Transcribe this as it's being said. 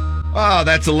Oh,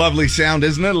 that's a lovely sound,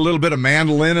 isn't it? A little bit of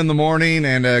mandolin in the morning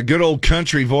and a good old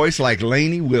country voice like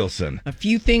Lainey Wilson. A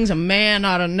few things a man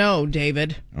ought to know,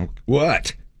 David. Oh,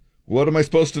 what? What am I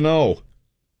supposed to know?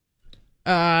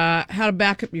 How to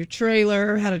back up your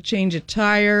trailer, how to change a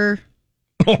tire.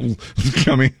 Oh,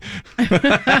 coming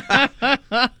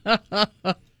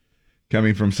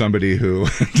from somebody who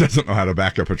doesn't know how to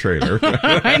back up a trailer.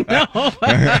 I know.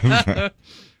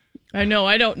 I know.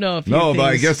 I don't know if No, but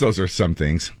I guess those are some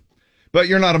things. But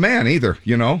you're not a man either,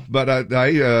 you know. But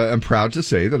I am proud to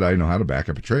say that I know how to back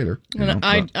up a trailer.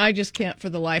 I just can't for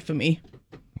the life of me.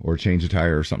 Or change a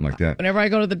tire or something like that. Whenever I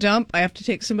go to the dump, I have to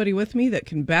take somebody with me that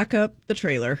can back up the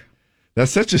trailer.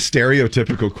 That's such a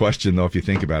stereotypical question, though, if you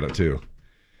think about it, too.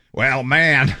 Well,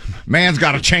 man's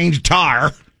got to change a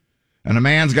tire, and a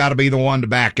man's got to be the one to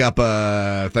back up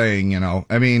a thing, you know.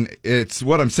 I mean, it's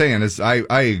what I'm saying is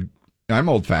I'm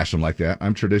old-fashioned like that.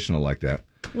 I'm traditional like that.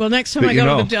 Well, next time I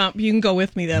go to the dump, you can go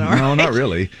with me then, all right? No, not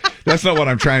really. That's not what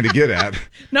I'm trying to get at.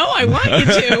 No, I want you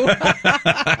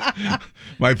to.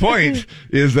 My point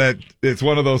is that it's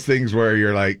one of those things where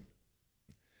you're like,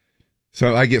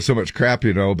 so I get so much crap,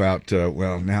 you know, about,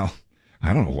 now,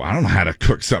 I don't know how to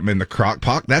cook something in the crock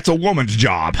pot. That's a woman's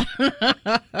job,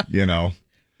 you know.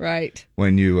 Right.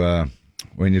 When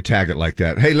you tag it like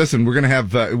that. Hey, listen, we're going to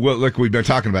have, look, we've been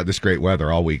talking about this great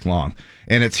weather all week long,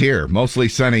 and it's here. Mostly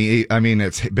sunny. I mean,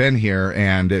 it's been here,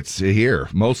 and it's here.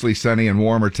 Mostly sunny and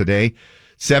warmer today.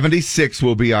 76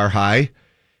 will be our high,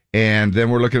 and then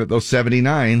we're looking at those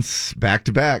 79s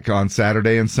back-to-back on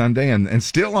Saturday and Sunday, and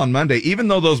still on Monday, even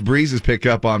though those breezes pick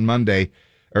up on Monday,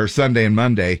 or Sunday and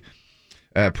Monday,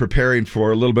 preparing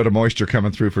for a little bit of moisture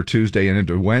coming through for Tuesday and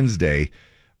into Wednesday.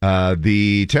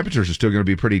 The temperatures are still going to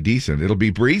be pretty decent. It'll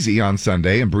be breezy on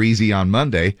Sunday and breezy on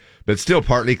Monday, but still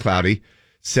partly cloudy.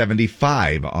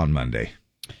 75 on Monday.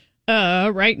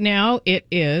 Right now it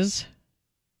is.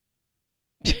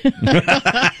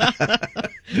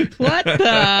 What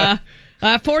the?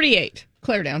 48.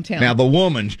 Clear downtown. Now the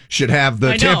woman should have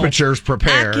the temperatures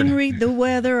prepared. I can read the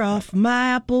weather off my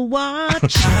Apple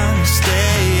Watch.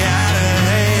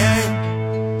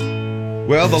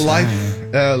 Well, the life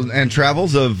and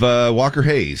travels of Walker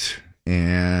Hayes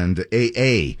and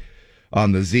AA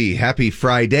on the Z. Happy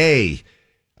Friday.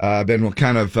 I've been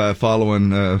kind of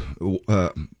following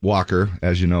Walker,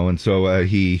 as you know, and so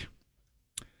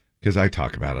because I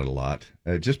talk about it a lot,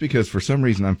 just because for some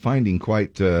reason I'm finding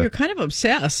quite... You're kind of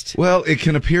obsessed. Well, it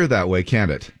can appear that way, can't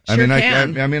it? Sure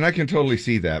can. I mean, I can totally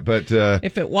see that, but...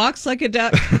 if it walks like a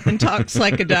duck and talks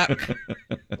like a duck,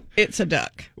 it's a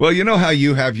duck. Well, you know how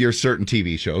you have your certain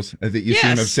TV shows that you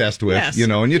seem obsessed with, you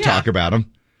know, and you talk about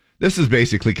them. This is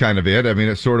basically kind of it. I mean,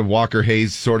 it's sort of Walker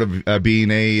Hayes sort of being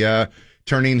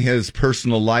turning his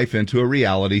personal life into a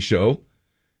reality show.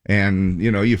 And,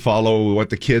 you know, you follow what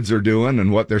the kids are doing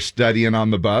and what they're studying on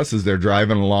the bus as they're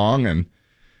driving along. And,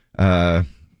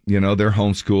 you know, they're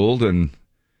homeschooled and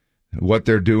what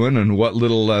they're doing and what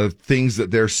little things that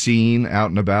they're seeing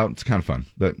out and about. It's kind of fun.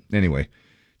 But anyway,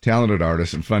 talented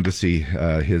artist and fun to see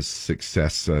his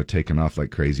success taken off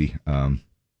like crazy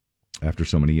after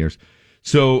so many years.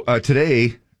 So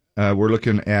today we're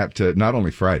looking at not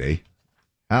only Friday.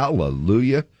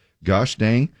 Hallelujah. Gosh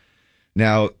dang.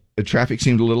 Now, the traffic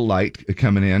seemed a little light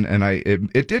coming in, and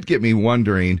it did get me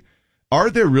wondering, are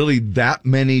there really that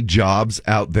many jobs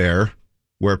out there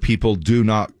where people do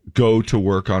not go to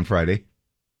work on Friday?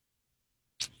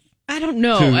 I don't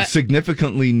know. To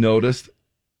significantly notice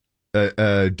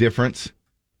a difference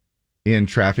in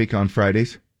traffic on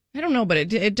Fridays? I don't know,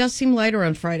 but it does seem lighter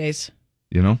on Fridays.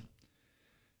 You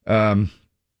know?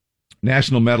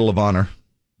 National Medal of Honor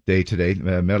Day today.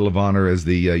 Medal of Honor is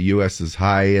the U.S.'s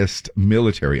highest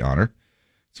military honor.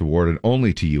 It's awarded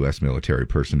only to U.S. military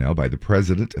personnel by the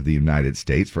President of the United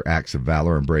States for acts of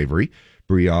valor and bravery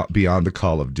beyond the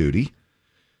call of duty.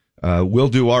 We'll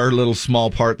do our little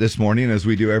small part this morning, as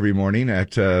we do every morning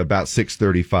at about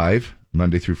 6:35,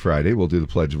 Monday through Friday. We'll do the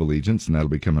Pledge of Allegiance, and that'll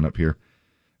be coming up here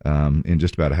in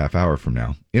just about a half hour from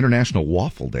now. International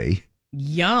Waffle Day.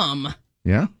 Yum.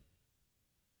 Yeah?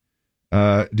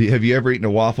 Have you ever eaten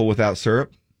a waffle without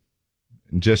syrup?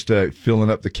 Just filling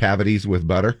up the cavities with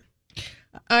butter?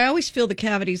 I always fill the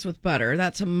cavities with butter.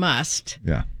 That's a must.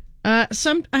 Yeah.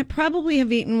 I probably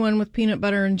have eaten one with peanut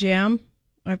butter and jam.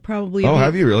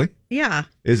 Have you really? Yeah.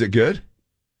 Is it good?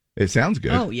 It sounds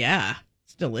good. Oh, yeah.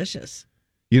 It's delicious.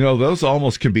 You know, those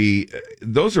almost can be,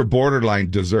 those are borderline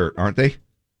dessert, aren't they?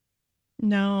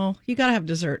 No, you got to have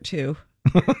dessert too.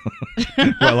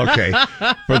 Well, okay.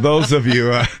 For those of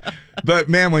you, but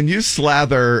man, when you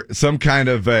slather some kind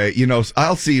of,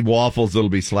 I'll see waffles that'll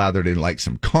be slathered in like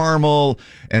some caramel,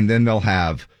 and then they'll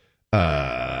have,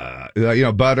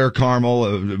 butter,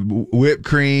 caramel, whipped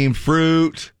cream,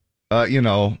 fruit,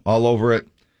 all over it.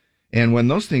 And when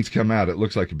those things come out, it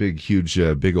looks like a big, huge,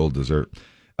 big old dessert.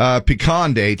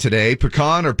 Pecan day today.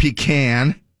 Pecan or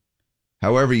pecan,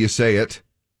 however you say it.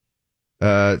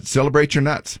 Celebrate your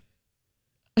nuts.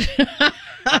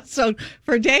 So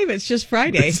for Dave, it's just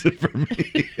Friday. For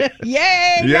me.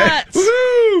 Yay, nuts!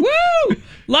 Woo! Woo!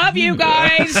 Love you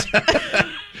guys.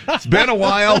 It's been a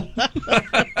while.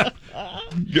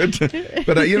 Good,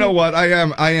 but you know what? I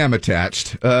am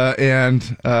attached,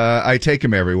 and I take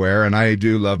them everywhere, and I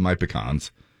do love my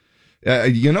pecans.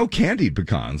 Candied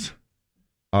pecans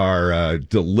are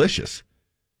delicious.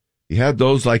 You had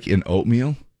those like in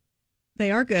oatmeal.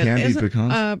 They are good. Candied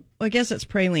pecans. I guess it's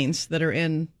pralines that are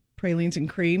in pralines and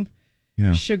cream.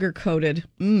 Yeah, sugar coated.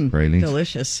 Pralines,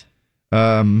 delicious.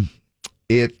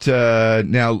 It's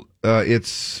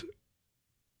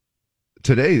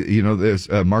today. There's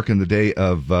marking the day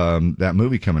of that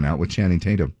movie coming out with Channing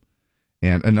Tatum,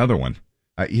 and another one.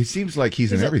 He seems like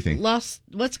he's in everything. What's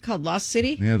it called? Lost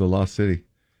City? Yeah, The Lost City.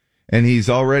 And he's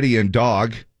already in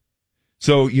Dog.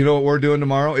 So you know what we're doing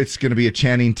tomorrow? It's going to be a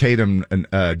Channing Tatum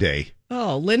day.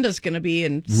 Oh, Linda's going to be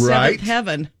in seventh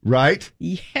heaven. Right?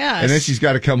 Yes. And then she's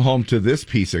got to come home to this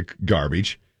piece of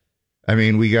garbage. I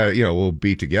mean, we got, we'll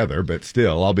be together, but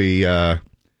still, I'll be... I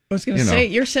was going to say,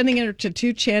 you're sending her to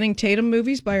 2 Channing Tatum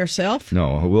movies by herself?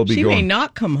 No, we'll be She going... may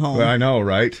not come home. I know,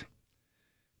 right?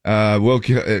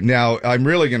 Now, I'm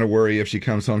really going to worry if she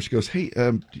comes home. She goes, hey,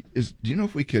 do you know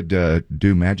if we could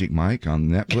do Magic Mike on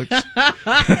Netflix?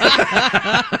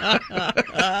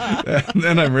 And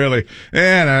then I'm really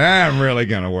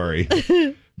going to worry.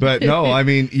 But no, I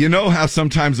mean, you know how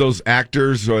sometimes those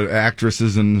actors or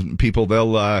actresses and people,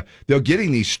 they'll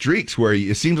getting these streaks where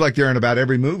it seems like they're in about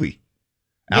every movie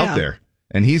out there.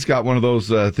 And he's got one of those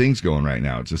things going right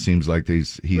now. It just seems like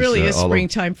he's really is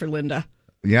springtime for Linda.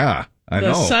 Yeah, I know.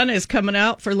 The sun is coming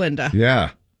out for Linda. Yeah.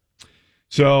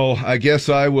 So I guess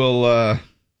I will,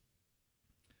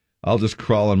 I'll just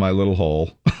crawl in my little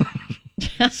hole.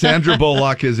 Sandra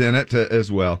Bullock is in it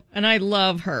as well. And I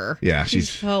love her. Yeah,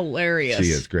 she's hilarious.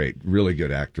 She is great. Really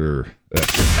good actress.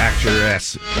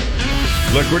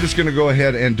 Look, we're just going to go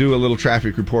ahead and do a little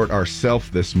traffic report ourselves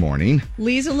this morning.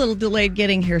 Lee's a little delayed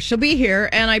getting here. She'll be here.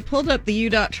 And I pulled up the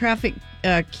UDOT traffic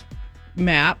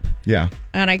map. Yeah.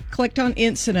 And I clicked on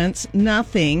incidents.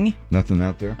 Nothing. Nothing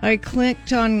out there? I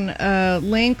clicked on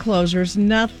lane closures.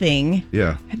 Nothing.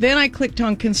 Yeah. Then I clicked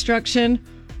on construction.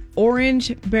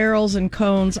 Orange barrels and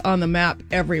cones on the map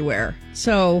everywhere.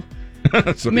 So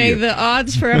may the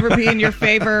odds forever be in your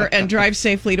favor and drive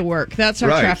safely to work. That's our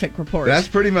traffic report. That's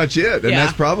pretty much it. And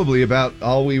that's probably about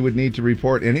all we would need to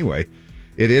report anyway.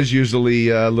 It is usually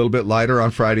a little bit lighter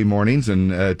on Friday mornings,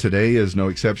 and today is no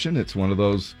exception. It's one of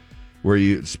those where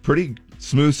it's pretty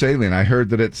smooth sailing. I heard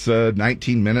that it's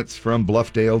 19 minutes from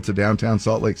Bluffdale to downtown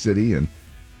Salt Lake City, and,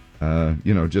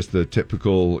 just the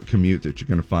typical commute that you're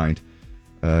going to find.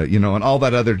 And all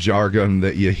that other jargon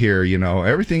that you hear,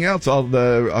 everything else, all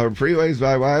the freeways,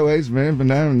 byways,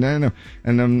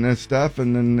 and then stuff,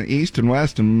 and then east and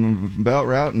west and belt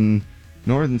route and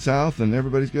north and south, and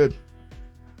everybody's good.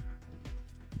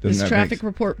 This traffic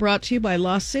report brought to you by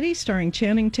Lost City, starring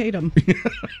Channing Tatum.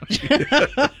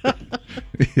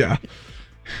 Yeah.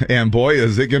 And boy,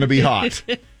 is it going to be hot.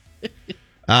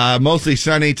 Mostly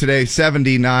sunny today,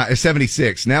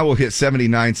 76. Now we'll hit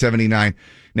 79, 79.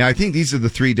 Now, I think these are the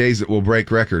 3 days that will break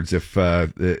records if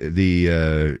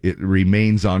it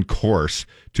remains on course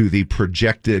to the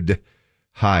projected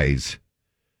highs.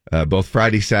 Both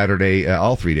Friday, Saturday,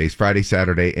 all 3 days, Friday,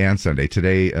 Saturday, and Sunday.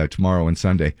 Today, tomorrow, and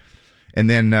Sunday. And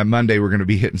then Monday, we're going to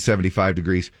be hitting 75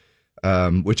 degrees,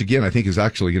 which, again, I think is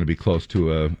actually going to be close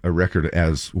to a record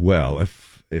as well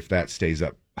if that stays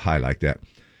up high like that.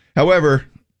 However,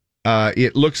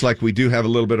 it looks like we do have a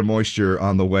little bit of moisture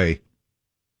on the way.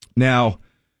 Now,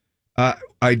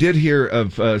 I did hear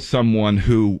of someone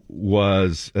who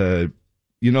was, a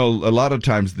lot of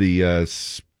times the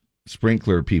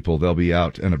sprinkler people, they'll be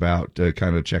out and about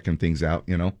kind of checking things out,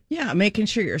 Yeah, making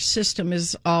sure your system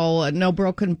is all, no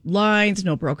broken lines,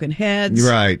 no broken heads.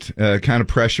 Right, kind of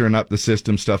pressuring up the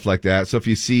system, stuff like that. So if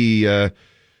you see, the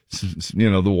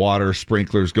water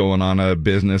sprinklers going on a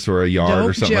business or a yard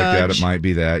or something like that, it might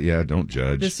be that. Yeah, don't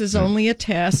judge. This is only a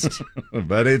test.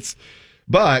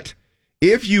 But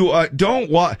if you I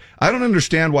don't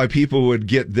understand why people would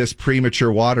get this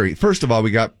premature watering. First of all,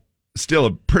 we got still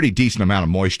a pretty decent amount of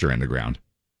moisture in the ground.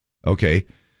 Okay.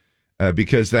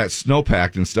 Because that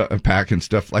snowpack and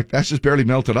stuff like that's just barely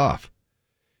melted off.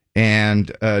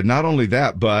 And not only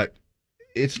that, but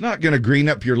it's not going to green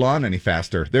up your lawn any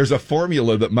faster. There's a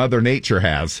formula that Mother Nature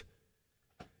has.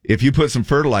 if you put some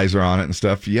fertilizer on it and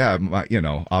stuff,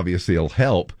 obviously it'll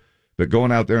help. But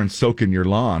going out there and soaking your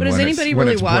lawn but when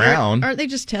it's brown, aren't they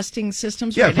just testing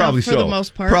systems? Yeah, right probably now for so. the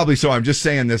most part, probably so. I'm just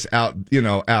saying this out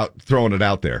throwing it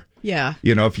out there. Yeah.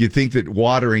 If you think that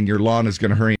watering your lawn is going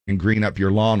to hurry and green up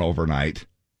your lawn overnight,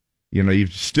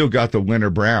 you've still got the winter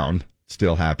brown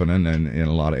still happening in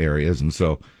a lot of areas, and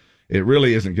so it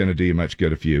really isn't going to do you much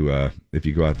good if you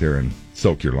go out there and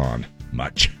soak your lawn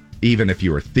much, even if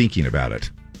you were thinking about it.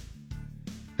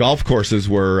 Golf courses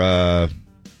were.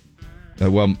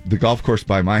 The golf course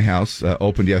by my house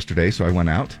opened yesterday, so I went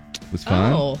out. It was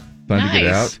fun. Oh, fun nice. to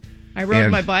get out. I rode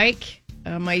my bike,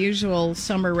 my usual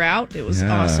summer route. It was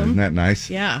awesome. Isn't that nice?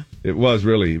 Yeah. It was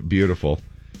really beautiful.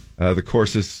 The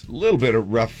course is a little bit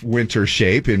of rough winter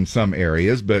shape in some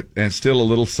areas, and still a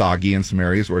little soggy in some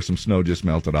areas where some snow just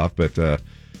melted off. But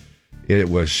it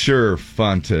was sure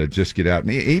fun to just get out.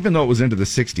 And even though it was into the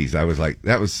 60s, I was like,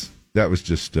 that was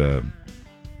just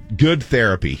good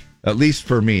therapy. At least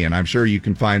for me, and I'm sure you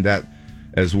can find that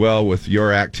as well with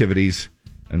your activities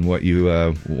and what you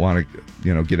want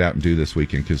to, get out and do this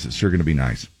weekend, because it's sure going to be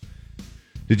nice.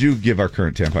 Did you give our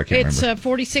current temp? I can't remember. It's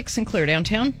 46 and clear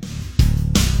downtown.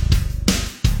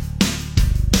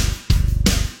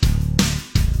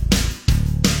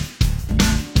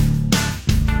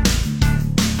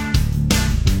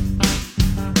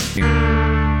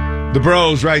 The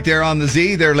Bros right there on the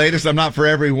Z, their latest I'm Not For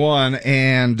Everyone,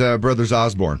 and Brothers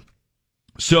Osborne.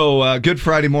 So, good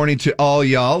Friday morning to all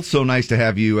y'all. So nice to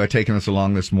have you taking us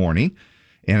along this morning.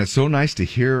 And it's so nice to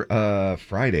hear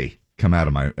Friday come out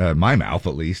of my mouth,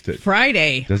 at least.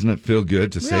 Friday. Doesn't it feel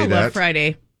good to say that? I love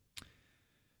Friday.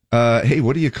 Hey,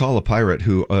 what do you call a pirate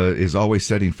who is always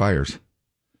setting fires?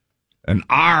 An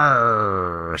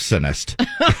arsonist.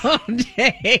 Oh,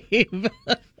 Dave.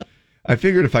 I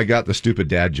figured if I got the stupid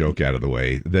dad joke out of the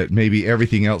way, that maybe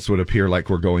everything else would appear like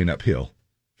we're going uphill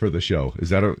for the show. Is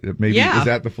that is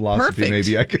that the philosophy? Perfect.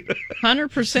 Maybe I could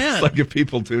 100%. It's like if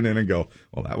people tune in and go,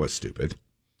 well, that was stupid.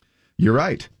 You're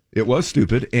right. It was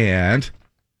stupid, and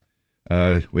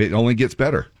it only gets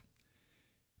better.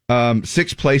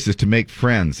 6 places to make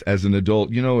friends as an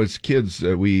adult. As kids,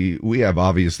 we have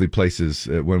obviously places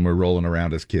when we're rolling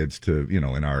around as kids to,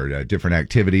 in our different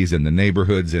activities in the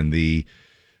neighborhoods, in the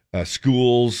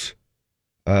schools,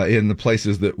 in the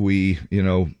places that we,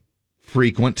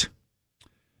 frequent.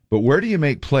 But where do you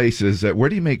make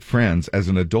friends as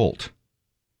an adult?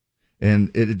 And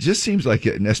it just seems like,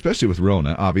 and especially with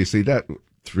Rona, obviously that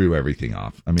threw everything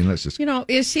off. I mean, let's just...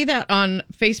 You see that on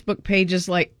Facebook pages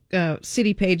like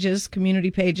city pages,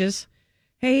 community pages.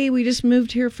 Hey, we just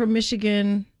moved here from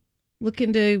Michigan,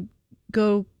 looking to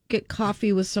go get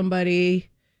coffee with somebody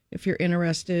if you're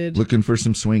interested. Looking for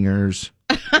some swingers.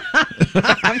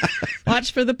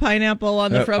 Watch for the pineapple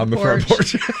on the front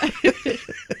porch.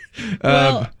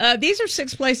 Well, these are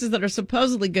 6 places that are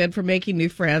supposedly good for making new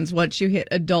friends once you hit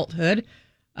adulthood.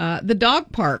 The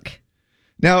dog park.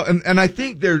 Now, and I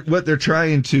think what they're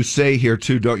trying to say here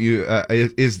too, don't you,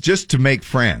 is just to make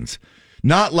friends,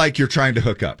 not like you're trying to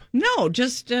hook up. No,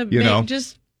 just taking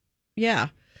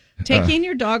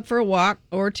your dog for a walk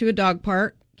or to a dog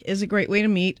park is a great way to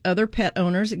meet other pet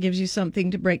owners. It gives you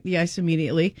something to break the ice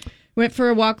immediately. Went for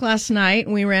a walk last night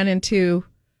and we ran into...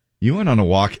 You went on a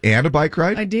walk and a bike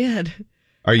ride? I did.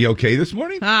 Are you okay this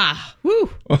morning? Woo.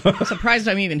 I'm surprised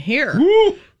I'm even here.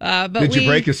 Woo. But did you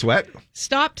break a sweat?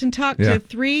 Stopped and talked to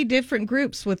 3 different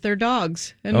groups with their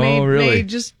dogs and really? made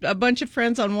just a bunch of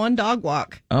friends on one dog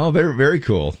walk. Oh, they're very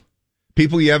cool.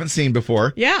 People you haven't seen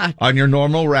before. Yeah. On your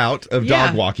normal route of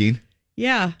dog walking.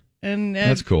 Yeah. And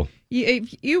that's cool.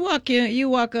 You walk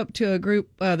up to a group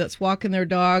that's walking their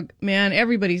dog. Man,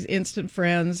 everybody's instant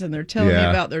friends, and they're telling you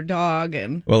about their dog.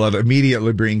 And well, it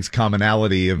immediately brings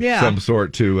commonality of some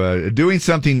sort to doing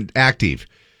something active,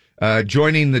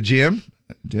 joining the gym.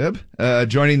 Deb,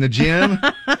 joining the gym,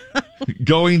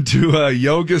 going to a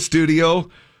yoga studio,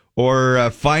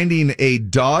 or finding a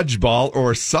dodgeball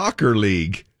or soccer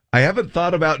league. I haven't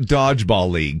thought about dodgeball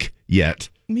league yet.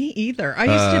 Me either.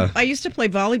 I used to play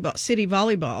volleyball, city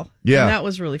volleyball. Yeah, and that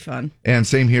was really fun. And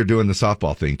same here, doing the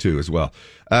softball thing too as well.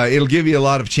 It'll give you a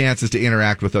lot of chances to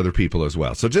interact with other people as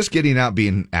well. So just getting out,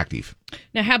 being active.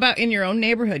 Now, how about in your own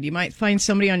neighborhood? You might find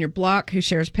somebody on your block who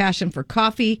shares passion for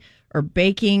coffee or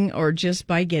baking, or just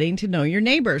by getting to know your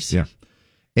neighbors. Yeah.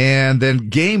 And then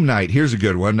game night. Here's a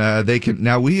good one.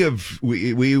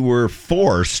 We were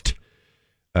forced,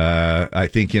 I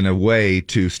think, in a way,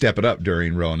 to step it up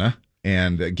during Rona.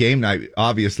 And game night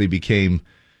obviously became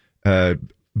a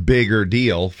bigger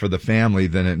deal for the family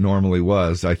than it normally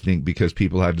was, I think, because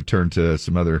people had to turn to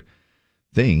some other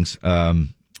things.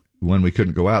 when we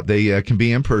couldn't go out. They can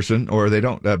be in person, or they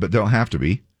don't, but don't have to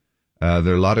be.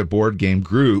 There are a lot of board game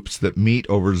groups that meet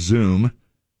over Zoom.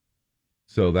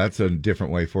 So that's a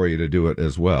different way for you to do it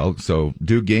as well. So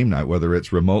do game night, whether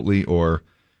it's remotely or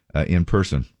in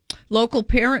person. Local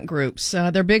parent groups.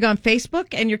 They're big on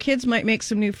Facebook, and your kids might make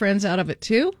some new friends out of it,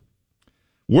 too.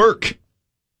 Work.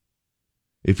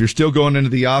 If you're still going into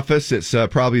the office, it's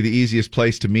probably the easiest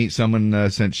place to meet someone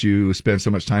since you spend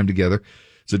so much time together.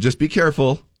 So just be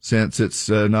careful, since it's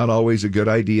not always a good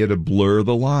idea to blur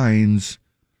the lines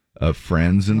of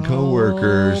friends and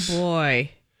coworkers. Oh,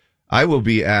 boy. I will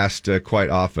be asked quite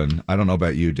often. I don't know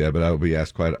about you, Deb, but I will be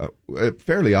asked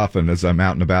fairly often as I'm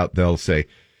out and about. They'll say,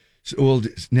 well,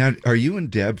 now, are you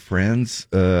and Deb friends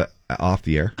off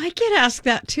the air? I get asked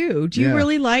that, too. Do you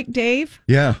really like Dave?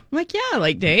 Yeah. I'm like, yeah, I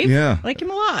like Dave. Yeah. I like him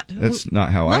a lot. That's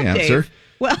not how I answer. Dave.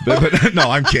 Well, but no,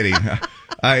 I'm kidding.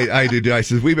 I do. I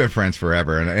said, we've been friends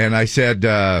forever. And I said,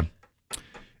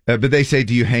 but they say,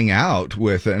 do you hang out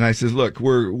with? And I says, look,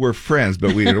 we're friends,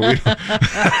 but we don't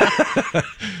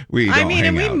we don't hang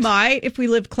and out. we might if we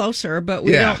lived closer, but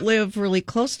we don't live really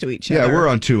close to each other. Yeah, we're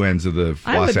on two ends of the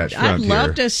Wasatch Frontier. I'd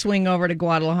love to swing over to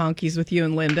Guadalajara's with you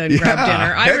and Linda and grab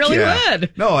dinner. I really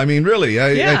would. No, I mean, really.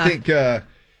 I think it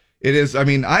is. I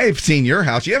mean, I've seen your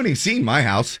house. You haven't even seen my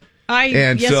house. I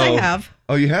have.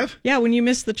 Oh, you have? Yeah, when you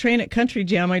missed the train at Country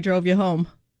Jam, I drove you home.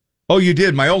 Oh, you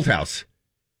did? My old house?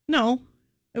 No.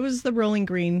 It was the Rolling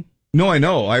Green. No, I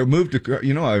know. I moved to,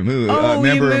 I moved. Oh,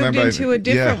 you moved into a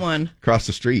different one. Across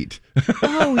the street.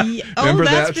 Oh, yeah. Oh,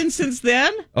 that's been since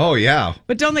then? Oh, yeah.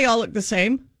 But don't they all look the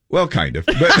same? Well, kind of.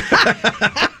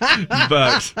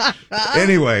 But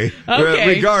anyway,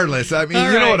 regardless, I mean,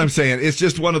 you know what I'm saying. It's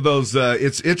just one of those,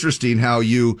 it's interesting how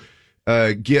you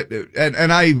get,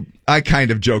 and I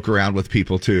kind of joke around with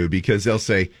people too, because they'll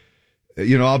say,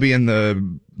 I'll be in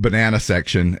the banana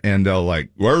section and they'll like,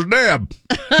 where's Deb?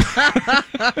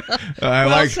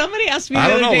 Somebody asked me I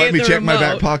don't know, let me check remote, my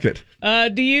back pocket.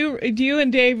 Do you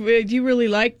and Dave, do you really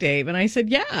like Dave? And I said,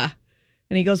 yeah.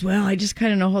 And he goes, well, I just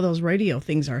kind of know how those radio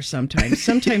things are sometimes.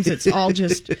 Sometimes it's all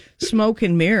just smoke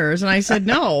and mirrors. And I said,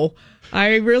 no,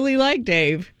 I really like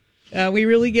Dave. We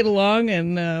really get along,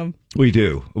 and we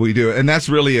do. And that's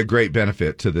really a great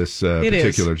benefit to this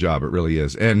particular job. It really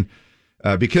is. And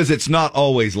because it's not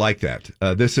always like that.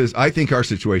 I think our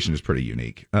situation is pretty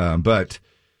unique. But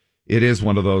it is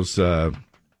one of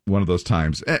those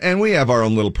times. And we have our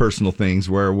own little personal things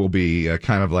where we'll be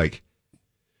kind of like,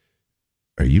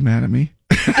 are you mad at me?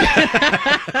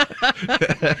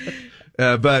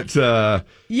 But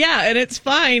and it's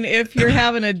fine if you're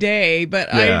having a day, but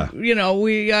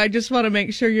I just want to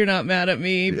make sure you're not mad at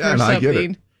me for something. I get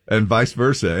it. And vice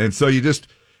versa. And so you just,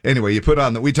 anyway, you put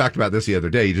on we talked about this the other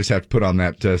day. You just have to put on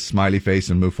that smiley face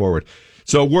and move forward.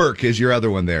 So work is your other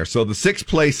one there. So the 6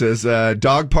 places,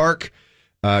 dog park,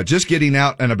 just getting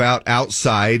out and about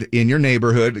outside in your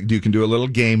neighborhood. You can do a little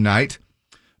game night,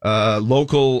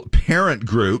 local parent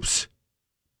groups,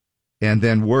 and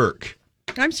then work.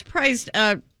 I'm surprised,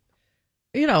 and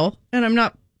I'm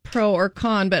not pro or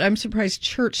con, but I'm surprised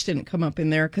church didn't come up in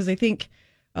there, because I think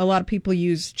a lot of people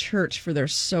use church for their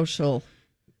social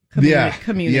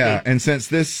community. Yeah, and since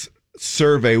this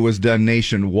survey was done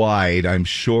nationwide, I'm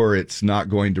sure it's not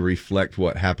going to reflect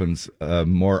what happens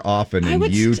more often in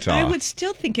Utah. I would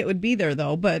still think it would be there,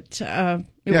 though, but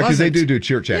because they do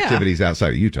church activities outside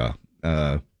of Utah.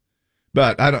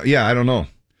 But I don't know.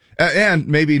 And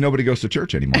maybe nobody goes to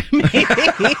church anymore. Maybe.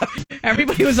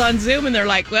 Everybody was on Zoom, and they're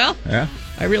like, well,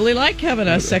 I really like having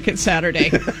a second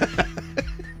Saturday.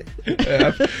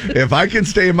 If I can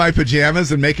stay in my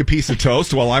pajamas and make a piece of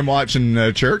toast while I'm watching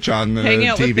church on TV. Hang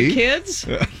out with the kids?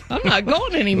 I'm not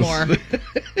going anymore.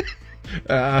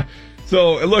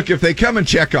 So, look, if they come and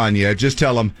check on you, just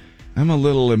tell them, I'm a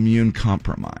little immune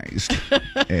compromised.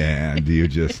 And you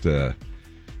just...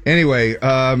 Anyway,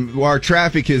 our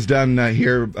traffic is done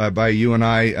here by you and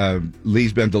I.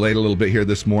 Lee's been delayed a little bit here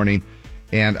this morning.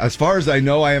 And as far as I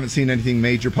know, I haven't seen anything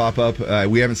major pop up.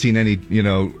 We haven't seen any,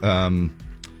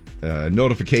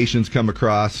 notifications come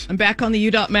across. I'm back on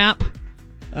the UDOT map.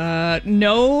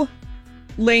 No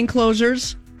lane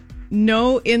closures,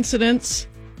 no incidents,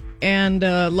 and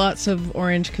lots of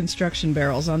orange construction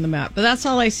barrels on the map. But that's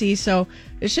all I see, so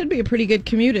it should be a pretty good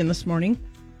commute in this morning.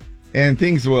 And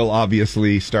things will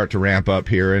obviously start to ramp up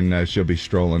here, and she'll be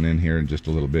strolling in here in just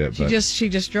a little bit. She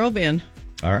just drove in.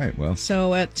 All right, well.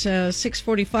 So at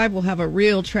 6:45, we'll have a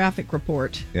real traffic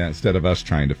report. Yeah, instead of us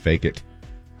trying to fake it.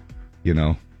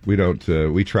 We don't.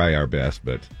 We try our best,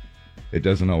 but it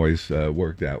doesn't always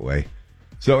work that way.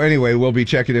 So anyway, we'll be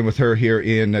checking in with her here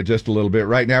in just a little bit.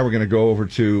 Right now, we're going to go over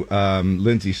to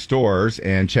Lindsay Stores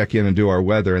and check in and do our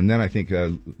weather, and then I think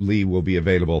Lee will be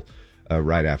available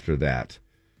right after that.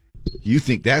 You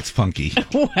think that's funky?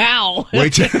 Wow.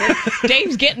 Wait.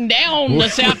 Dave's getting down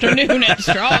this afternoon at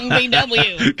Strong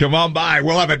VW. Come on by.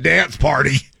 We'll have a dance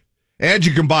party. And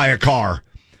you can buy a car.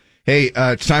 Hey,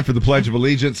 it's time for the Pledge of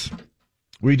Allegiance.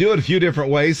 We do it a few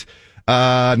different ways.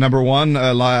 Number one,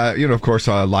 of course,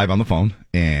 live on the phone.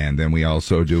 And then we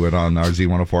also do it on our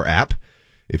Z104 app.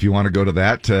 If you want to go to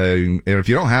that, and if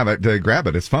you don't have it, grab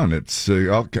it. It's fun. It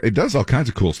does all kinds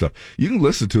of cool stuff. You can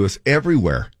listen to us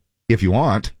everywhere if you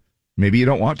want. Maybe you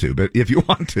don't want to, but if you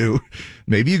want to,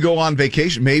 maybe you go on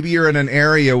vacation. Maybe you're in an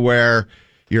area where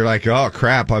you're like, oh,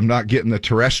 crap, I'm not getting the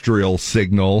terrestrial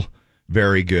signal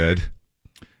very good.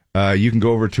 You can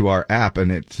go over to our app,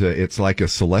 and it's like a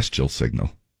celestial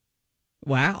signal.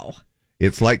 Wow.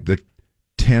 It's like the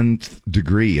 10th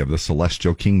degree of the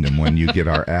celestial kingdom when you get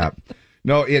our app.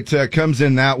 No, it comes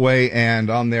in that way, and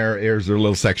on there's a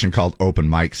little section called Open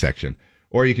Mic section.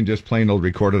 Or you can just plain old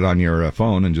record it on your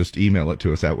phone and just email it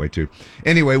to us that way, too.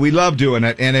 Anyway, we love doing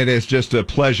it, and it is just a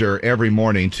pleasure every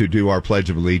morning to do our Pledge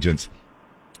of Allegiance.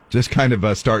 Just kind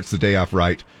of starts the day off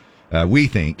right, we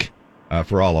think,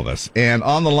 for all of us. And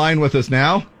on the line with us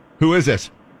now, who is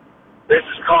this? This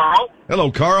is Carl.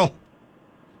 Hello, Carl.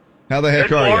 How the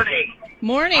heck are you?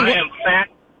 Morning. I am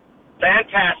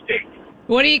fantastic.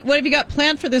 What have you got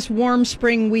planned for this warm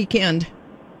spring weekend?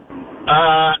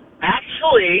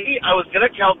 Actually, I was going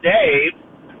to tell Dave,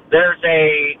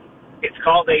 it's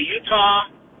called a Utah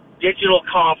Digital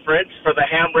Conference for the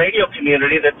ham radio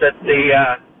community that's at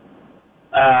the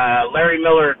Larry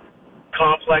Miller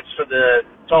Complex for the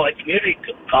Salt Lake Community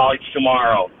College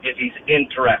tomorrow, if he's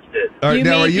interested.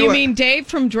 You mean Dave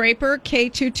from Draper,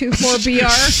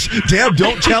 K224BR? Deb,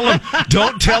 don't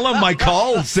tell him my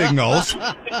call signals.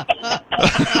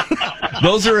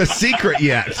 Those are a secret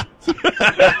yet.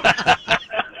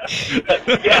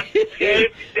 Yeah,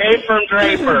 Dave from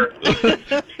Draper.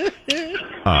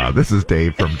 This is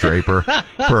Dave from Draper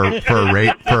for a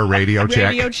radio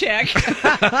check. Radio check.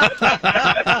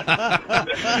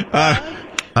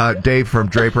 Dave from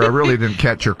Draper, I really didn't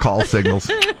catch your call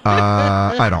signals.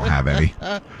 I don't have any.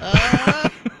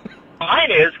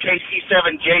 Mine is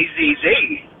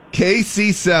KC7JZZ.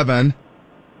 KC7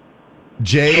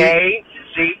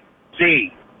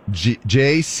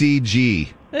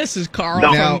 JCG. This is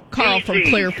Carl from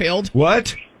Clearfield.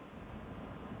 What?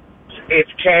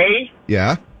 It's K.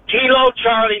 Yeah. Kilo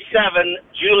Charlie 7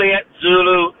 Juliet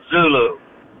Zulu.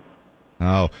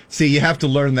 Oh, see, you have to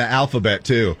learn the alphabet,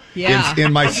 too. Yeah.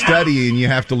 In my studying, you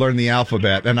have to learn the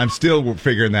alphabet, and I'm still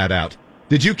figuring that out.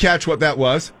 Did you catch what that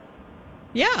was?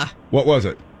 Yeah. What was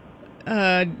it?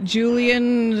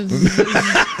 Julian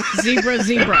Zebra.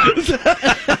 Think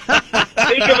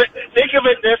of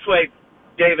it this way,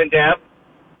 Dave and Deb.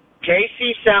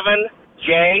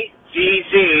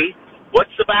 KC7JZZ.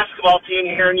 What's the basketball team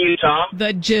here in Utah?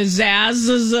 The Jazz.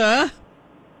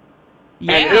 Yeah.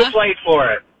 And who played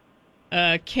for it?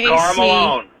 KC. Karl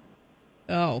Malone.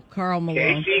 Oh, Karl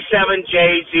Malone.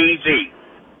 KC7JZZ.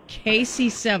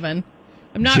 KC7.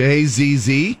 I'm not.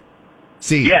 JZZ?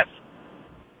 C. Yes.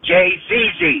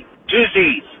 JZZ. Two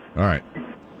Z's. All right.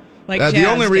 Like the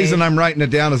only reason I'm writing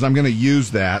it down is I'm going to use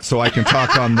that so I can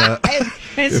talk on the.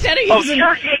 Instead of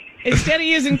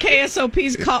using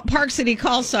KSOP's Park City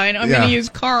call sign, I'm going to use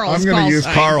Carl's. I'm going to use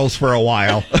Carl's for a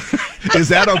while. Is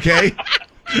that okay?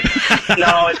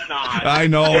 No, it's not. I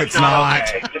know it's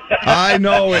not. Okay. I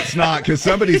know it's not, because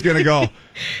somebody's going to go,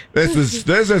 this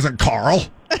isn't Carl.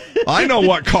 I know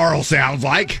what Carl sounds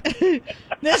like.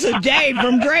 This is Dave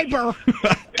from Draper.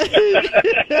 This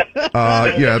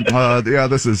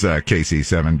is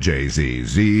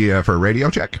KC7JZZ for radio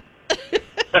check.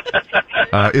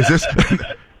 Is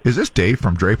this Dave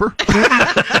from Draper?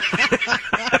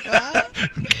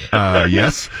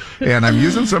 Yes, and I'm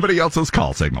using somebody else's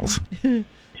call signals.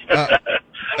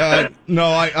 No,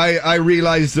 I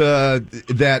realize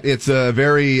that it's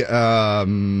very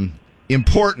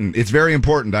important. It's very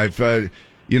important. I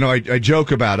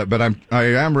joke about it, but I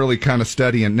am really kind of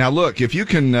studying. Now, look, if you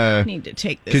can... need to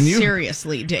take this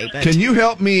seriously, David. Can you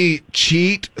help me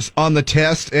cheat on the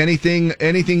test? Anything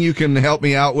you can help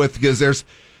me out with? Because there's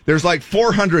like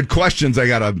 400 questions I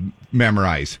got to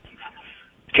memorize.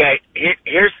 Okay,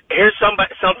 here's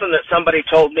something that somebody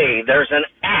told me. There's an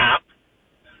app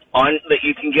that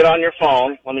you can get on your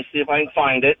phone. Let me see if I can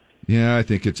find it. Yeah, I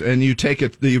think and you take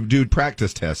it, you do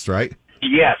practice tests, right?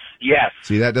 Yes.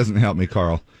 See, that doesn't help me,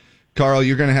 Carl. Carl,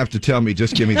 you're going to have to tell me.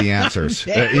 Just give me the answers.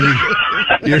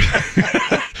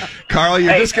 Carl,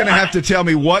 you're just going to have to tell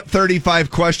me what 35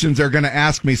 questions they're going to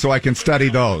ask me so I can study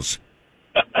those.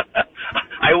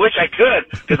 I wish I could,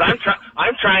 because I'm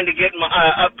trying to get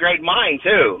upgrade mine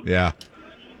too. Yeah.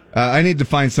 I need to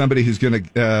find somebody who's going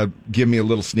to give me a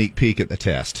little sneak peek at the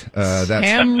test. That's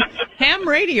Ham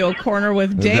Radio Corner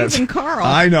with Dave and Carl.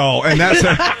 I know, and that's.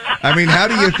 I mean, how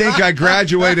do you think I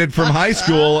graduated from high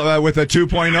school with a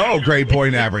 2.0 grade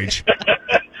point average?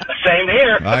 Same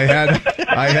here. I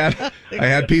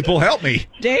had people help me.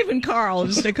 Dave and Carl,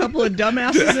 just a couple of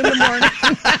dumbasses in the morning.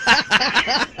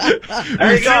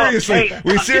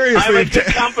 We seriously I'm a good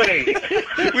company.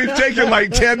 We've taken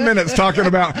like 10 minutes talking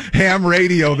about ham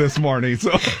radio this morning.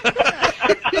 So,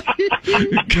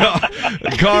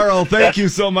 Carl, thank you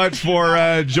so much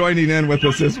for joining in with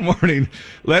us this morning.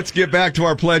 Let's get back to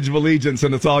our Pledge of Allegiance,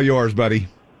 and it's all yours, buddy.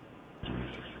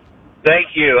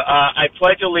 Thank you. I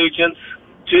pledge allegiance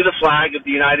to the flag of the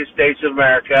United States of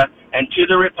America and to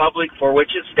the republic for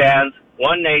which it stands,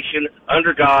 one nation,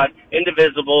 under God,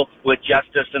 indivisible, with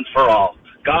justice and for all.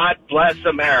 God bless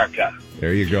America.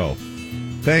 There you go.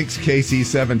 Thanks,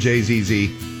 KC7JZZ.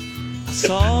 I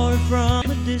saw her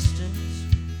from a distance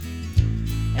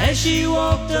as she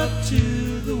walked up to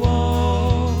the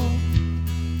wall.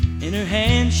 In her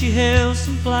hand she held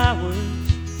some flowers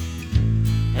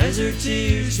as her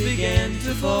tears began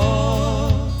to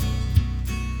fall.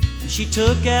 She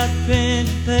took out pen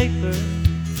and paper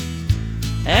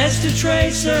as to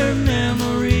trace her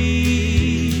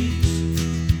memories.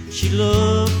 She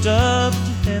looked up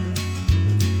to heaven.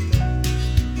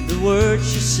 The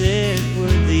words she said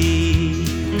were these.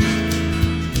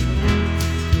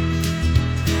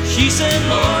 She said,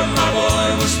 Lord, my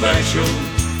boy was special,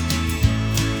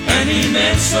 and he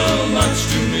meant so much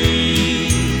to me.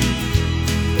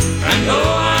 And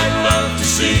though I'd love to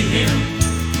see him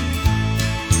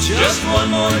just one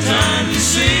more time, you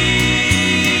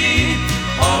see,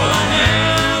 all I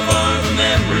have are the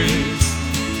memories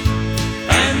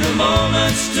and the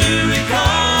moments to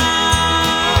recall.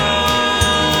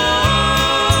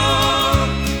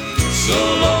 So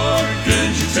Lord,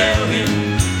 could you tell him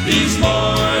he's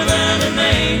more than a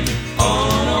name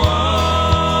on a wall?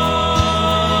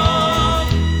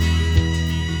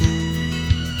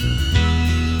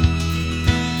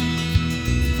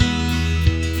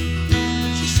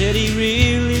 She said he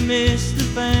really missed the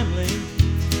family,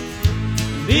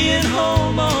 being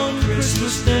home on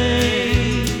Christmas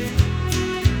Day,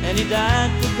 and he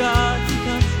died for God and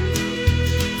country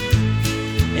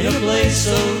in a place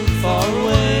so far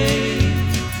away.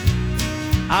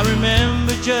 I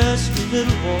remember just a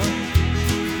little boy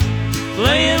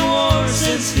playing war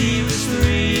since he was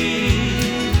 3.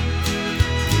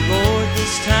 Lord,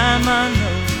 this time I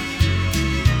know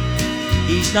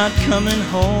he's not coming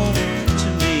home to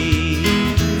me.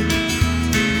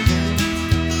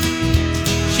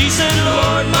 She said,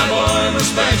 Lord, my boy was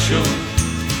special,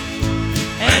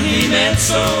 and he meant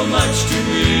so much to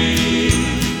me.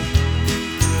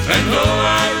 And though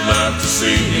I'd love to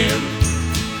see him,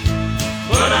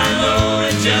 but I know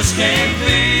it just can't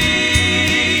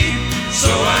be.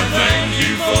 So I thank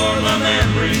you for my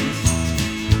memories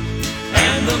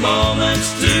and the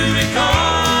moments to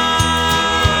recall.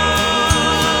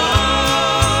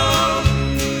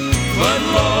 But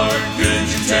Lord, could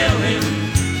you tell him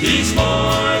he's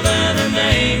more than a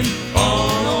name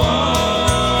on a wall?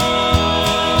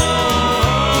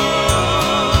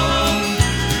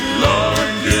 Lord,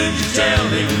 could you tell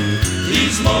him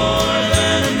he's more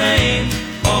than a name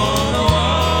on a wall?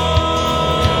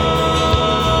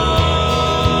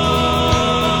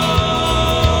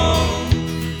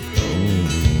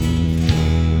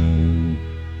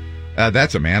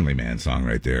 That's a Manly Man song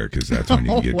right there, because that's when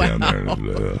you can get down there.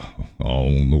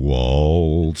 On the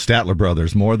wall. Statler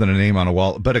Brothers, more than a name on a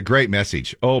wall, but a great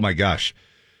message. Oh, my gosh.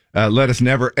 Let us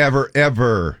never, ever,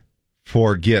 ever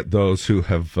forget those who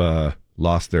have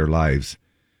lost their lives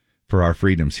for our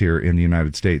freedoms here in the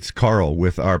United States. Carl,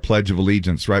 with our Pledge of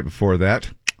Allegiance right before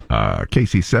that.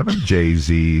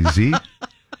 KC7JZZ.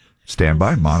 Stand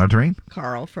by, monitoring.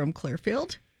 Carl from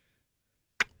Clearfield.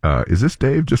 Is this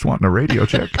Dave just wanting a radio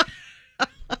check?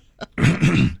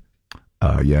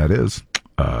 Yeah, it is.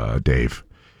 Dave,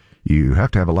 you have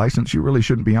to have a license. You really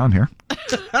shouldn't be on here.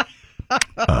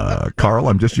 Carl,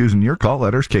 I'm just using your call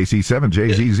letters,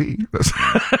 KC7JZZ.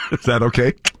 Is that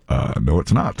okay? No,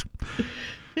 it's not.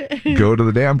 Go to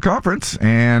the damn conference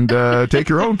and take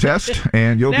your own test,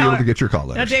 and you'll be able to get your call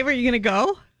letters. Now, Dave, are you going to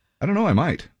go? I don't know. I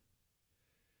might.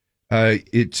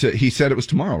 He said it was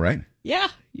tomorrow, right? Yeah,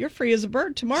 you're free as a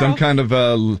bird tomorrow. Some kind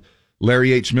of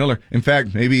Larry H. Miller. In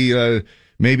fact, maybe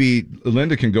Maybe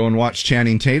Linda can go and watch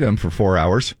Channing Tatum for 4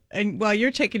 hours. And while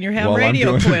you're taking your ham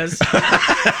radio quiz.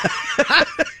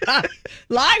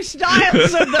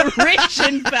 Lifestyles of the rich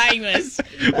and famous.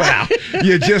 Wow,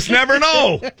 you just never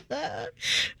know.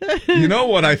 You know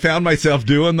what I found myself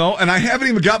doing, though? And I haven't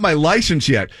even got my license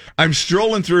yet. I'm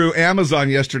strolling through Amazon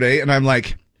yesterday, and I'm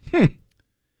like,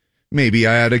 maybe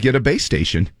I ought to get a base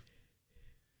station.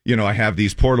 You know, I have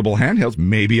these portable handhelds.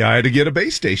 Maybe I ought to get a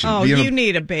base station. Oh, you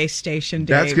need a base station,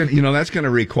 Dave. That's gonna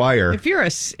require. If you're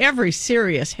every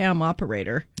serious ham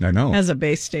operator, I know, has a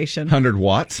base station, 100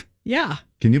 watts. Yeah,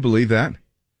 can you believe that?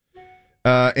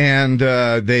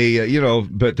 They,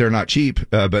 but they're not cheap.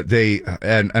 But they,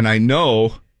 and I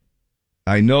know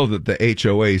that the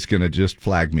HOA is gonna just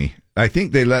flag me. I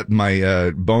think they let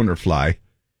my boner fly,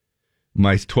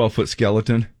 my 12-foot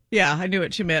skeleton. Yeah, I knew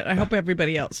what you meant. I hope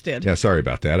everybody else did. Yeah, sorry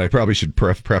about that. I probably should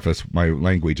preface my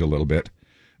language a little bit.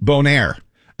 Bonaire.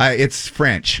 It's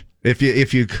French.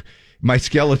 My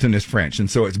skeleton is French, and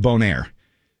so it's bonaire.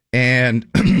 And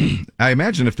I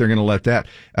imagine if they're going to let that,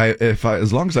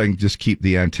 as long as I can just keep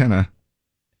the antenna.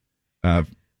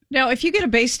 Now, if you get a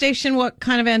base station, what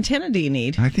kind of antenna do you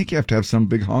need? I think you have to have some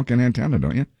big honking antenna,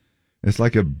 don't you? It's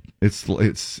like I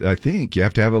think you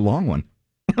have to have a long one.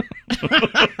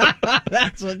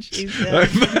 That's what she said. All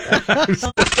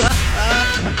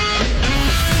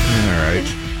right.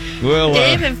 Well,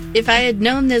 Dave, if I had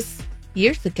known this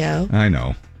years ago, I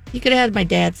know you could have had my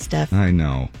dad's stuff. I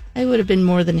know. I would have been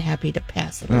more than happy to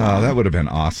pass it along. Oh, that would have been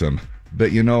awesome.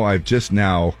 But I've just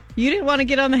now. You didn't want to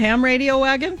get on the ham radio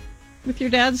wagon with your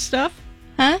dad's stuff,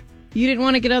 huh? You didn't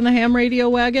want to get on the ham radio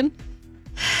wagon.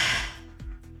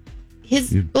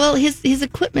 His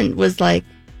equipment was like.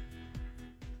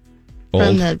 Old.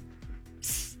 From the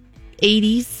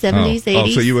 80s, 70s, 80s. Oh,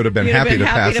 so you would have been happy to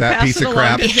pass that piece of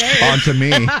crap onto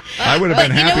me. I would have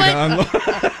been happy to unload.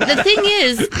 The thing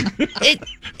is,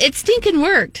 it stinking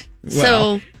worked.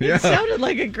 Well, It sounded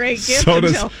like a great gift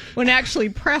until when actually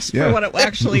pressed for what it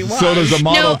actually was. So does a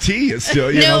Model T. It's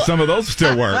still, some of those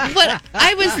still work. But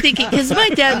I was thinking, because my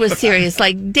dad was serious.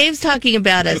 Like, Dave's talking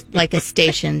about a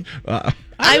station.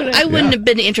 I wouldn't have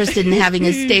been interested in having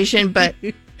a station, but...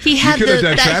 He had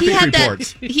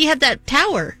that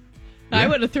tower. I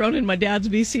would have thrown in my dad's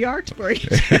VCR for you.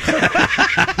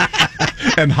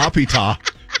 And Hoppy Ta.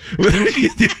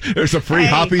 There's a free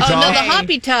Hoppy Ta. Oh, no, the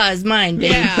Hoppy Ta is mine,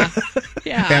 baby.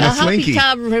 Yeah. And the a Slinky.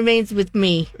 Hoppy Ta remains with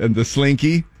me. And the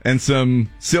Slinky and some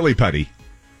Silly Putty.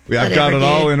 I've got it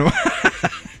all in.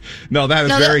 No, that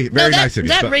is very nice of you.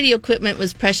 That radio equipment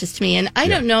was precious to me. And I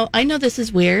don't know. I know this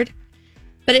is weird,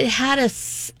 but it had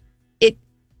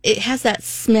it has that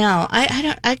smell.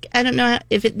 I don't know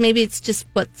if maybe it's just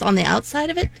what's on the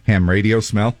outside of it. Ham radio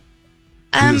smell?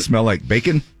 Does it smell like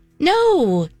bacon?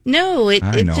 No. It know.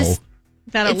 Just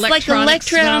that it's like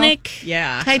electronic smell.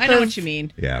 Yeah, type I know of what you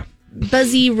mean. Yeah.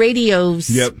 Buzzy radio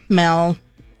smell.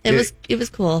 It was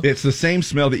cool. It's the same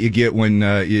smell that you get when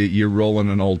you're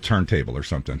rolling an old turntable or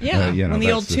something. Yeah, when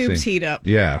the old tubes heat up.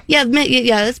 Yeah. Yeah,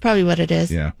 that's probably what it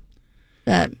is. Yeah.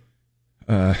 But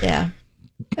yeah,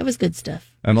 that was good stuff.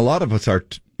 And a lot of us are,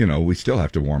 we still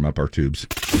have to warm up our tubes.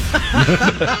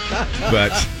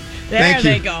 But there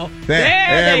they go.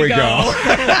 There we go.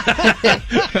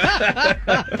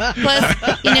 Plus,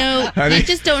 you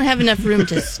just don't have enough room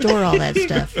to store all that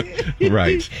stuff.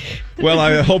 Right. Well,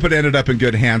 I hope it ended up in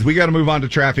good hands. We got to move on to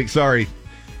traffic. Sorry.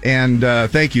 And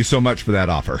thank you so much for that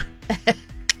offer.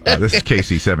 This is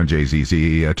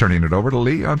KC7JZZ turning it over to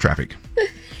Lee on traffic.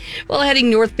 Well, heading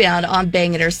northbound on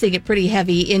Bangor, seeing it pretty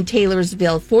heavy in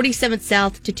Taylorsville, 47th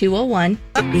South to 201.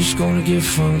 It's gonna get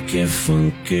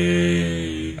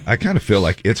funky. I kind of feel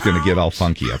like it's going to get all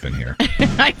funky up in here.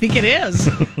 I think it is.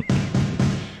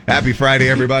 Happy Friday,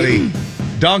 everybody.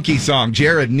 Donkey Song,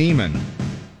 Jared Neiman.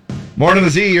 Morning,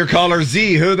 Z, your caller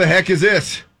Z. Who the heck is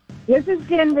this? This is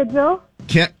Jen Vigil.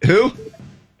 Who?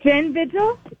 Jen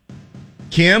Vigil.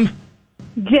 Kim?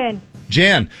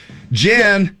 Jen.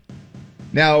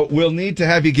 Now, we'll need to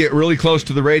have you get really close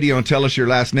to the radio and tell us your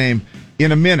last name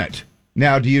in a minute.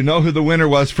 Now, do you know who the winner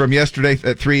was from yesterday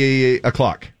at 3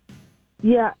 o'clock?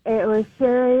 Yeah, it was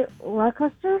Sherry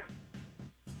Lacuster.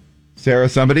 Sarah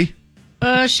somebody?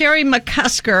 Sherry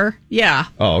McCusker. Yeah.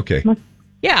 Oh, okay.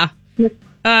 Yeah.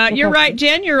 You're right,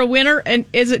 Jen. You're a winner. And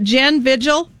is it Jen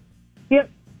Vigil? Yep.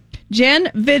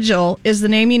 Jen Vigil is the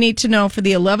name you need to know for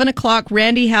the 11 o'clock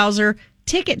Randy Houser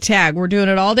ticket tag. We're doing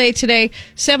it all day today,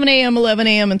 7 a.m., 11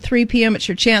 a.m., and 3 p.m. It's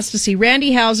your chance to see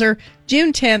Randy Houser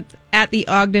June 10th at the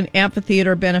Ogden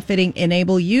Amphitheater benefiting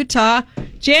Enable Utah.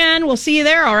 Jen, we'll see you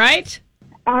there, all right?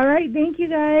 All right. Thank you,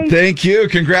 guys. Thank you.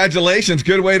 Congratulations.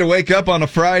 Good way to wake up on a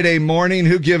Friday morning.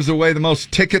 Who gives away the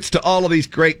most tickets to all of these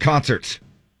great concerts?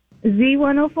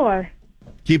 Z104.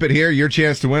 Keep it here. Your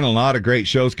chance to win a lot of great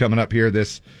shows coming up here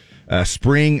this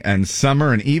spring and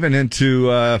summer and even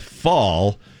into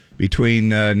fall between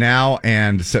now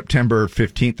and September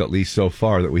 15th, at least so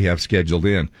far, that we have scheduled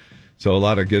in. So a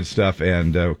lot of good stuff.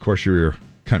 And, of course, your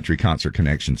Country Concert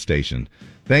Connection station.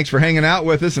 Thanks for hanging out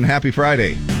with us, and happy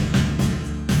Friday.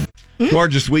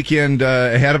 Gorgeous weekend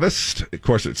ahead of us. Of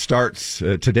course, it starts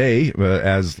today,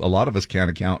 as a lot of us can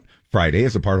account Friday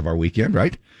as a part of our weekend,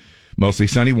 right? Mostly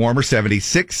sunny, warmer,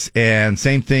 76, and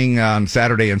same thing on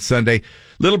Saturday and Sunday.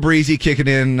 Little breezy kicking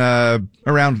in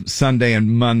around Sunday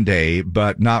and Monday,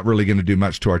 but not really going to do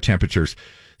much to our temperatures.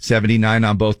 79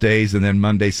 on both days, and then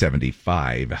Monday,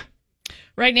 75.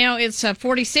 Right now, it's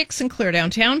 46 and clear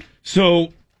downtown.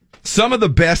 So, some of the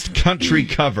best country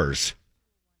covers.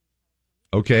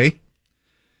 Okay.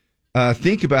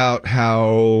 Think about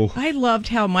how... I loved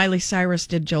how Miley Cyrus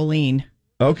did Jolene.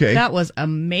 Okay. That was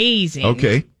amazing.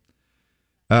 Okay.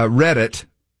 Reddit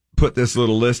put this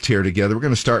little list here together. We're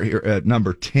going to start here at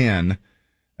number 10,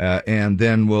 and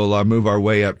then we'll move our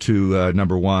way up to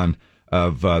number 1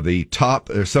 of the top,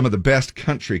 some of the best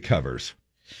country covers.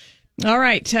 All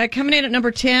right. Coming in at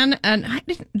number 10, and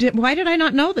why did I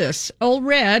not know this? Old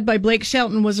Red by Blake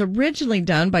Shelton was originally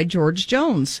done by George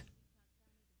Jones.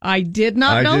 I did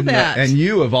not know that. And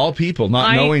you, of all people,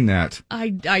 not knowing that. I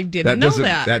didn't know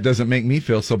that. That doesn't make me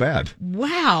feel so bad.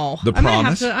 Wow. The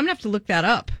Promise. I'm going to have to look that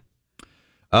up.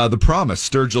 The Promise,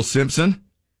 Sturgill Simpson,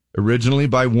 originally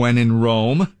by When in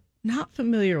Rome. Not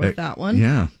familiar with that one.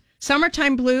 Yeah.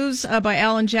 Summertime Blues by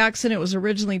Alan Jackson. It was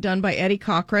originally done by Eddie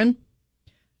Cochran.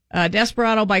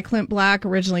 Desperado by Clint Black,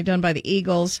 originally done by the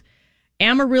Eagles.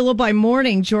 Amarillo by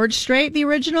Morning, George Strait, the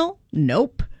original?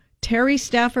 Nope. Terry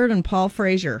Stafford and Paul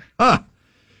Frazier.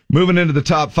 Moving into the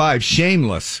top 5,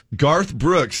 Shameless, Garth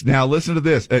Brooks. Now listen to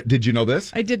this. Did you know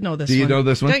this? I did know this one. Do you know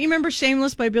this one? Don't you remember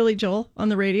Shameless by Billy Joel on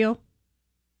the radio?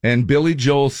 And Billy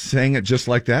Joel sang it just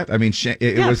like that? I mean,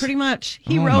 it was... pretty much.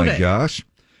 He wrote it. Oh, my gosh.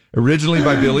 Originally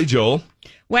by Billy Joel.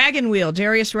 Wagon Wheel,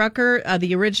 Darius Rucker,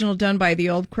 the original done by the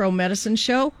Old Crow Medicine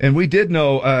Show. And we did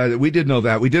know that. We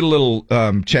did a little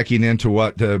checking into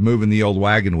what moving the old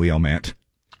wagon wheel meant.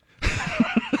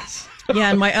 Yeah,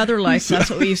 in my other life, that's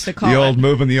what we used to call it. The old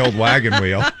moving the old wagon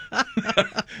wheel.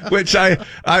 Which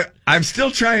I'm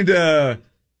still trying to,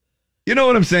 you know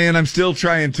what I'm saying? I'm still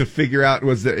trying to figure out,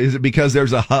 is it because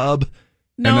there's a hub?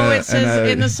 No, it says,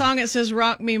 in the song it says,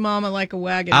 rock me mama like a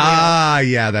wagon wheel.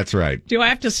 Yeah, that's right. Do I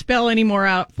have to spell any more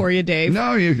out for you, Dave?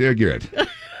 No, you're good.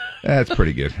 That's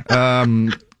pretty good.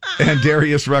 And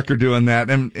Darius Rucker doing that.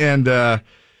 And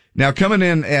now coming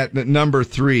in at number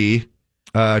 3,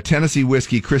 Tennessee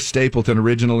Whiskey, Chris Stapleton,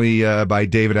 originally by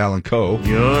David Allan Coe.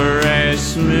 You're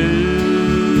as smooth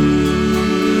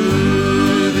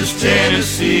as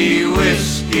Tennessee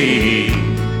whiskey.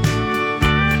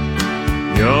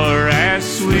 You're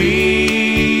as sweet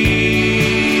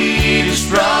as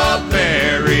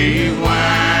strawberry wine.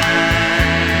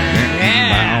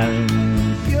 Yeah.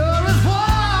 You're as warm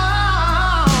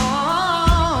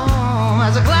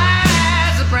as a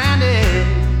glass of brandy.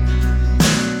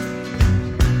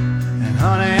 And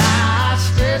honey, I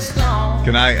stay strong.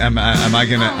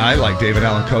 I like David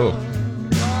Allan Coe.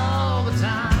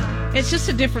 It's just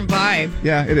a different vibe.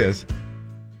 Yeah, it is.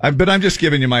 But I'm just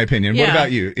giving you my opinion. Yeah. What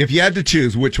about you? If you had to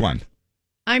choose, which one?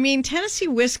 I mean, Tennessee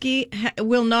Whiskey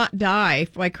Will Not Die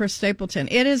by Chris Stapleton.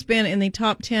 It has been in the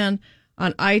top 10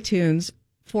 on iTunes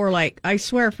for I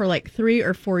swear, for 3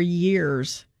 or 4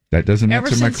 years. That doesn't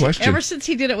answer my question. Ever since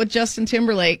he did it with Justin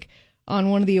Timberlake on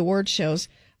one of the award shows.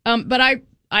 But I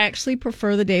actually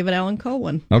prefer the David Allan Coe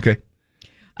one. Okay.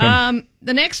 The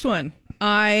next one,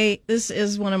 this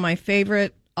is one of my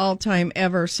favorite all-time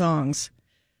ever songs.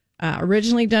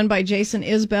 Originally done by Jason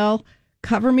Isbell,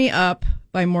 Cover Me Up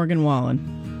by Morgan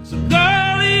Wallen. So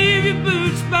girl, leave your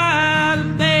boots by the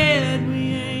bed.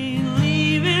 We ain't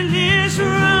leaving this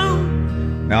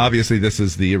room. Now, obviously, this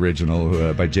is the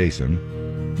original by Jason.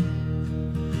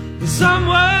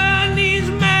 Someone needs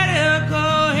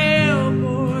medical help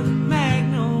or the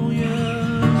magnolias.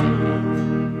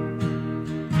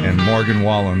 And Morgan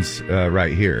Wallen's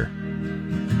right here.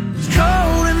 It's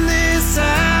cold in this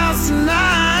house and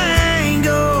I ain't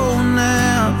going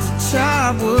out to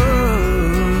chop wood.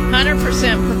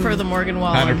 100% prefer the Morgan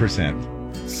Wallen.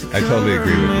 100%. I totally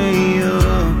agree with you.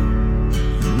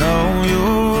 Know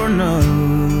you're enough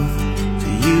to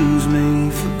use me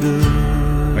for good.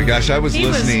 My gosh, I was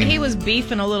listening. He was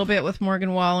beefing a little bit with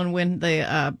Morgan Wallen when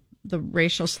the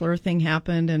racial slur thing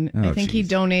happened, and I think he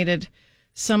donated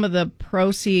some of the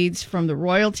proceeds from the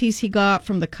royalties he got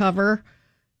from the cover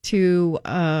to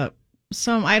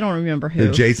some, I don't remember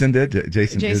who. Jason did?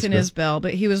 Jason Isbell,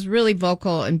 but he was really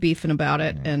vocal and beefing about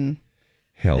it. And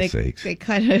sakes. They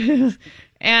kind of...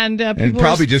 And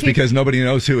probably just because nobody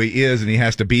knows who he is and he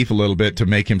has to beef a little bit to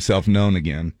make himself known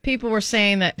again. People were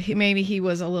saying that maybe he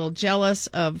was a little jealous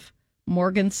of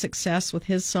Morgan's success with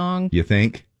his song. You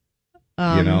think?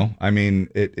 I mean,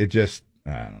 it just,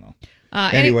 I don't know.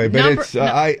 Anyway, but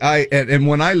and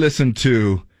when I listen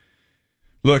to,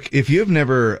 look, if you've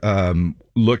never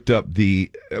looked up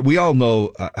we all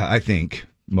know, I think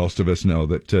most of us know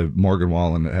that Morgan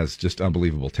Wallen has just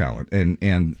unbelievable talent.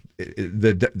 And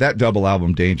that double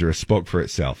album, Dangerous, spoke for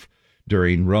itself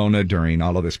during Rona, during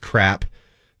all of this crap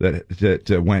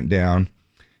that went down.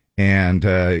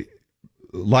 And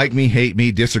like me, hate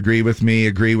me, disagree with me,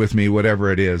 agree with me,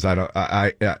 whatever it is.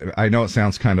 I know it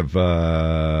sounds kind of,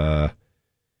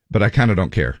 but I kind of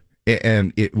don't care.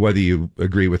 And whether you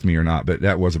agree with me or not, but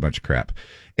that was a bunch of crap.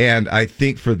 And I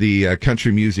think for the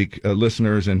country music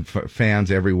listeners and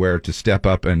fans everywhere to step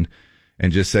up and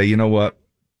just say, you know what?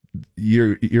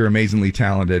 You're amazingly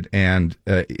talented, and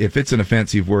if it's an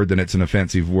offensive word, then it's an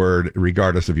offensive word,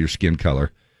 regardless of your skin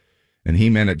color. And he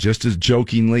meant it just as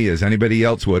jokingly as anybody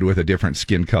else would with a different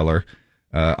skin color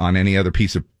on any other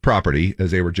piece of property,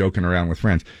 as they were joking around with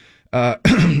friends. I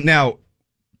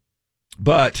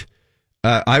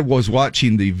was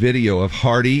watching the video of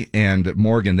Hardy and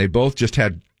Morgan. They both just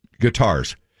had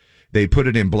guitars. They put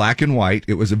it in black and white.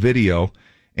 It was a video,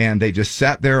 and they just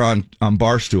sat there on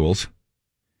bar stools.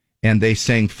 And they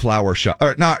sang Flower Shop,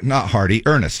 or not Hardy,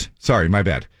 Ernest. Sorry, my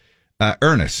bad.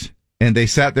 Ernest. And they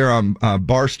sat there on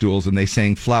bar stools and they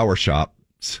sang Flower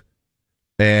Shops.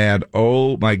 And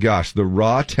oh my gosh, the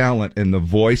raw talent and the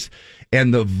voice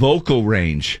and the vocal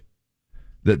range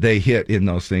that they hit in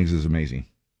those things is amazing.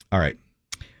 All right.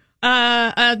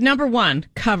 Number one,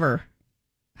 cover.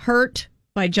 Hurt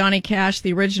by Johnny Cash.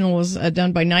 The original was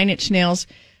done by Nine Inch Nails.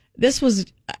 This was,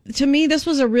 to me,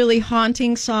 a really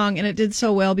haunting song, and it did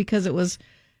so well because it was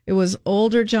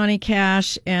older Johnny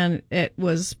Cash, and it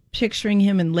was picturing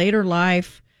him in later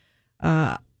life.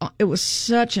 It was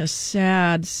such a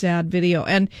sad, sad video.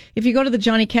 And if you go to the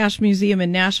Johnny Cash Museum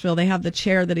in Nashville, they have the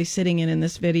chair that he's sitting in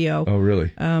this video. Oh,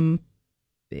 really?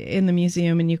 In the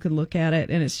museum, and you can look at it,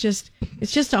 and it's just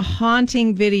a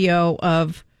haunting video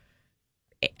of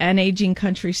an aging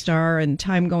country star and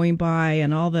time going by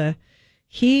and all the.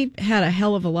 He had a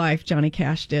hell of a life, Johnny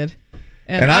Cash did.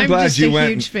 And I'm glad you went,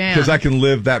 huge fan. Because I can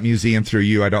live that museum through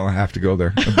you. I don't have to go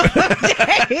there. We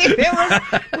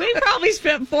probably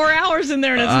spent 4 hours in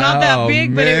there, and it's not that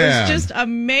big, but it was just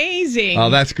amazing. Oh,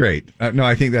 that's great. No,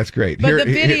 I think that's great. But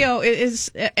the video is,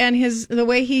 and the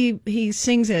way he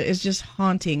sings it is just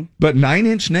haunting. But Nine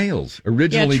Inch Nails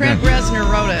originally. Yeah, Trent Reznor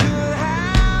wrote it.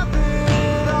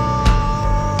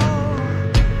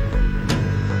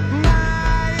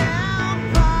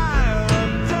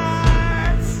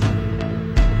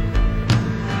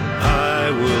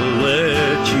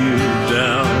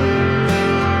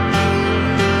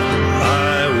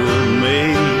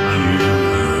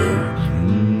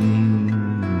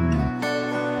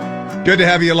 Good to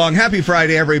have you along. Happy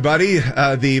Friday, everybody.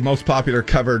 The most popular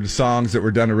covered songs that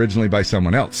were done originally by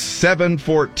someone else.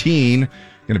 7:14. Going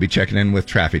to be checking in with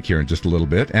traffic here in just a little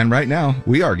bit. And right now,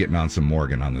 we are getting on some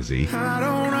Morgan on the Z.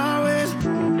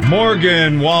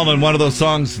 Morgan Wallen, one of those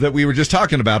songs that we were just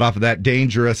talking about off of that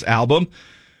Dangerous album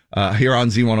here on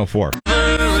Z104.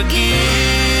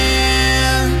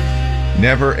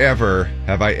 Never, ever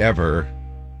have I ever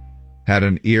had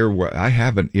an earworm. I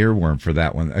have an earworm for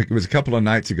that one. It was a couple of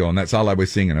nights ago, and that's all I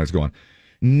was singing. I was going,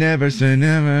 never say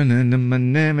never, never,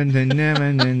 never,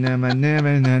 never,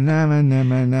 never,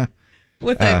 never.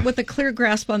 With a clear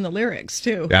grasp on the lyrics,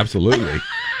 too. Absolutely.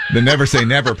 The never say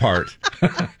never part.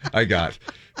 I got.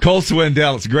 Cole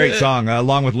Swindell, it's a great song,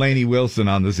 along with Lainey Wilson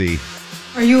on the Z.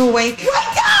 Are you awake? Wake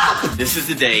up! This is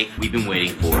the day we've been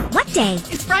waiting for. What day?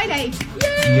 It's Friday.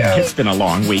 Yay! Yeah, it's been a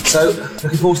long week. So,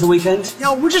 looking forward to the weekend?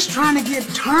 Yo, we're just trying to get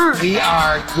turned. We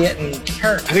are getting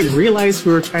turned. I didn't realize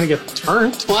we were trying to get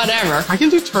turned. Whatever. I can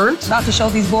do turned. About to show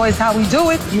these boys how we do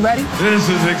it. You ready? This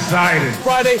is exciting.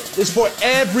 Friday is for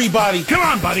everybody. Come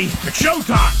on, buddy. It's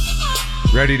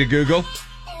showtime. Ready to Google?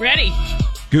 Ready.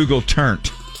 Google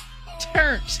turnt.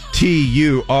 Turnt.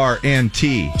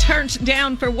 T-U-R-N-T. Turnt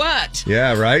down for what?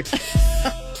 Yeah, right?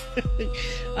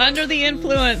 Under the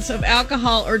influence of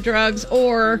alcohol or drugs,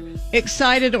 or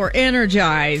excited or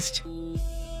energized. Oh,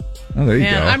 there you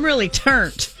go. I'm really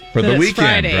turnt. For the weekend,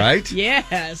 Friday. Right?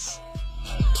 Yes.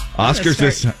 Oscars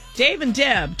this. Dave and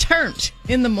Deb, turnt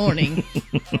in the morning.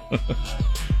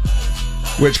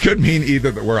 which could mean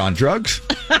either that we're on drugs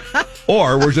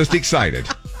or we're just excited.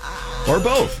 Or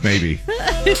both, maybe.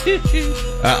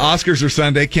 Oscars are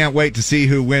Sunday. Can't wait to see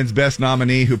who wins Best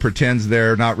Nominee, who pretends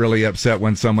they're not really upset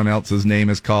when someone else's name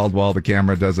is called while the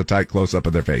camera does a tight close-up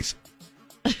of their face.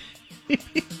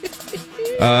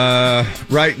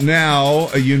 Right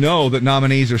now, you know that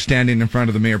nominees are standing in front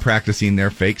of the mirror practicing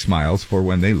their fake smiles for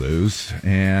when they lose.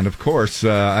 And, of course,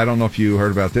 I don't know if you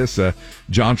heard about this,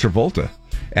 John Travolta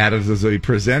added as a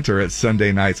presenter at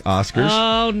Sunday night's Oscars.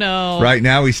 Oh, no. Right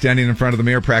now, he's standing in front of the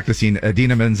mirror practicing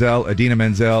Idina Menzel, Adele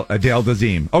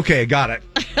Dazeem. Okay, got it.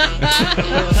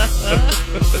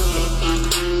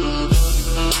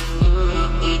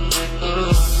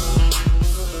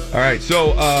 All right,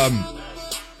 so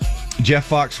Jeff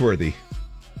Foxworthy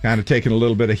kind of taking a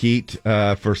little bit of heat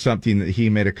for something that he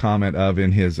made a comment of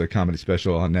in his comedy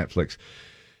special on Netflix.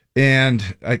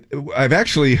 And I've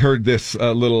actually heard this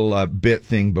little bit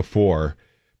thing before,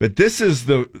 but this is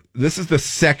the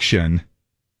section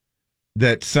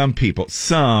that some people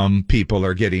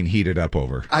are getting heated up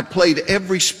over. I played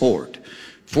every sport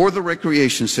for the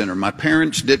recreation center. My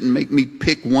parents didn't make me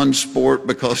pick one sport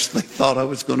because they thought I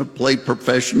was going to play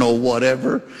professional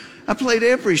whatever. I played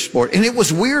every sport, and it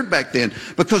was weird back then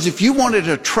because if you wanted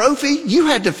a trophy, you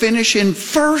had to finish in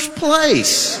first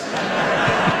place.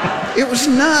 It was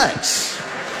nuts.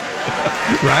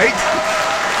 Right?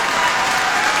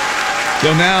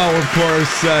 So now, of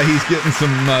course, he's getting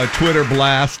some Twitter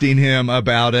blasting him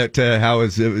about it, how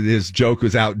his joke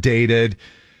was outdated.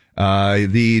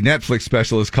 The Netflix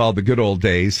special is called The Good Old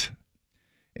Days,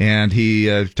 and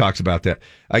he talks about that.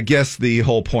 I guess the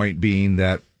whole point being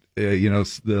that, a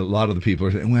lot of the people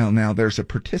are saying, well, now there's a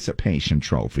participation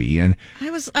trophy. And I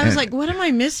was like, what am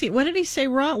I missing? What did he say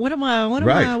wrong? What am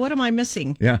I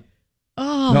missing? Yeah.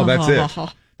 Oh. No, that's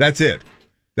it. That's it.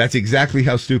 That's exactly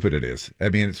how stupid it is. I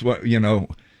mean, it's what, well,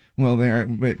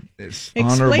 but it's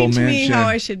honorable mention. Explain to me how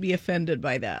I should be offended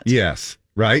by that. Yes,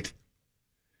 right?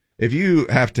 If you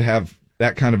have to have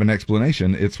that kind of an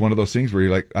explanation, it's one of those things where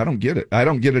you're like, I don't get it. I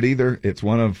don't get it either. It's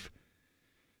one of,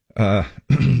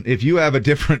 if you have a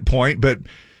different point, but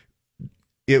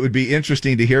it would be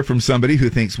interesting to hear from somebody who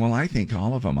thinks, well, I think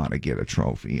all of them ought to get a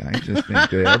trophy. I just think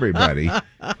that everybody,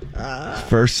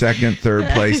 first, second, third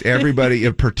place,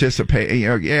 everybody participate.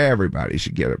 Everybody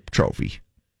should get a trophy.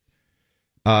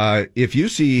 If you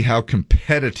see how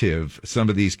competitive some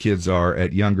of these kids are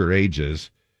at younger ages,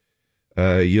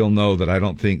 you'll know that I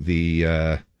don't think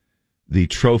the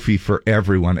trophy for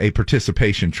everyone, a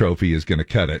participation trophy, is going to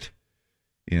cut it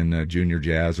in junior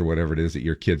jazz or whatever it is that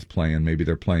your kid's playing. Maybe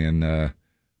they're playing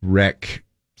rec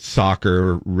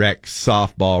soccer, rec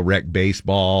softball, rec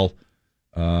baseball,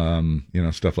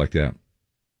 stuff like that.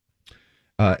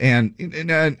 And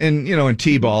in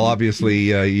T-ball,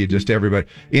 obviously, you just everybody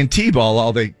in T-ball,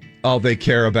 all they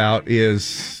care about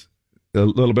is a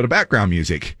little bit of background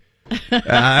music.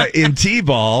 In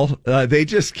T-ball, they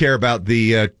just care about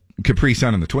the Capri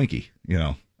Sun and the Twinkie.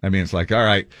 I mean, it's like, all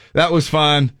right, that was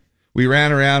fun. We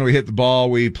ran around, we hit the ball,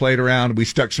 we played around, we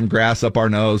stuck some grass up our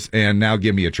nose, and now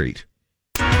give me a treat.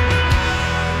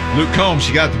 Luke Combs,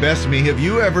 she got the best of me. Have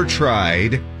you ever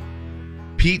tried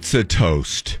pizza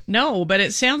toast? No, but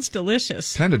it sounds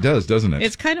delicious. Kind of does, doesn't it?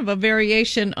 It's kind of a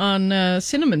variation on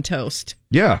cinnamon toast.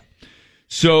 Yeah.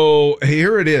 So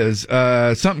here it is,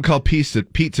 something called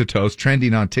pizza toast,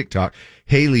 trending on TikTok.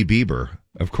 Hailey Bieber,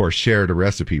 of course, shared a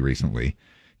recipe recently.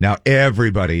 Now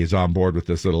everybody is on board with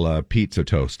this little pizza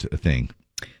toast thing.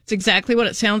 It's exactly what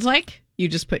it sounds like. You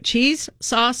just put cheese,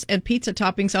 sauce, and pizza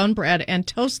toppings on bread and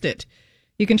toast it.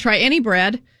 You can try any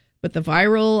bread, but the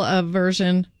viral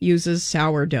version uses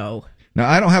sourdough. Now,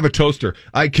 I don't have a toaster.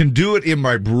 I can do it in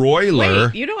my broiler.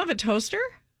 Wait, you don't have a toaster?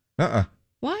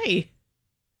 Why?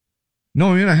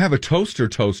 No, I mean, I have a toaster.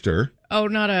 Oh,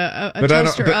 not a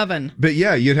toaster oven. But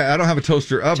yeah, I don't have a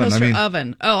toaster oven.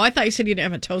 Oven. Oh, I thought you said you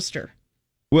didn't have a toaster.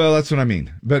 Well, that's what I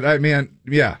mean. But I mean,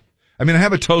 yeah. I mean, I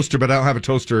have a toaster, but I don't have a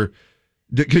toaster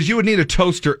because you would need a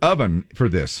toaster oven for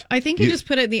this. I think you just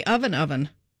put it in the oven.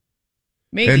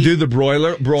 Maybe. And do the broil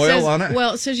on it?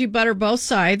 Well, it says you butter both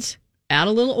sides, add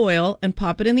a little oil, and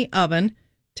pop it in the oven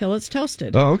till it's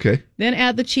toasted. Oh, okay. Then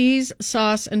add the cheese,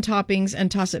 sauce, and toppings and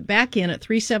toss it back in at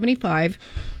 375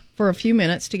 for a few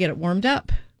minutes to get it warmed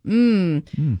up.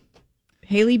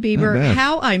 Hailey Bieber,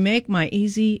 how I make my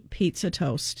easy pizza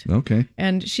toast. Okay.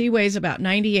 And she weighs about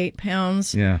 98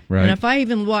 pounds. Yeah, right. And if I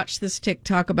even watch this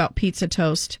TikTok about pizza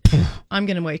toast, I'm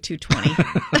going to weigh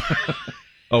 220.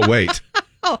 Oh, wait.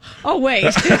 Oh, wait.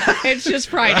 It's just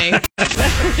Friday.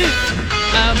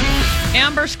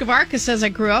 Amber Skavarka says, I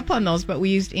grew up on those, but we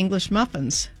used English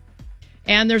muffins.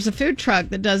 And there's a food truck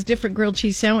that does different grilled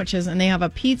cheese sandwiches, and they have a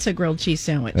pizza grilled cheese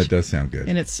sandwich. That does sound good.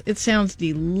 And it sounds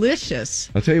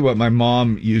delicious. I'll tell you what, my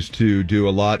mom used to do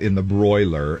a lot in the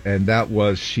broiler, and that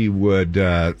was she would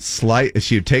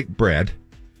take bread,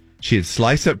 she'd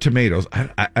slice up tomatoes.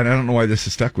 I don't know why this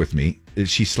has stuck with me.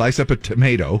 She slice up a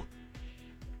tomato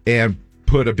and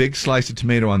put a big slice of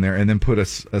tomato on there, and then put a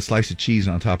slice of cheese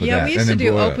on top of that. Yeah, we used to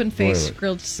do open-faced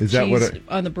grilled cheese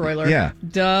on the broiler. Yeah.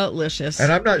 Delicious.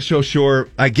 And I'm not so sure.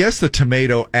 I guess the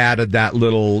tomato added that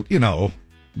little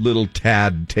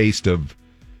tad taste of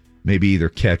maybe either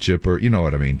ketchup or, you know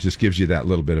what I mean, just gives you that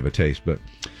little bit of a taste. But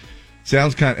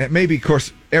sounds maybe, of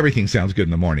course, everything sounds good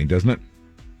in the morning, doesn't it?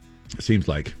 Seems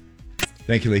like.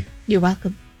 Thank you, Lee. You're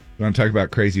welcome. You want to talk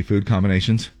about crazy food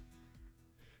combinations?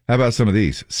 How about some of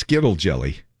these? Skittle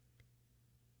jelly.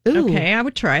 Ooh. Okay, I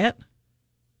would try it.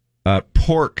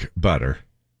 Pork butter.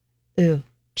 Ooh.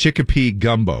 Chickpea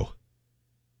gumbo.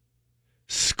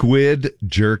 Squid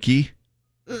jerky.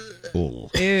 Ooh,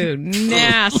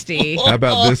 nasty. How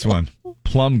about this one?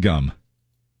 Plum gum.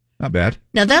 Not bad.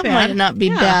 Now that might not be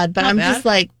bad, but I'm just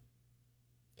like...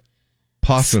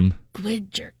 Possum.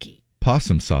 Squid jerky.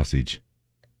 Possum sausage.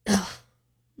 Ugh.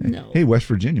 No. Hey, West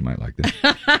Virginia might like this.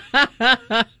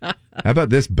 How about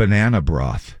this banana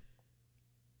broth?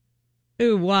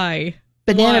 Ooh, why?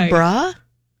 Banana bra?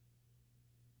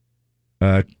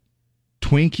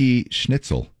 Twinkie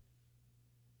schnitzel.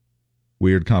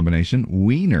 Weird combination.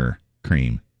 Wiener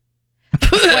cream.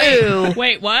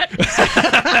 Wait, what?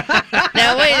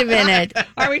 Now wait a minute.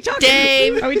 Are we talking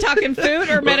Dave? Are we talking food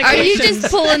or medication? Are you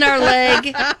just pulling our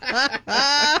leg?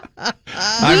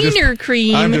 Wiener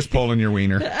cream. I'm just pulling your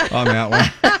wiener on that one.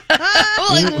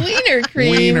 Pulling wiener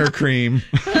cream. Wiener cream.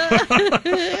 I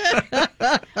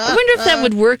wonder if that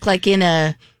would work like in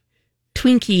a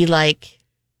Twinkie,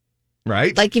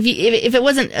 right? Like if it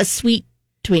wasn't a sweet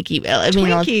Twinkie.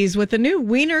 Twinkies with the new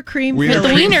wiener cream. With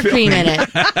the wiener cream in it.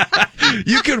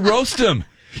 You could roast them.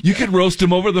 You could roast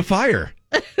them over the fire.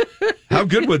 How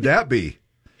good would that be?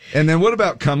 And then what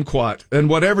about kumquat? And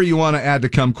whatever you want to add to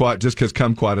kumquat, just because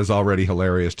kumquat is already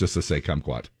hilarious, just to say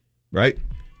kumquat, right?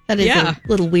 That is a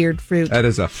little weird fruit. That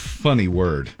is a funny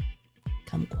word.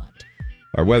 Kumquat.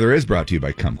 Our weather is brought to you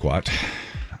by Kumquat.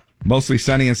 Mostly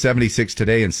sunny and 76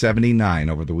 today and 79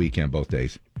 over the weekend, both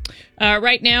days.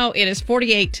 Right now, it is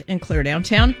 48 and clear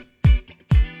downtown.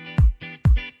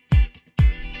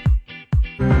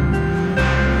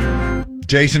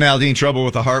 Jason Aldean, trouble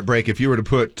with a heartbreak. If you were to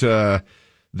put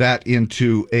that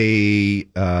into a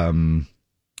kind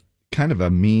of a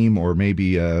meme or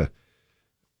maybe and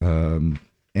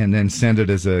then send it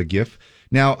as a GIF.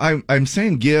 Now, I'm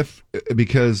saying GIF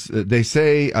because they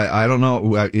say, I don't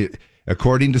know,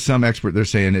 according to some expert, they're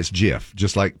saying it's GIF,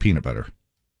 just like peanut butter.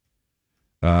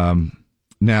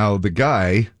 Now, the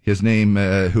guy, his name,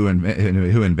 who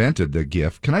invented the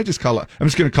GIF, can I just call it? I'm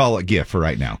just going to call it GIF for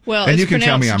right now. Well, and it's you can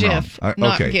tell me I'm GIF, wrong.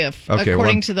 not GIF,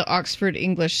 according to the Oxford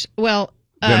English. Well,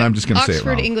 then I'm just going to say it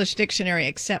wrong. Oxford English Dictionary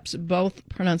accepts both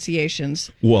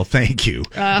pronunciations. Well, thank you.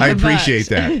 I appreciate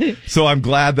that. So I'm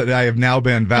glad that I have now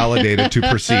been validated to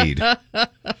proceed.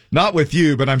 Not with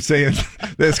you, but I'm saying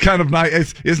that's kind of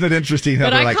nice. Isn't it interesting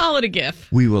how but they're I call it a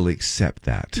GIF. We will accept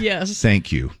that. Yes.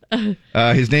 Thank you.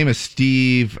 His name is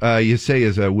Steve, you say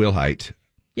is Wilhite.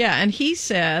 Yeah, and he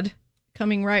said,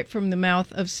 coming right from the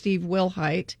mouth of Steve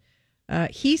Wilhite,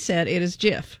 he said it is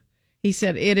GIF. He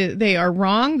said they are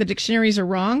wrong. The dictionaries are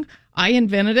wrong. I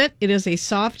invented it. It is a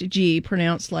soft G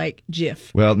pronounced like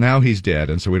GIF. Well, now he's dead,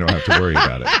 and so we don't have to worry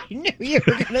about it. I knew you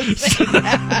were going to say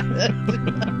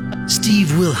that. Steve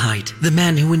Wilhite, the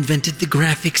man who invented the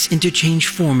graphics interchange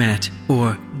format,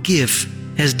 or GIF,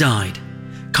 has died.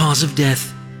 Cause of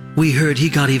death, we heard he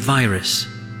got a virus.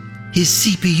 His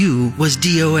CPU was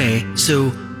DOA,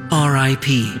 so RIP.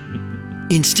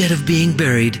 Instead of being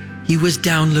buried, he was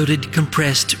downloaded,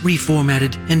 compressed,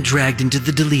 reformatted, and dragged into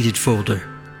the deleted folder.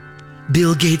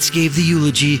 Bill Gates gave the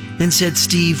eulogy and said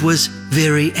Steve was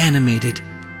very animated.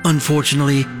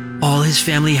 Unfortunately, all his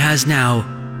family has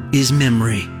now is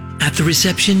memory. At the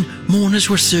reception, mourners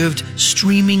were served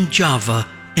streaming Java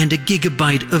and a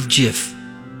gigabyte of GIF.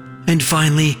 And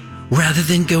finally, rather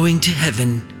than going to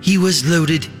heaven, he was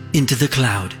loaded into the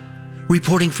cloud.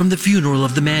 Reporting from the funeral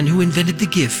of the man who invented the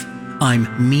GIF, I'm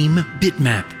Meme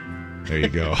Bitmap. There you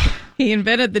go. He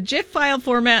invented the GIF file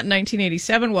format in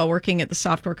 1987 while working at the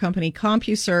software company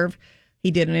CompuServe.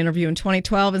 He did an interview in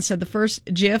 2012 and said the first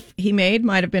GIF he made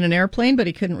might have been an airplane, but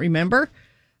he couldn't remember.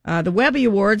 The Webby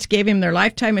Awards gave him their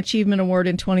Lifetime Achievement Award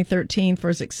in 2013 for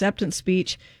his acceptance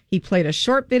speech. He played a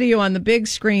short video on the big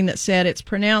screen that said it's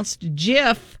pronounced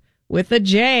GIF with a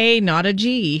J, not a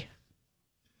G.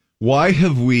 Why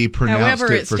have we pronounced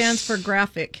However, it it stands for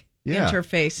graphic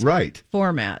interface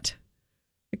format.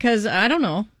 Because, I don't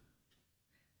know.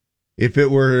 If it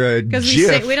were a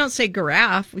GIF. We don't say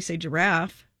giraffe, we say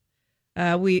giraffe.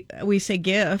 We say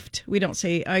gift. We don't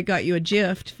say, I got you a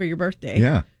gift for your birthday.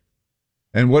 Yeah.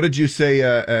 And what did you say?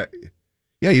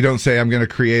 You don't say, I'm going to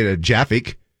create a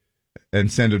Jaffic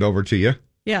and send it over to you.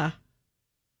 Yeah.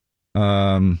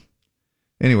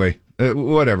 Anyway,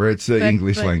 whatever. It's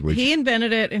English language. He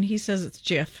invented it, and he says it's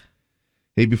GIF.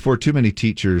 Hey, before too many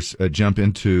teachers jump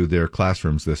into their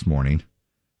classrooms this morning,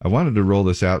 I wanted to roll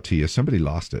this out to you. Somebody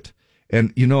lost it.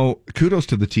 And, kudos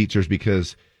to the teachers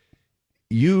because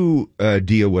you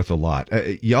deal with a lot.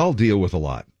 Y'all deal with a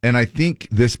lot. And I think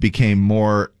this became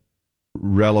more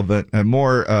relevant and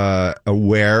more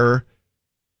aware.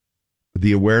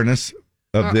 The awareness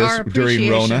of this our during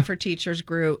Rona. Appreciation for teachers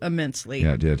grew immensely.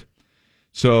 Yeah, it did.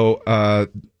 So a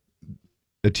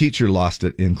teacher lost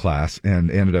it in class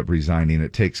and ended up resigning.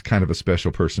 It takes kind of a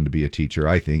special person to be a teacher,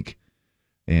 I think.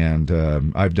 And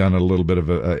I've done a little bit of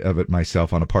it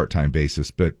myself on a part-time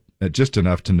basis, but just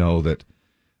enough to know that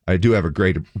I do have a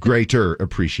greater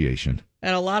appreciation.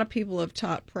 And a lot of people have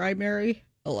taught primary.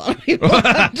 A lot of people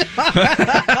have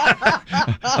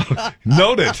taught.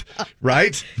 Noted,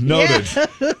 right? Noted.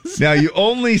 Yes. Now, you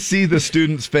only see the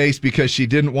student's face because she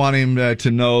didn't want him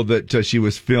to know that she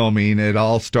was filming. It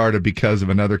all started because of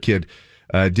another kid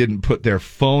didn't put their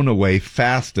phone away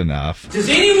fast enough. Does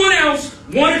anyone else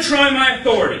want to try my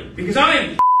authority? Because I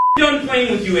am done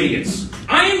playing with you idiots.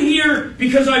 I am here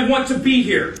because I want to be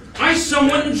here. I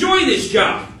somewhat enjoy this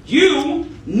job. You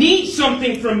need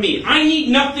something from me. I need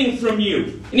nothing from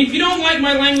you. And if you don't like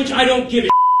my language, I don't give a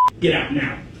Get out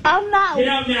now. I'm not. Get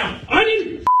out now. I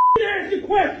need to ask a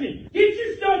question. Get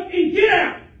your stuff and get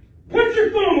out. Put your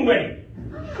phone away.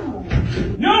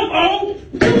 No, oh,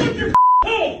 you want your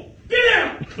phone. Get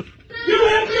out. You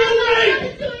have no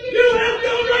right. You have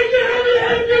no right to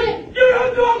have it. You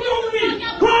have to walk over me.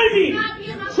 Try me.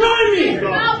 Try me.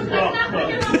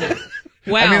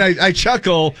 Wow. I mean, I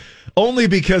chuckle only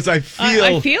because I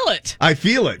feel it. I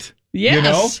feel it.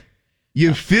 Yes.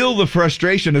 You feel the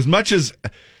frustration as much as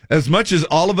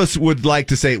all of us would like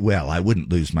to say, well, I wouldn't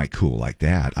lose my cool like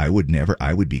that. I would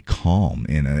be calm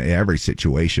in every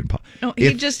situation. No,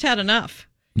 he just had enough.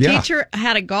 Yeah. Teacher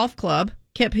had a golf club,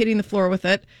 kept hitting the floor with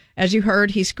it. As you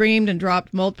heard, he screamed and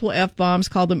dropped multiple F-bombs,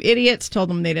 called them idiots, told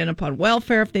them they'd end up on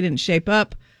welfare if they didn't shape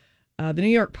up. The New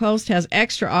York Post has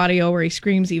extra audio where he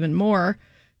screams even more.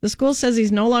 The school says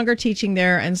he's no longer teaching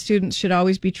there, and students should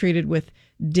always be treated with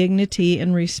dignity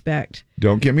and respect.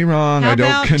 Don't get me wrong. I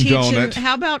don't condone it.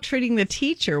 How about treating the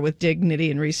teacher with dignity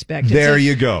and respect? There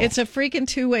you go. It's a freaking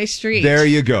two-way street. There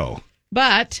you go.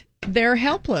 But they're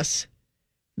helpless.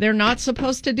 They're not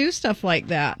supposed to do stuff like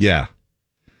that. Yeah.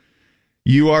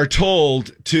 You are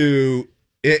told to...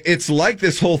 It's like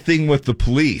this whole thing with the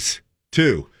police,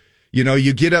 too.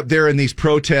 You get up there in these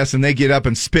protests and they get up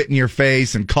and spit in your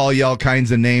face and call you all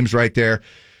kinds of names right there.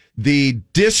 The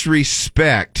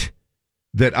disrespect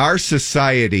that our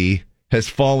society has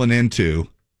fallen into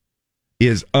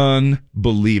is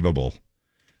unbelievable,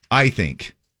 I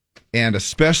think. And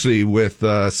especially with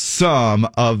some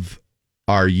of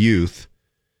our youth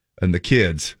and the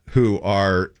kids who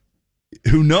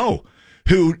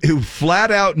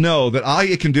flat out know that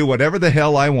I can do whatever the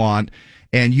hell I want.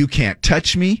 And you can't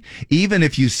touch me. Even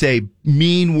if you say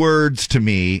mean words to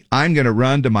me, I'm going to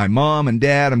run to my mom and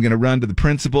dad. I'm going to run to the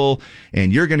principal,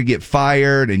 and you're going to get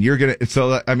fired. And you're going to.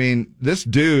 So, I mean, this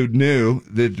dude knew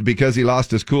that because he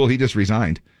lost his cool, he just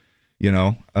resigned.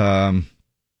 So,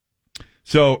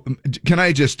 can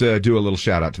I just do a little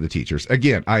shout out to the teachers?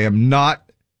 Again, I am not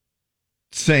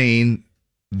saying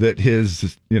that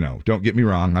his, don't get me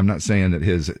wrong. I'm not saying that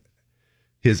his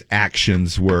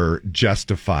actions were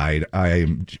justified.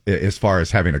 As far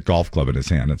as having a golf club in his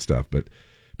hand and stuff, but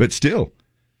still,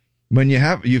 when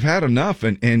you've had enough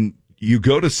and you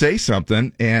go to say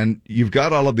something and you've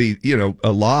got all of the,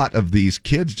 a lot of these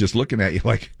kids just looking at you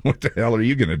like, what the hell are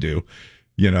you going to do?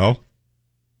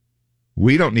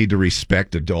 We don't need to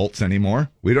respect adults anymore.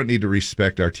 We don't need to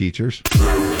respect our teachers.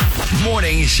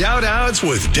 Morning Shout-Outs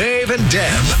with Dave and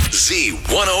Deb.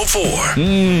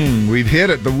 Z104. We've hit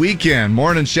it. The weekend.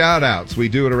 Morning Shout-Outs. We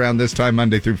do it around this time,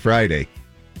 Monday through Friday.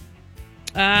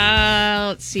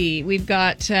 Let's see. We've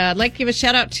got, I'd like to give a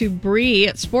shout-out to Bree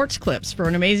at Sports Clips for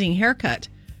an amazing haircut.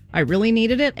 I really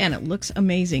needed it, and it looks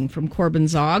amazing, from Corbin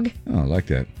Zog. Oh, I like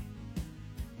that.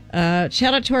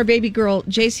 Shout out to our baby girl,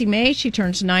 JC May. She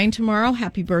turns 9 tomorrow.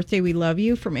 Happy birthday. We love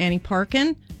you, from Annie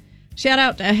Parkin. Shout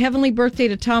out a heavenly birthday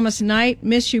to Thomas Knight.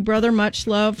 Miss you, brother. Much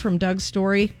love, from Doug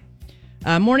Story.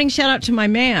 Morning shout out to my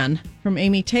man, from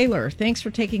Amy Taylor. Thanks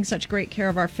for taking such great care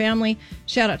of our family.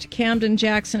 Shout out to Camden,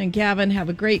 Jackson, and Gavin. Have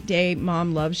a great day.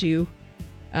 Mom loves you.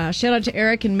 Shout out to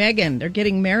Eric and Megan. They're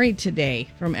getting married today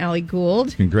from Allie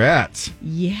Gould. Congrats.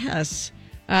 Yes.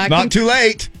 Not too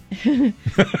late.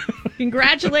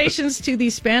 Congratulations to the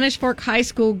Spanish Fork High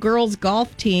School girls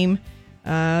golf team.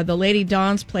 The Lady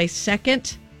Dons placed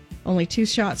second, only 2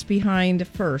 shots behind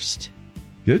first.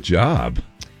 Good job.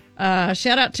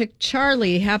 Shout out to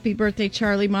Charlie. Happy birthday,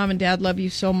 Charlie. Mom and Dad love you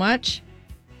so much.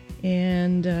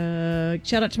 And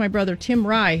shout out to my brother, Tim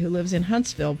Rye, who lives in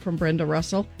Huntsville from Brenda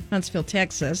Russell, Huntsville,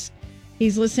 Texas.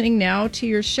 He's listening now to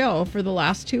your show for the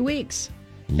last 2 weeks.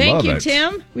 Thank you,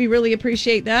 Tim. We really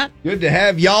appreciate that. Good to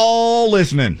have y'all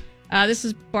listening. This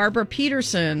is Barbara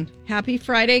Peterson. Happy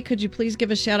Friday. Could you please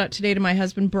give a shout out today to my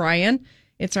husband, Brian?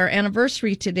 It's our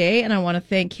anniversary today, and I want to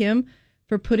thank him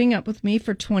for putting up with me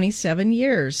for 27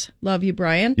 years. Love you,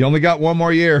 Brian. You only got 1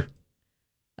 more year.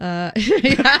 Yeah,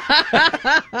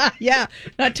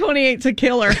 that 28's a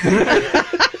killer.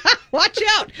 Watch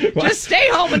out. What? Just stay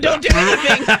home and don't do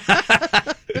anything.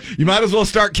 You might as well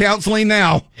start counseling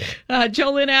now.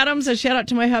 Jolynn Adams, a shout out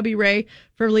to my hubby Ray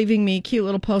for leaving me cute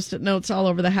little Post-it notes all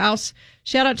over the house.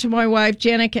 Shout out to my wife,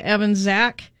 Janica Evans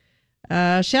Zach.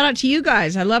 Shout out to you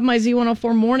guys. I love my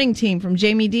Z104 morning team from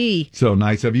Jamie D. So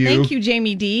nice of you. Thank you,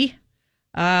 Jamie D.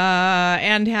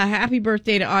 And happy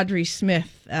birthday to Audrey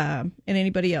Smith and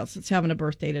anybody else that's having a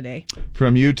birthday today.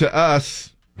 From you to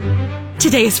us.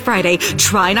 Today is Friday.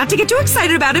 Try not to get too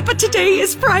excited about it, but today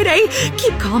is Friday.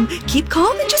 Keep calm,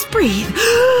 and just breathe.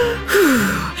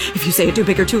 If you say it too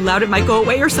big or too loud, it might go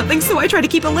away or something, so I try to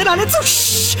keep a lid on it. So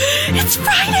shh! It's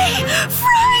Friday!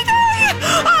 Friday!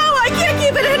 Oh, I can't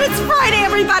keep it in. It's Friday,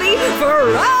 everybody!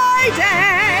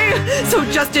 Friday! So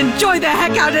just enjoy the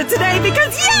heck out of today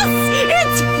because,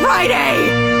 yes, it's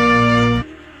Friday!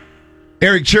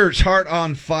 Eric Church, Heart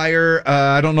on Fire.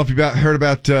 I don't know if you heard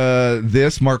about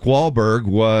this. Mark Wahlberg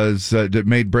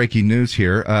made breaking news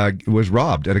here, was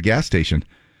robbed at a gas station.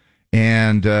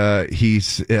 And he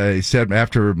said,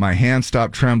 after my hands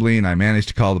stopped trembling, I managed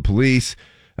to call the police.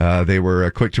 They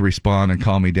were quick to respond and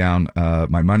calm me down.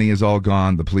 My money is all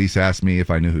gone. The police asked me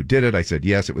if I knew who did it. I said,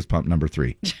 yes, it was pump number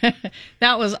 3.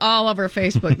 That was all over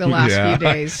Facebook the last few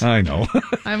days. I know.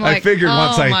 I'm like,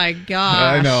 my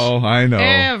gosh. I know.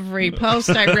 Every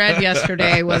post I read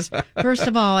yesterday was, first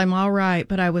of all, I'm all right,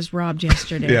 but I was robbed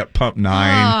yesterday. Yeah, pump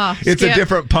 9. It's a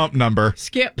different pump number.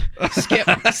 Skip.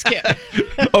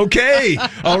 Okay.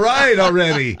 All right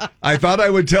already. I thought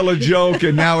I would tell a joke,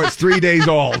 and now it's 3 days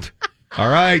old. All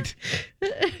right.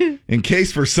 In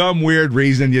case for some weird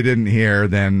reason you didn't hear,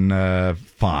 then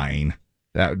fine.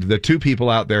 The 2 people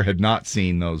out there had not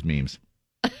seen those memes.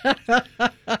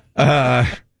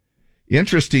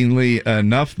 Interestingly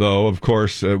enough, though, of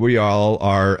course, we all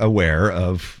are aware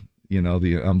of,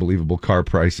 the unbelievable car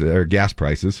prices or gas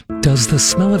prices. Does the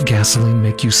smell of gasoline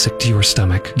make you sick to your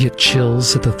stomach? Get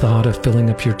chills at the thought of filling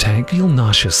up your tank? Feel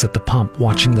nauseous at the pump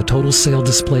watching the total sale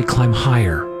display climb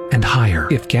higher and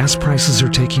higher. If gas prices are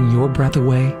taking your breath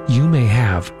away, you may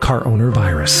have car owner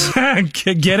virus.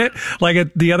 Get it?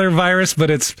 Like the other virus, but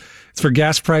it's for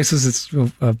gas prices. It's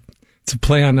a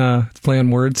play on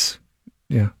words.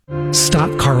 Yeah.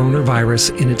 Stop car owner virus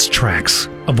in its tracks.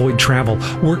 Avoid travel,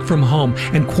 work from home,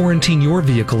 and quarantine your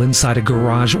vehicle inside a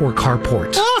garage or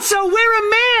carport. Also, wear a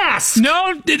mask!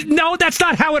 No, that's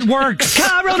not how it works.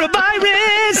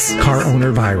 Coronavirus! Car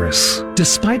owner virus.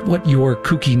 Despite what your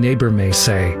kooky neighbor may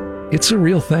say, it's a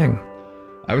real thing.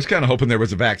 I was kind of hoping there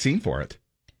was a vaccine for it.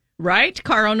 Right?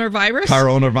 Car owner virus? Car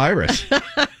owner virus.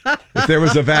 If there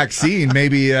was a vaccine,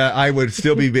 maybe I would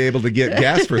still be able to get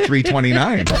gas for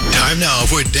 $3.29. Time now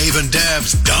for Dave and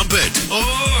Dab's Dump It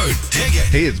or Dig It.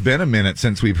 Hey, it's been a minute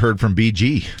since we've heard from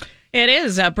BG. It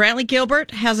is. Brantley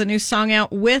Gilbert has a new song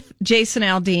out with Jason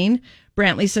Aldean.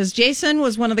 Brantley says, Jason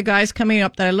was one of the guys coming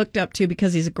up that I looked up to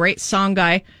because he's a great song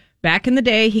guy. Back in the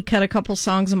day, he cut a couple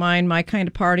songs of mine, My Kind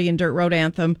of Party and Dirt Road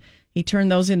Anthem. He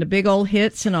turned those into big old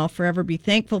hits, and I'll forever be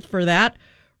thankful for that.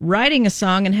 Writing a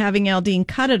song and having Aldean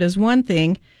cut it is one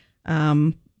thing,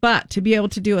 but to be able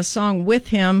to do a song with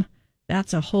him,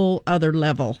 that's a whole other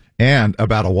level. And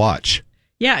about a watch.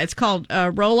 Yeah, it's called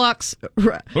Rolex.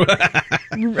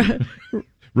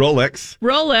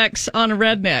 Rolex on a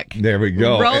redneck. There we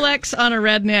go. Rolex on a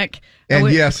redneck.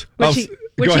 And yes,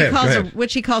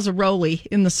 which he calls a Rolly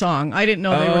in the song. I didn't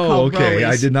know they were called Rollies.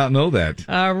 I did not know that.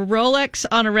 Rolex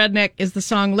on a Redneck is the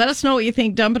song. Let us know what you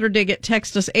think. Dump it or dig it.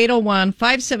 Text us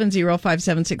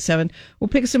 801-570-5767. We'll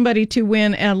pick somebody to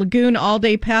win a Lagoon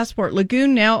all-day passport.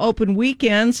 Lagoon now open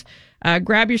weekends.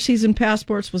 Grab your season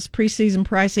passports with preseason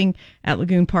pricing at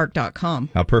lagoonpark.com.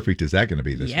 How perfect is that going to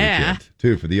be this weekend,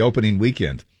 too, for the opening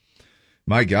weekend?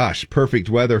 My gosh, perfect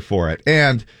weather for it.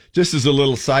 And just as a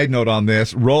little side note on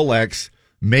this, Rolex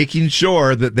making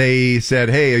sure that they said,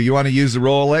 hey, you want to use the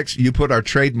Rolex? You put our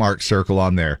trademark circle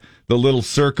on there. The little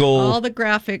circle. All the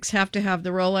graphics have to have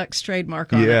the Rolex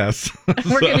trademark on yes. it.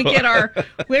 We're going to get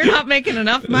we're not making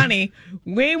enough money.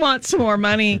 We want some more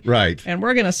money. Right. And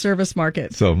we're going to service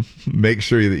market. So make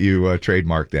sure that you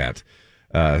trademark that.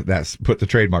 Put the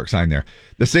trademark sign there.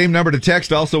 The same number to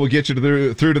text also will get you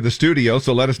through to the studio,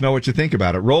 so let us know what you think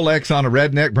about it. Rolex on a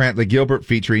Redneck, Brantley Gilbert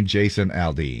featuring Jason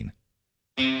Aldean.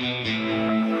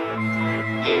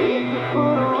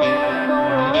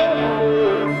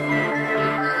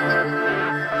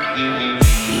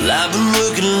 I've been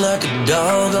working like a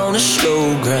dog on a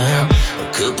slow grind.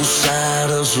 A couple side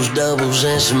hustles, doubles,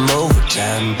 and some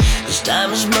overtime. 'Cause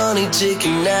time is money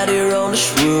ticking out here on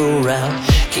this rural route.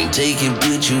 Can't take it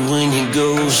with you when you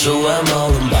go, so I'm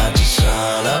all about to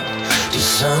sun up to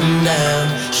sundown.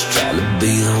 Just trying to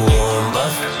be the warm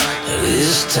buff of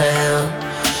this town.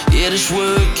 Yeah, this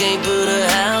work can't put a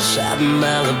house out in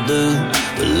Malibu,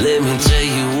 but let me tell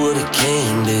you what it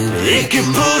can do. It can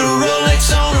put a Rolex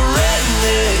on a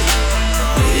redneck.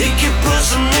 It can put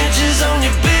some inches on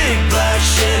your big black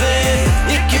Chevy.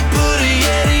 It can put a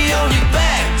Yeti on your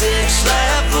back deck,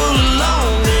 slab full of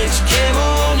long necks, camo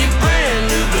on your brand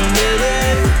new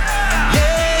Benelli.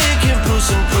 Yeah, it can put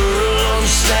some pearl on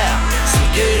your snout, some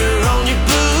gator on your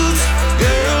boots,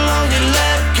 girl on your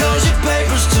lap, 'cause your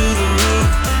paper's to the roof.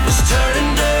 It's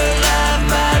turning dirt, life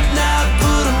might not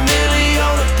put a million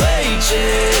on a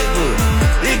paycheck, but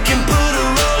it can put a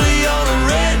rollie on a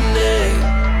redneck.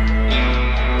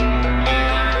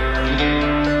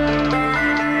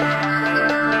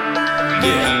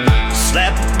 Yeah,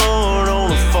 slap a barn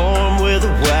on a farm with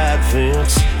a white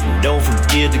fence. And don't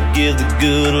forget to give the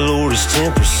good Lord his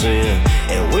 10%.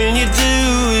 And when you do,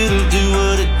 it'll do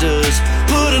what it does.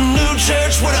 Put a new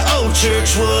church where the old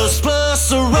church was.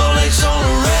 Plus a Rolex on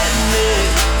a redneck.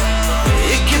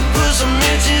 It can put some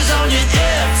inches on your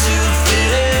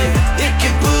F-250. It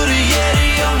can put a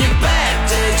Yeti on your back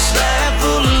deck, slab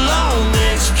full of long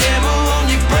necks, camo on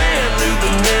your brand new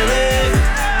Benelli.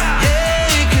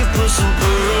 Yeah, it can put some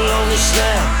pearl on your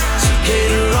snout, some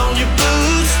gator on your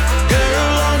boots,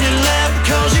 girl on your lap,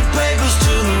 'cause your paper's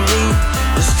to the roof.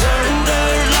 It's turning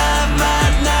dirt, life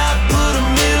might not put a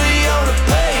million on a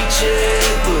paycheck,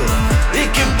 but it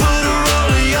can put a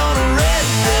rollie on a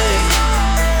redneck.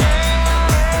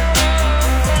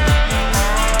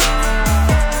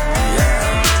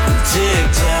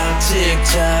 Tick-tock,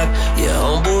 tick-tock, yeah,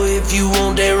 homeboy, if you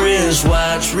want that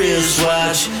wristwatch,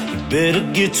 you better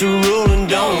get to rolling,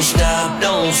 don't stop,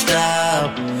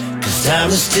 'cause time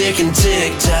is ticking,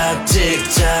 tick-tock,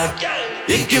 tick-tock.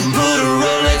 It can put a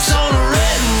Rolex on a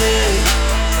redneck.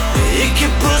 It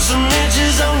can put some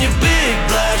inches on your big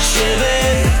black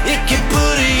Chevy. It can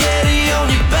put a Yeti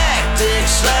on your back deck,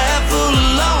 slab full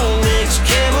of long necks,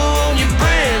 camo on your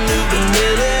brand new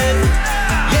Benelli.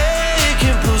 Yeah, it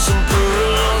can put some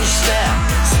pearl on your snout,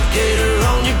 some gator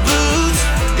on your boots,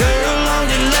 girl on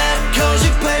your lap, 'cause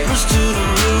your paper's to the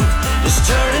roof. It's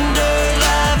turning dirt,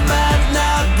 life might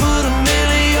not put a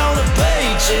million on a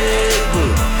paycheck,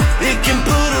 but it can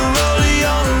put a rollie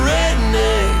on a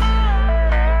redneck.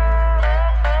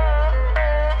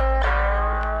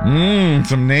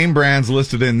 Some name brands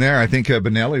listed in there. I think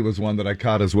Benelli was one that I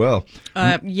caught as well.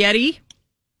 Yeti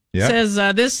says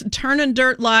this turning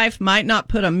dirt life might not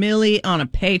put a milli on a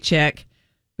paycheck,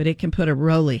 but it can put a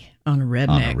rollie on a redneck.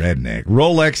 On a redneck.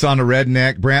 Rolex on a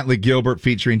redneck. Brantley Gilbert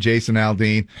featuring Jason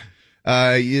Aldean.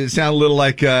 You sound a little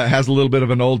like has a little bit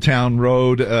of an Old Town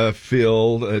Road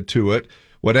feel to it.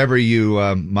 Whatever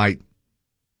you might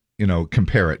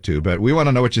compare it to. But we want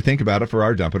to know what you think about it for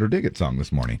our Dump It or Dig It song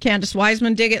this morning. Candace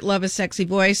Wiseman, dig it. Love his sexy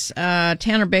voice.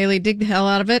 Tanner Bailey, dig the hell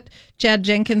out of it. Chad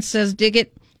Jenkins says, dig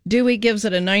it. Dewey gives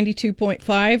it a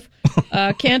 92.5.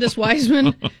 Candace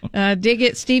Wiseman, dig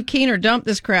it. Steve Keener, dump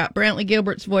this crap. Brantley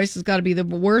Gilbert's voice has got to be the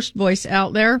worst voice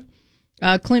out there.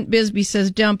 Clint Bisbee says,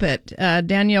 dump it.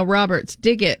 Danielle Roberts,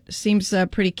 dig it. Seems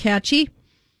pretty catchy.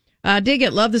 Dig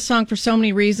it. Love the song for so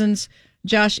many reasons.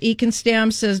 Josh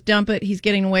Eakenstam says, dump it. He's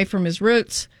getting away from his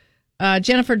roots.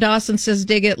 Jennifer Dawson says,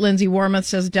 dig it. Lindsay Warmoth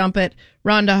says, dump it.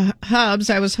 Rhonda Hubbs,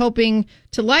 I was hoping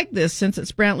to like this since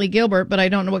it's Brantley Gilbert, but I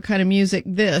don't know what kind of music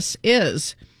this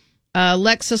is.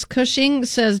 Lexus Cushing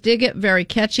says, dig it. Very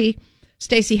catchy.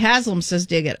 Stacey Haslam says,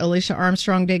 dig it. Alicia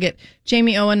Armstrong, dig it.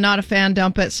 Jamie Owen, not a fan,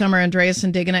 dump it. Summer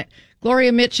Andreasen, digging it.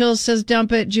 Gloria Mitchell says,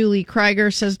 dump it. Julie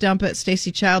Krieger says, dump it.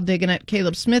 Stacy Child, digging it.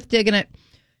 Caleb Smith, digging it.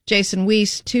 Jason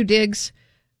Weiss, 2 digs.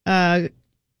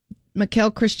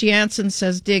 Mikkel Christiansen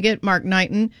says, dig it. Mark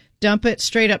Knighton, dump it.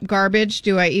 Straight up garbage.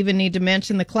 Do I even need to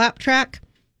mention the clap track?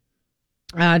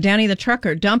 Danny the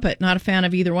Trucker, dump it. Not a fan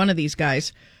of either one of these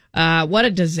guys. What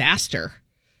a disaster.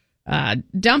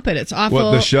 Dump it. It's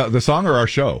awful. What, the song or our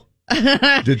show?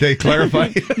 Did they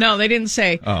clarify? No, they didn't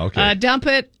say. Oh, okay. Dump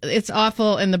it. It's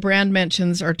awful, and the brand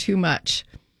mentions are too much.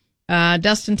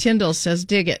 Dustin Tyndall says,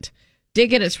 dig it.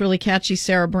 Dig it. It's really catchy.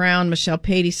 Sarah Brown. Michelle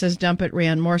Patey says, dump it.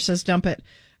 Rhiann Moore says, dump it.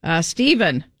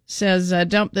 Steven says,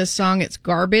 dump this song. It's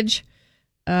garbage.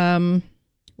 Wow.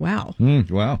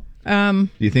 Wow. Do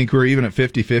you think we're even at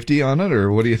 50-50 on it,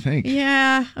 or what do you think?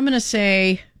 Yeah, I'm going to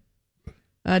say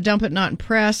dump it, not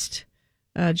impressed.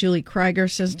 Julie Krieger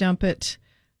says dump it.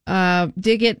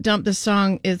 Dig it, dump the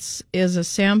song. Is a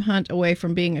Sam Hunt away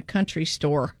from being a country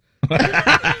store.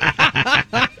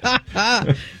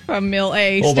 From Mill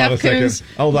A. Hold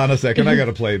on a second. I got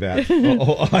to play that.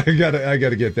 I got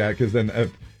to get that, because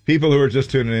then people who are just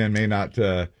tuning in may not.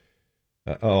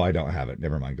 I don't have it.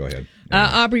 Never mind. Go ahead.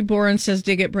 Aubrey Boren says,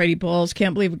 dig it, Brady Bowles.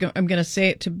 Can't believe I'm going to say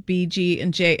it to BG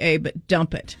and JA, but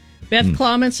dump it. Beth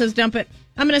Clawman says, dump it.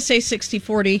 I'm going to say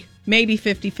 60-40, maybe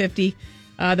 50-50.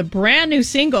 The brand new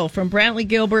single from Brantley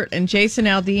Gilbert and Jason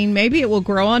Aldean. Maybe it will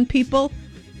grow on people.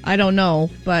 I don't know,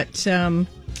 but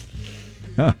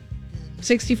 60-40,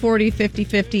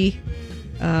 50-50.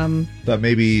 Thought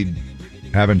maybe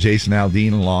having Jason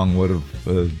Aldean along would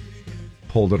have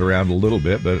pulled it around a little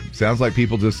bit, but it sounds like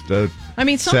people just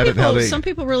some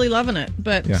people really loving it,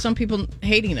 but some people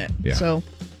hating it. Yeah. So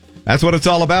that's what it's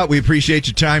all about. We appreciate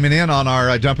you chiming in on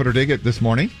our Dump It or Dig It this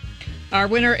morning. Our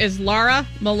winner is Laura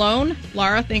Malone.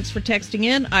 Laura, thanks for texting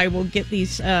in. I will get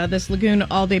this Lagoon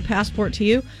all-day passport to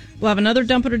you. We'll have another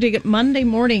Dump It or Dig It Monday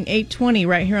morning, 8:20,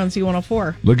 right here on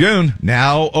Z104. Lagoon,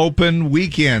 now open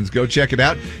weekends. Go check it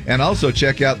out. And also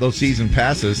check out those season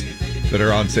passes that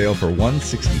are on sale for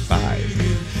 $165.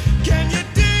 Can you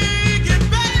dig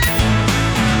it back?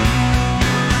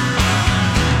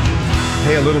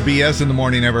 Hey, a little BS in the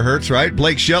morning never hurts, right?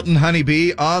 Blake Shelton,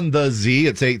 Honeybee on the Z.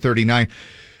 It's 8:39.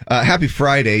 Happy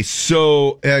Friday.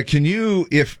 So can you,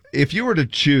 if you were to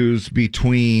choose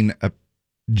between a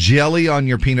jelly on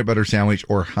your peanut butter sandwich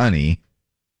or honey?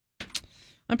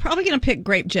 I'm probably going to pick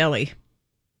grape jelly.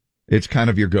 It's kind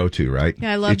of your go-to, right?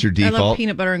 Yeah, it's your default. I love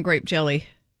peanut butter and grape jelly.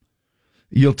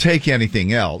 You'll take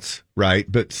anything else,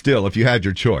 right? But still, if you had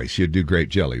your choice, you'd do grape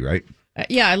jelly, right?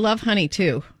 Yeah, I love honey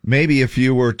too. Maybe if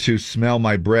you were to smell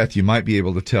my breath, you might be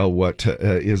able to tell what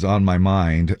is on my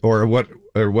mind or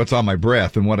what's on my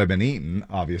breath and what I've been eating,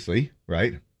 obviously,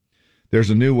 right? There's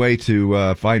a new way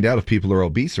to find out if people are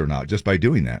obese or not just by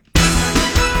doing that.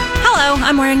 Hello,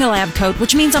 I'm wearing a lab coat,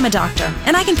 which means I'm a doctor,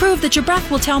 and I can prove that your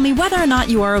breath will tell me whether or not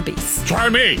you are obese. Try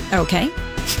me. Okay.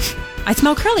 I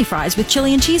smell curly fries with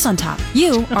chili and cheese on top.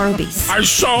 You are obese. I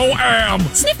so am.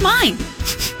 Sniff mine.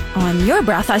 On your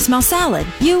breath, I smell salad.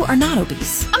 You are not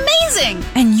obese. Amazing!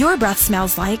 And your breath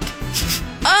smells like...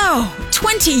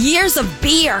 20 years of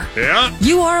beer. Yeah?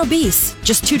 You are obese,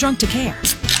 just too drunk to care.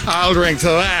 I'll drink to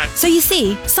that. So you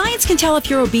see, science can tell if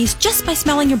you're obese just by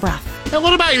smelling your breath. Now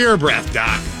what about your breath,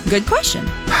 Doc? Good question.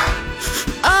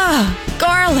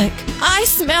 Garlic. I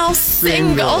smell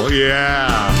single.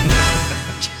 Yeah.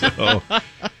 So,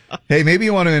 hey, maybe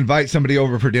you want to invite somebody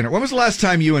over for dinner. When was the last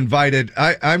time you invited...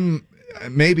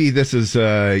 Maybe this is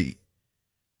a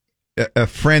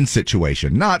friend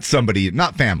situation, not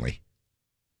family.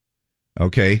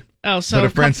 Okay? Oh, so but a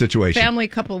friend situation. Family a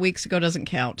couple of weeks ago doesn't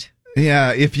count.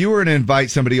 Yeah, if you were to invite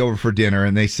somebody over for dinner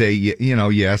and they say,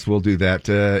 yes, we'll do that,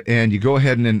 and you go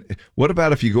ahead and what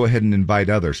about if you go ahead and invite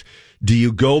others? Do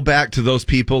you go back to those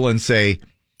people and say,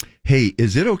 hey,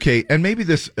 is it okay? And maybe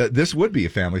this would be a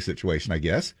family situation, I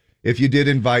guess, if you did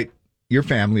invite your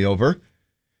family over.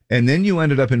 And then you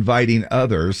ended up inviting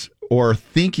others or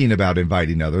thinking about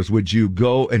inviting others. Would you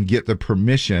go and get the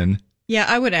permission? Yeah,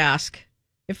 I would ask.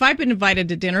 If I've been invited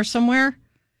to dinner somewhere,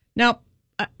 now,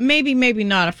 maybe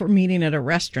not if we're meeting at a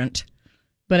restaurant.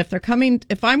 But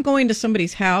if I'm going to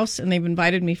somebody's house and they've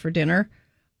invited me for dinner,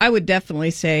 I would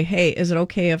definitely say, hey, is it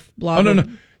okay if blah, blah, no.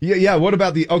 Yeah, what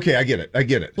about okay, I get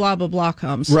it. Blah, blah, blah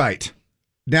comes. Right.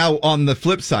 Now, on the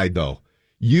flip side, though.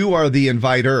 You are the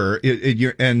inviter,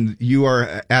 and you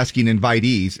are asking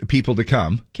invitees, people to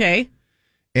come. Okay.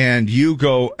 And you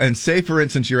go, and say, for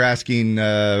instance, you're asking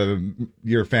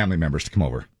your family members to come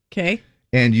over. Okay.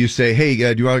 And you say, hey,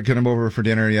 do you want to come over for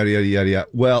dinner? Yada, yada, yada, yada.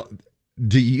 Well,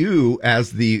 do you,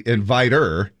 as the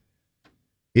inviter,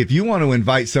 if you want to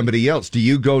invite somebody else, do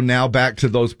you go now back to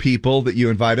those people that you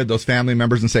invited, those family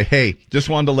members, and say, hey, just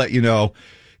wanted to let you know,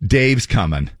 Dave's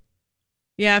coming?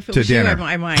 Yeah, if it was dinner. you,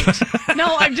 I might.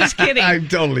 No, I'm just kidding. I'm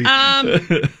totally.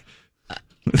 I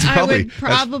would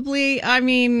probably. I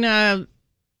mean,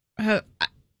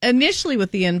 initially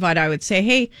with the invite, I would say,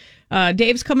 "Hey,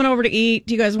 Dave's coming over to eat.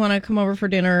 Do you guys want to come over for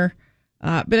dinner?"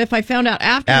 But if I found out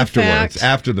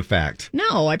after the fact,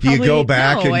 no, I probably you go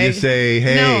back and you say,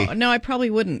 "Hey, no, I probably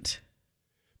wouldn't."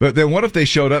 But then, what if they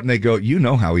showed up and they go, "You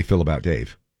know how we feel about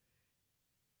Dave?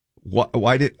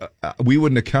 Why did we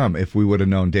wouldn't have come if we would have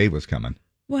known Dave was coming?"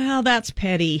 Well, that's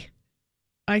petty.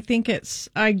 I think it's.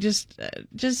 I just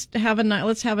have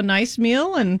let's have a nice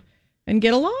meal and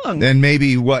get along. Then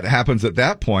maybe what happens at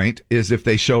that point is if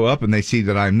they show up and they see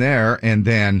that I'm there,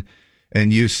 and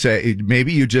you say,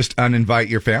 maybe you just uninvite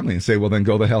your family and say, well, then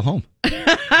go the hell home.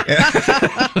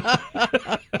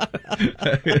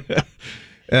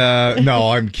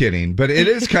 No, I'm kidding. But it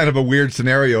is kind of a weird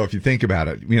scenario if you think about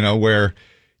it, where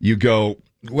you go,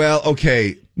 well,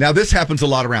 okay, now this happens a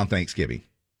lot around Thanksgiving.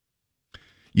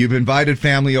 You've invited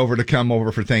family over to come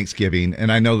over for Thanksgiving,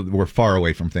 and I know that we're far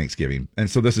away from Thanksgiving, and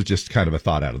so this is just kind of a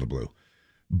thought out of the blue.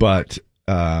 But,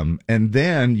 and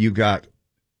then you got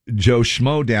Joe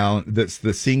Schmo down, that's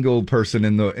the single person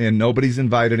and nobody's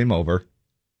invited him over.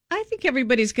 I think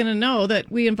everybody's going to know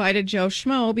that we invited Joe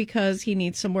Schmo because he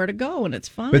needs somewhere to go, and it's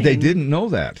fine. But they didn't know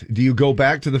that. Do you go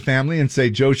back to the family and say,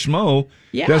 Joe Schmo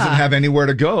doesn't have anywhere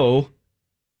to go,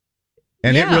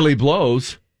 and it really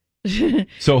blows?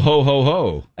 So ho, ho,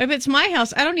 ho. If it's my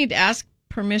house, I don't need to ask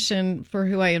permission for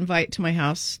who I invite to my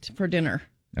house for dinner.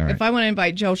 All right. If I want to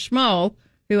invite Joe Schmo,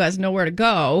 who has nowhere to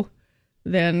go,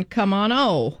 then come on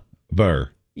over.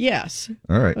 Yes.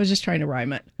 All right. I was just trying to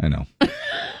rhyme it. I know.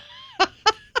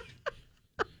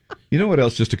 You know what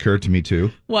else just occurred to me,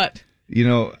 too? What?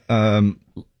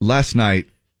 Last night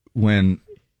when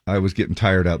I was getting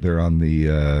tired out there on the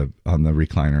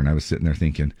recliner, and I was sitting there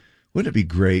thinking, wouldn't it be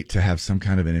great to have some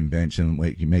kind of an invention where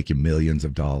you make you millions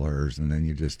of dollars, and then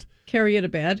you just carry you to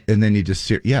bed, and then you just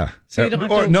So you don't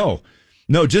have to...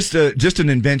 No, just an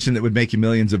invention that would make you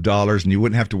millions of dollars, and you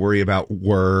wouldn't have to worry about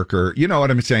work, or you know what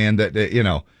I'm saying. That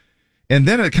and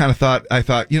then I thought,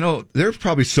 there's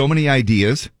probably so many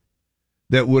ideas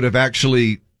that would have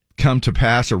actually come to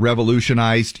pass or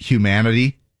revolutionized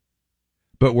humanity,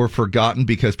 but were forgotten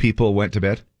because people went to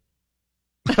bed.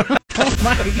 Oh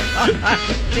my God,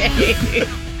 Dave.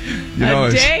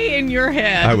 A day in your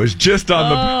head. I was just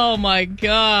on Oh my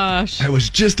gosh. I was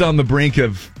just on the brink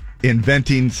of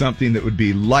inventing something that would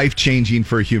be life-changing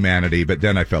for humanity, but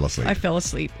then I fell asleep. I fell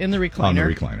asleep in the recliner. On the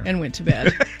recliner. And went to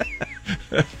bed.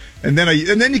 and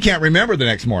then you can't remember the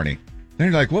next morning. Then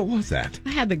you're like, what was that?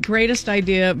 I had the greatest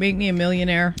idea, make me a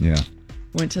millionaire. Yeah.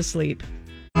 Went to sleep.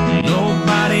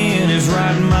 Nobody in his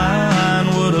right mind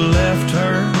would have left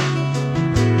her.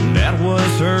 That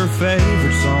was her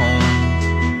favorite song.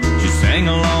 She sang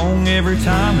along every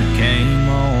time it came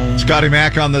on. Scotty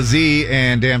Mac on the Z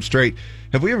and Damn Straight.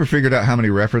 Have we ever figured out how many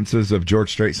references of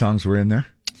George Strait songs were in there?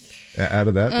 Out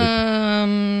of that?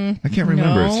 I can't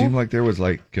remember. No. It seemed like there was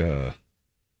maybe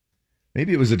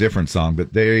it was a different song, but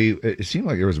it seemed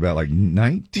like there was about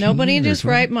 19. Nobody in his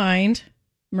right mind.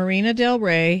 Marina Del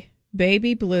Rey,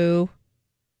 Baby Blue.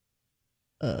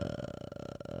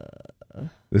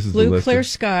 This is Blue the list Clear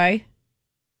Sky.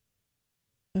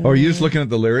 Oh, are you just looking at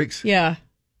the lyrics? Yeah.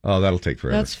 Oh, that'll take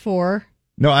forever. That's 4.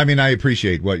 No, I mean, I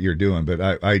appreciate what you're doing,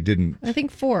 but I didn't. I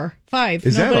think 4, 5.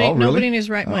 Is that all, really? Nobody in his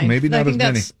right mind. Maybe not as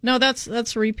many. No, that's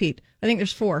a repeat. I think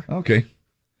there's 4. Okay.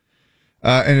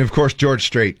 And of course, George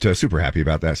Strait, super happy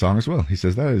about that song as well. He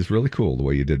says, that is really cool the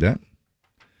way you did that.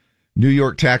 New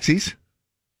York taxis.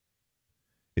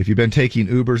 If you've been taking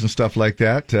Ubers and stuff like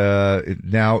that,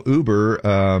 now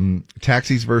Uber,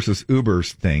 taxis versus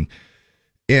Ubers thing.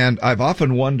 And I've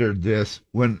often wondered this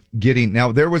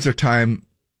now there was a time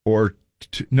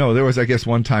there was, I guess,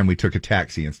 one time we took a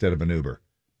taxi instead of an Uber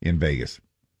in Vegas.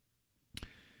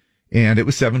 And it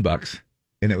was $7,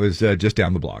 and it was just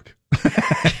down the block.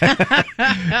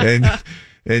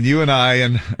 and you and I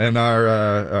and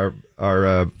our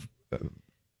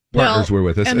partners were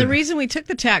with us. And the reason we took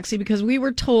the taxi, because we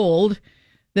were told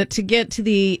that to get to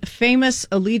the famous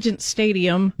Allegiant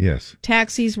Stadium, yes,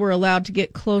 taxis were allowed to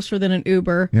get closer than an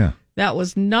Uber. Yeah. That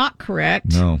was not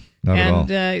correct. No, not at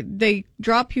all. And they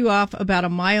drop you off about a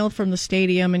mile from the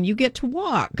stadium, and you get to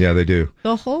walk. Yeah, they do.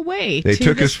 The whole way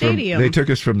to the stadium. They took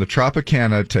us from the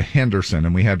Tropicana to Henderson,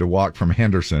 and we had to walk from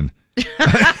Henderson.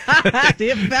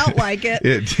 It felt like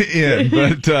it.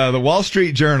 But the Wall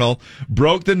Street Journal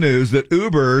broke the news that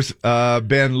Uber's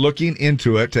been looking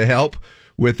into it to help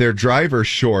with their driver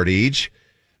shortage.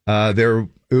 Their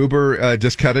Uber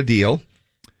just cut a deal,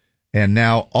 and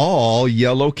now all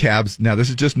yellow cabs, now this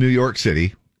is just New York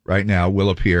City right now, will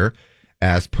appear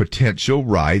as potential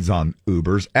rides on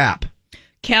Uber's app.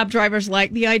 Cab drivers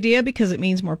like the idea because it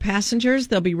means more passengers.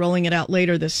 They'll be rolling it out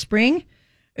later this spring.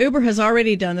 Uber has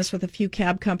already done this with a few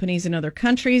cab companies in other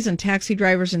countries, and taxi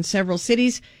drivers in several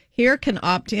cities here can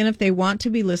opt in if they want to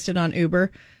be listed on Uber.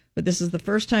 But this is the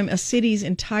first time a city's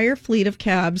entire fleet of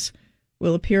cabs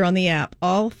will appear on the app.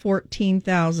 All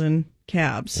 14,000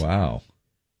 cabs.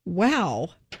 Wow.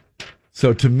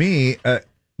 So to me,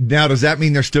 now does that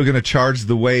mean they're still going to charge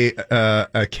the way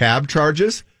a cab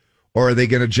charges? Or are they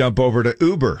going to jump over to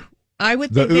Uber? I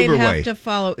would think they'd have to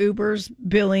follow Uber's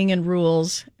billing and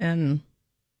rules. And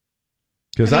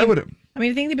because I think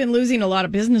they've been losing a lot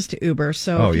of business to Uber.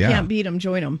 So if you can't beat them,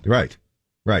 join them.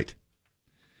 Right.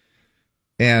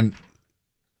 And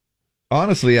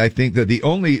honestly, I think that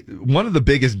one of the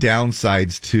biggest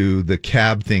downsides to the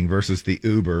cab thing versus the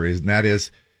Uber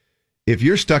is if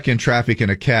you're stuck in traffic in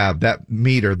a cab, that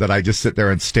meter that I just sit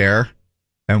there and stare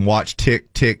and watch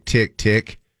tick, tick, tick,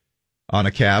 tick on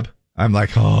a cab, I'm like,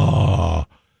 oh,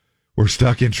 we're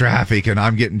stuck in traffic and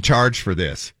I'm getting charged for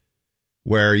this.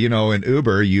 Where, in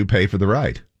Uber, you pay for the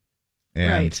ride.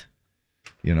 And,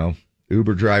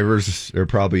 Uber drivers are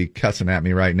probably cussing at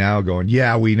me right now going,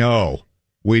 yeah, we know.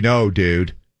 We know,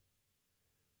 dude.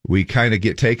 We kind of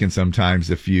get taken sometimes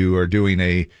if you are doing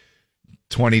a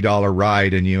 $20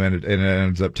 ride and it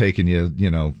ends up taking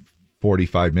you,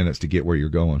 45 minutes to get where you're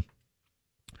going.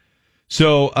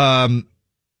 So,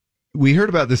 we heard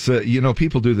about this,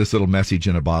 people do this little message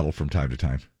in a bottle from time to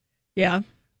time. Yeah.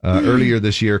 Earlier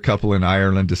this year, a couple in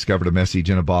Ireland discovered a message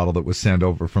in a bottle that was sent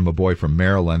over from a boy from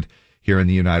Maryland here in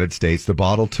the United States. The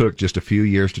bottle took just a few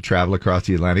years to travel across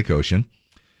the Atlantic Ocean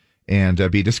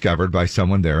and be discovered by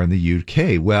someone there in the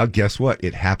UK. Well, guess what?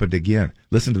 It happened again.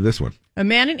 Listen to this one. A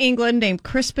man in England named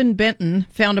Crispin Benton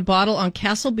found a bottle on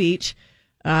Castle Beach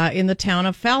in the town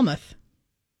of Falmouth.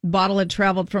 The bottle had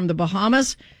traveled from the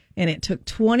Bahamas, and it took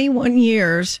 21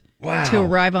 years to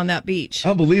arrive on that beach.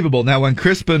 Unbelievable. Now, when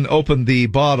Crispin opened the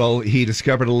bottle, he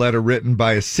discovered a letter written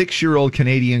by a 6-year-old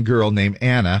Canadian girl named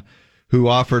Anna, who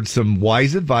offered some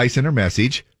wise advice in her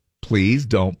message. Please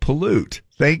don't pollute.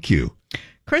 Thank you.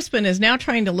 Crispin is now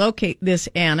trying to locate this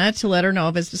Anna to let her know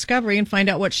of his discovery and find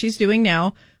out what she's doing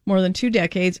now, more than 2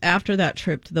 decades after that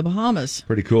trip to the Bahamas.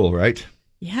 Pretty cool, right?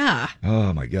 Yeah.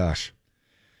 Oh, my gosh.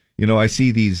 I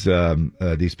see these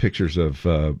pictures of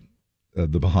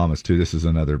the Bahamas, too. This is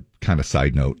another kind of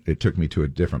side note. It took me to a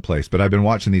different place. But I've been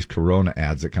watching these Corona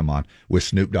ads that come on with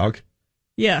Snoop Dogg.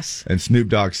 Yes. And Snoop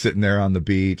Dogg's sitting there on the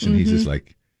beach, and he's just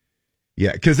like,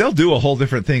 yeah, because they'll do a whole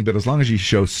different thing, but as long as you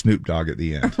show Snoop Dogg at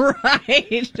the end.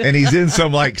 Right. And he's in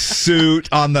some, suit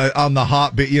on the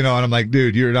hot, and I'm like,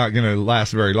 dude, you're not going to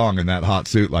last very long in that hot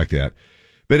suit like that.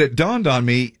 But it dawned on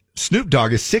me, Snoop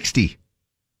Dogg is 60.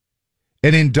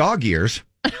 And in dog years...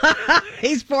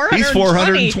 He's 420.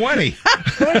 He's 420.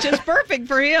 Which is perfect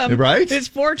for him. Right? It's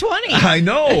 420. I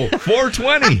know.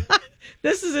 420.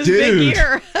 This is his big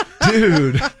year.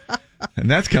 Dude. And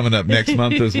that's coming up next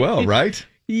month as well, right?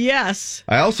 Yes.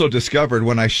 I also discovered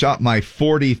when I shot my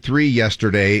 43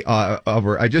 yesterday,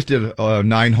 I just did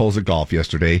 9 holes of golf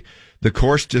yesterday. The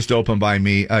course just opened by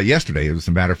me yesterday. As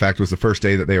a matter of fact, it was the first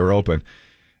day that they were open.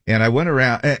 And I went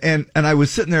around and I was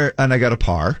sitting there and I got a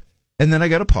par. And then I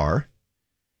got a par.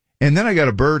 And then I got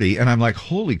a birdie, and I'm like,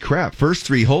 holy crap. First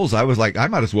 3 holes, I was like, I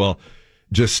might as well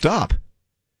just stop.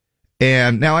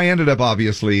 And now I ended up,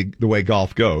 obviously, the way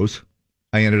golf goes,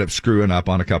 I ended up screwing up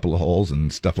on a couple of holes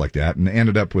and stuff like that, and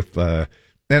ended up with, and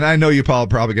I know you're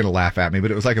probably going to laugh at me,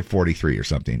 but it was like a 43 or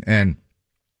something. And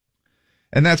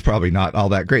that's probably not all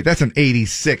that great. That's an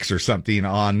 86 or something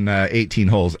on 18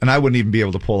 holes, and I wouldn't even be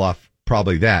able to pull off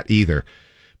probably that either.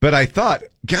 But I thought,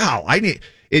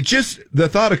 the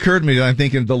thought occurred to me that I'm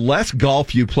thinking the less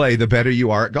golf you play, the better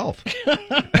you are at golf.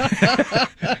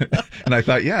 And I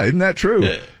thought, yeah, isn't that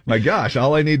true? My gosh,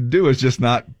 all I need to do is just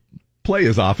not play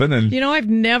as often. And I've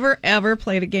never, ever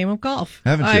played a game of golf.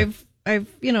 Haven't you?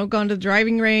 I've gone to the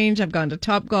driving range. I've gone to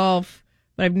Top Golf,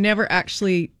 but I've never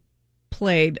actually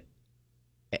played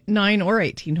 9 or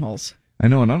 18 holes. I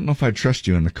know, and I don't know if I'd trust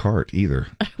you in the cart either.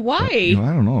 Why? But,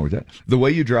 I don't know. The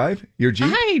way you drive, your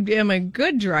Jeep? I am a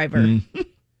good driver.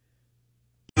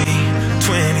 23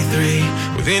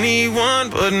 with anyone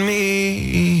but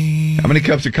me. How many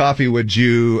cups of coffee would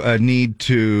you need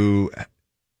to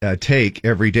take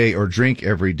every day or drink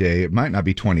every day? It might not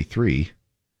be 23,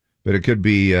 but it could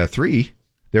be 3.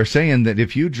 They're saying that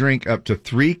if you drink up to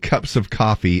 3 cups of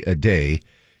coffee a day,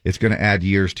 it's going to add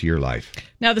years to your life.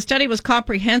 Now, the study was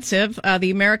comprehensive. The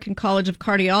American College of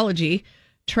Cardiology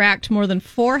tracked more than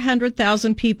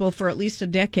 400,000 people for at least a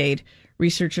decade.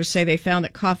 Researchers say they found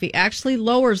that coffee actually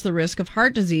lowers the risk of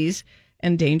heart disease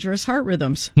and dangerous heart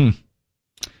rhythms.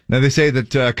 Now, they say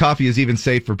that coffee is even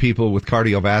safe for people with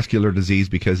cardiovascular disease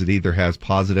because it either has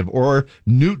positive or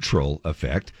neutral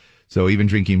effect. So even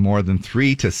drinking more than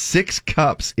 3 to 6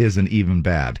 cups isn't even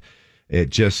bad. It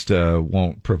just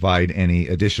won't provide any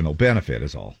additional benefit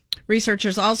is all.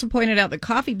 Researchers also pointed out that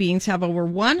coffee beans have over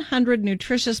 100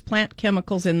 nutritious plant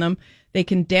chemicals in them. They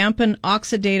can dampen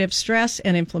oxidative stress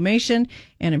and inflammation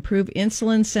and improve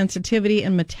insulin sensitivity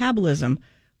and metabolism.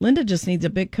 Linda just needs a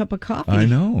big cup of coffee. I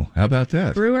know. How about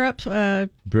that? Brew her up.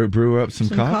 Brew up some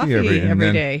coffee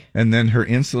every day. And then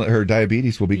her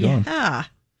diabetes will be gone. Yeah.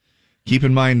 Keep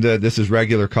in mind, this is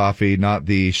regular coffee, not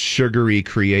the sugary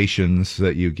creations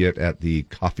that you get at the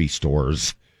coffee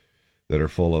stores that are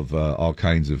full of all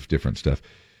kinds of different stuff.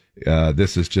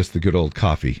 This is just the good old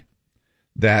coffee.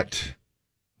 That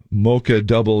mocha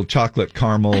double chocolate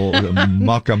caramel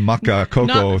maca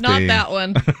cocoa thing. Not that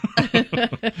one.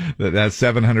 That's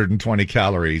 720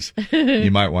 calories.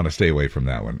 You might want to stay away from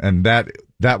that one. And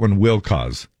that one will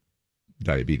cause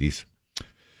diabetes.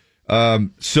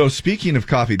 So speaking of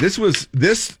coffee,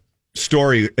 this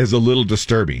story is a little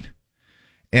disturbing.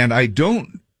 And I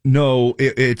don't know,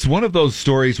 it's one of those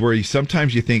stories where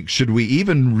sometimes you think, should we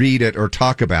even read it or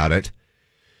talk about it?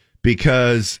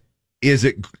 Because is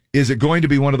it going to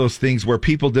be one of those things where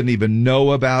people didn't even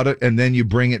know about it and then you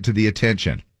bring it to the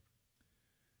attention?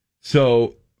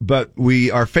 So, but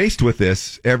we are faced with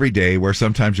this every day where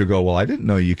sometimes you'll go, well, I didn't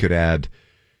know you could add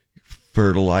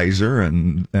fertilizer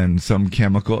and some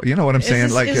chemical. You know what I'm saying?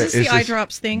 Is this the eye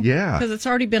drops thing? Yeah. Because it's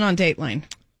already been on Dateline.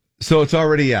 So it's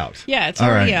already out. Yeah, it's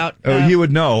already out. Oh, you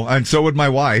would know, and so would my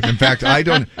wife. In fact, I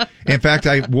don't. In fact,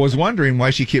 I was wondering why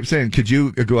she keeps saying, "Could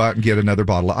you go out and get another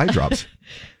bottle of eye drops?"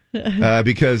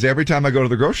 Because every time I go to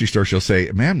the grocery store, she'll say,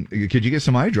 "Man, could you get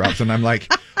some eye drops?" And I'm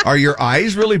like, "Are your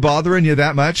eyes really bothering you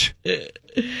that much?"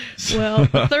 Well,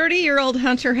 30-year-old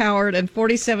Hunter Howard and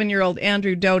 47-year-old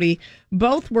Andrew Doty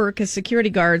both work as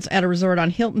security guards at a resort on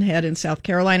Hilton Head in South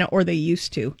Carolina, or they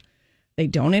used to. They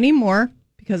don't anymore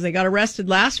because they got arrested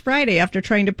last Friday after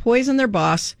trying to poison their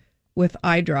boss with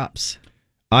eye drops.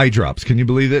 Eye drops. Can you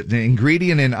believe it? The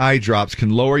ingredient in eye drops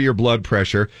can lower your blood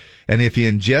pressure, and if you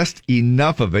ingest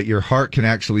enough of it, your heart can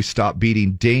actually start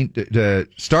beating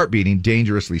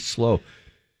dangerously slow.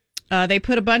 They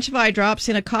put a bunch of eye drops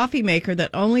in a coffee maker that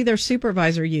only their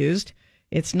supervisor used.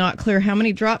 It's not clear how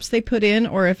many drops they put in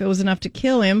or if it was enough to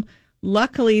kill him.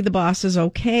 Luckily, the boss is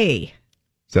okay.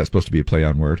 Is that supposed to be a play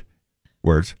on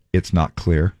words? It's not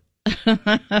clear.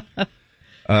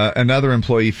 Another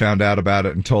employee found out about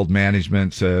it and told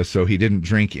management, so he didn't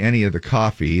drink any of the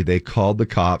coffee. They called the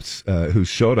cops who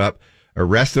showed up,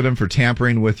 arrested him for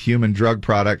tampering with human drug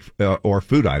product or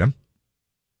food item.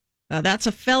 That's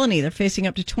a felony. They're facing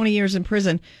up to 20 years in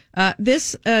prison.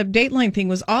 This Dateline thing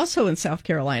was also in South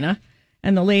Carolina,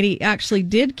 and the lady actually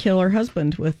did kill her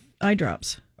husband with eye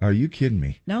drops. Are you kidding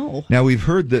me? No. Now, we've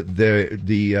heard that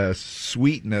the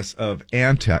sweetness of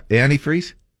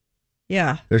antifreeze.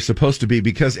 Yeah. There's supposed to be,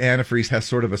 because antifreeze has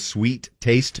sort of a sweet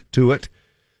taste to it,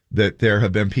 that there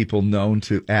have been people known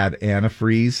to add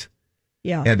antifreeze.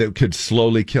 Yeah. And it could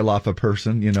slowly kill off a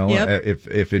person,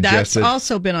 if ingested. That's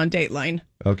also been on Dateline.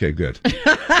 Okay, good.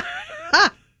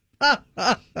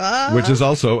 Which is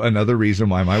also another reason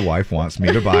why my wife wants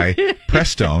me to buy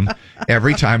Prestone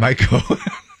every time I go.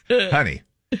 Honey,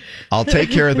 I'll take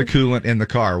care of the coolant in the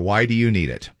car. Why do you need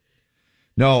it?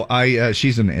 No,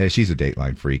 she's a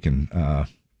Dateline freak,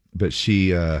 but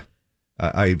she,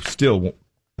 I still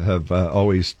have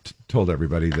always told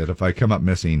everybody that if I come up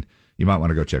missing, you might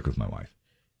want to go check with my wife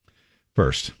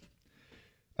first.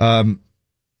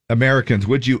 Americans,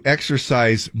 would you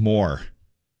exercise more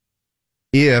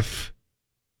if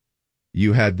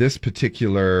you had this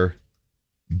particular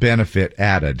benefit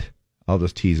added? I'll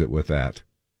just tease it with that.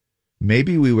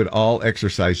 Maybe we would all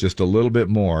exercise just a little bit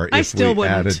more if I still we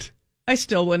wouldn't. added. I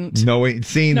still wouldn't. Knowing,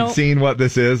 seeing what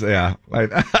this is, yeah.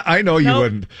 I know you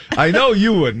wouldn't. I know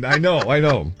you wouldn't. I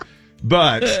know.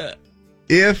 But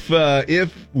if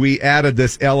we added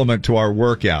this element to our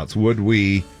workouts, would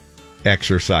we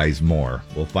exercise more?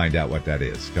 We'll find out what that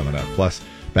is coming up. Plus,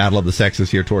 Battle of the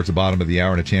Sexes here towards the bottom of the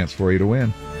hour and a chance for you to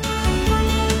win.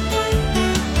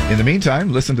 In the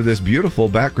meantime, listen to this beautiful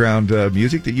background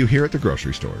music that you hear at the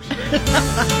grocery stores.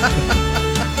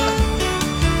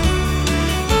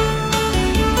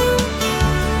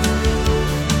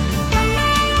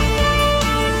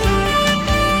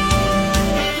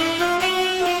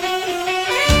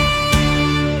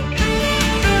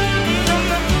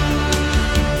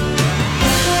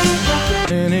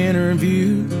 An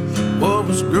interview. What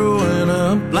was growing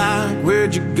up like?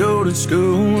 Where'd you go to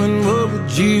school and what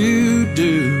would you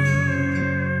do?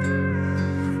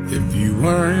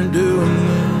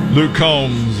 Luke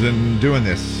Combs and doing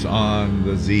this on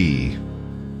the Z.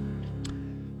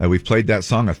 We've played that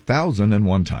song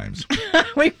 1,001 times.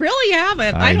 We really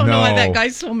haven't. I don't know why that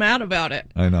guy's so mad about it.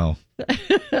 I know.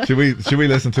 Should we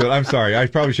listen to it? I'm sorry. I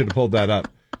probably should have pulled that up.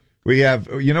 We have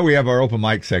our open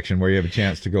mic section where you have a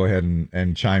chance to go ahead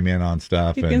and chime in on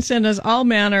stuff. You can send us all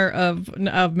manner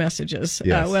of messages,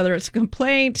 yes. Whether it's a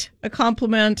complaint, a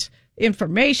compliment,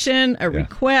 information, a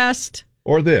request.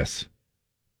 Or this.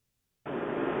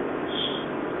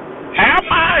 How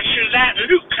much is that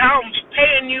Luke Combs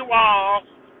paying you all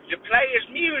to play his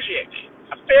music?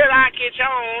 I feel like it's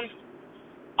on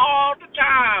all the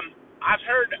time. I've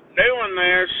heard doing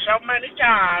this so many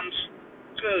times.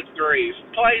 Good grief.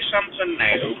 Play something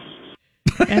new.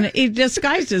 And he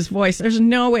disguised his voice. There's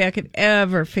no way I could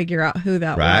ever figure out who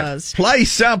that was. Play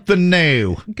something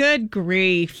new. Good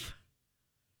grief.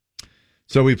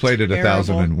 So we played it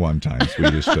 1,001 times.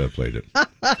 We just played it.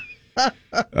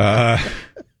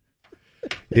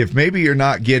 If maybe you're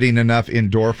not getting enough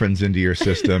endorphins into your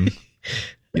system,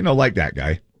 like that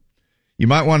guy, you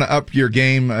might want to up your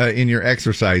game in your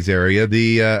exercise area.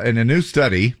 In a new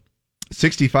study,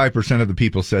 65% of the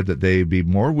people said that they'd be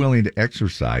more willing to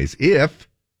exercise if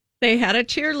they had a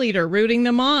cheerleader rooting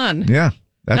them on. Yeah,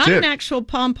 that's not it. An actual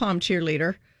pom-pom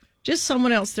cheerleader, just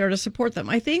someone else there to support them.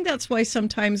 I think that's why you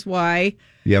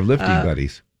have lifting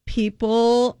buddies.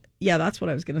 People, yeah, that's what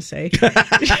I was going to say.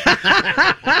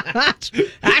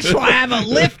 That's why I have a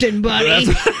lifting buddy.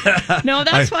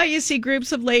 That's why you see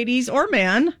groups of ladies or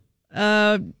men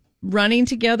running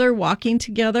together, walking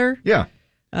together. Yeah.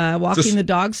 Walking the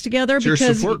dogs together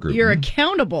because you're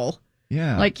accountable.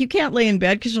 Yeah. Like you can't lay in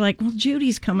bed because you're like, well,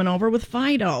 Judy's coming over with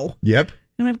Fido. Yep.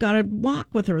 And I've got to walk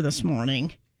with her this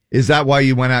morning. Is that why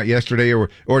you went out yesterday or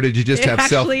did you just have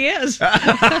self? It actually is.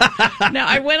 No,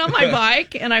 I went on my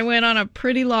bike and I went on a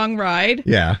pretty long ride.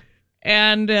 Yeah.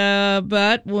 And,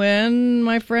 but when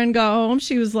my friend got home,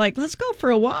 she was like, let's go for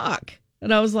a walk.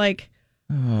 And I was like,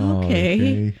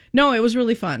 okay. No, it was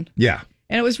really fun. Yeah.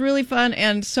 And it was really fun,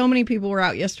 and so many people were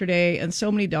out yesterday, and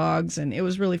so many dogs, and it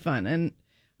was really fun, and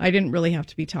I didn't really have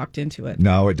to be talked into it.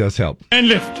 No, it does help. And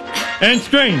lift, and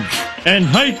strain, and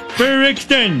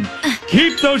hyperextend.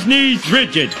 Keep those knees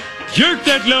rigid. Jerk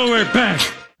that lower back.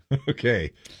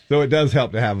 Okay, so it does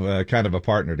help to have kind of a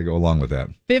partner to go along with that.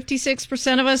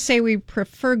 56% of us say we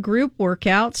prefer group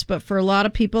workouts, but for a lot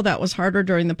of people, that was harder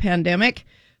during the pandemic.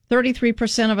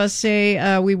 33% of us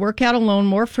say we work out alone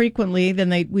more frequently than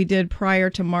we did prior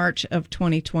to March of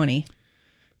 2020.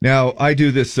 Now, I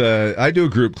do this, I do a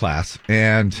group class,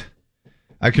 and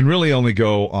I can really only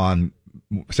go on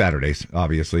Saturdays,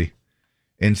 obviously.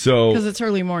 And so... Because it's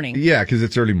early morning. Yeah, because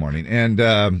it's early morning. And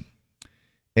I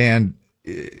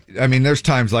mean, there's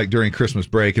times like during Christmas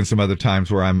break and some other times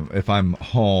where if I'm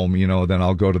home, then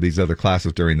I'll go to these other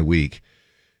classes during the week.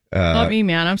 Not me,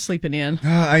 man. I'm sleeping in.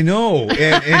 I know.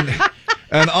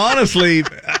 And honestly,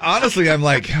 I'm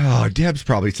like, oh, Deb's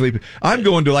probably sleeping. I'm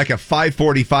going to like a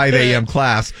 5:45 a.m.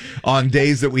 class on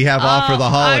days that we have off for the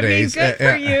holidays. I mean, good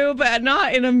for you, but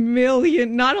not in a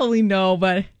million. Not only no,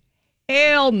 but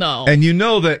hell no. And you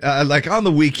know that, like on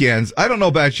the weekends, I don't know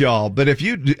about y'all, but if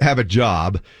you have a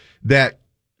job that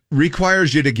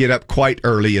requires you to get up quite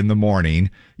early in the morning,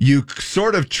 you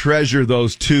sort of treasure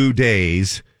those 2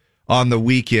 days on the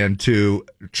weekend to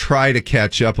try to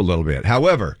catch up a little bit.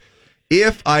 However,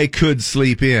 if I could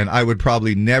sleep in, I would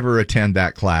probably never attend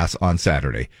that class on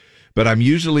Saturday. But I'm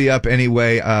usually up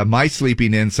anyway. My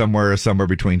sleeping in somewhere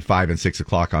between 5 and 6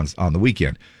 o'clock on the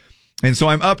weekend. And so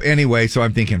I'm up anyway. So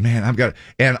I'm thinking, man,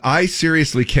 and I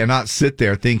seriously cannot sit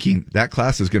there thinking that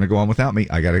class is going to go on without me.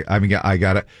 I got it. And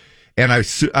and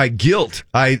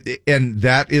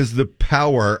that is the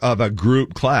power of a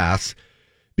group class.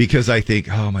 Because I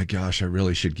think, oh my gosh, I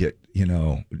really should get,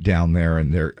 down there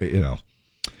and there,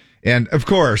 And of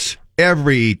course,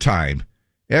 every time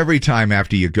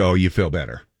after you go, you feel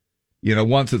better.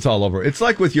 Once it's all over. It's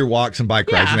like with your walks and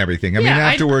bike rides and everything. I mean,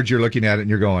 afterwards you're looking at it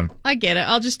and you're going. I get it.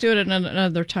 I'll just do it at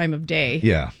another time of day.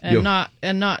 Yeah. And not,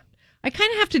 I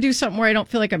kind of have to do something where I don't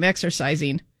feel like I'm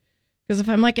exercising. Because if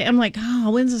I'm like, oh,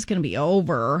 when's this going to be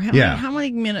over? How many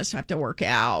minutes do I have to work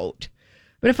out?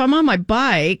 But if I'm on my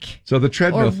bike the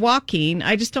treadmill, or walking,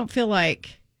 I just don't feel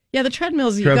like... Yeah, the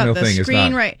treadmills, you've got the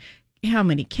screen, right? How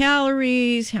many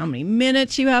calories, how many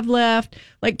minutes you have left.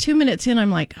 Like 2 minutes in, I'm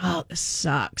like, oh, this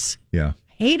sucks. Yeah.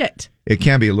 Hate it. It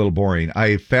can be a little boring.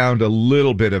 I found a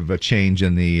little bit of a change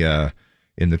in the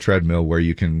treadmill where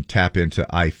you can tap into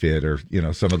iFit or,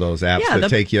 some of those apps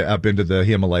that take you up into the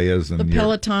Himalayas. And the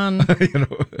Peloton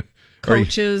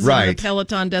coaches and the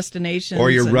Peloton destinations.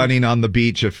 Or you're running on the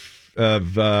beach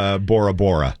Bora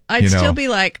Bora. I'd still be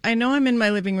like, I know I'm in my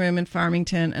living room in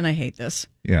Farmington, and I hate this.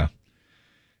 Yeah.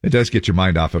 It does get your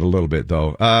mind off it a little bit,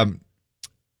 though.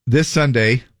 This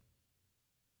Sunday...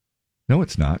 No,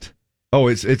 it's not. Oh,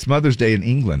 it's Mother's Day in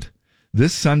England.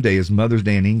 This Sunday is Mother's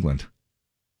Day in England.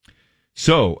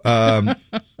 So...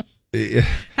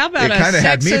 How about a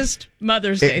sexist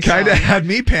Mother's Day It kind of had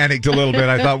me panicked a little bit.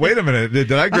 I thought, wait a minute,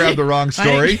 did I grab the wrong story?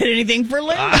 I didn't get anything for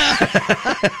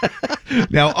Linda.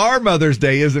 Now, our Mother's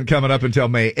Day isn't coming up until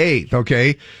May 8th,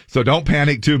 okay? So don't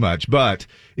panic too much. But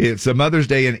it's a Mother's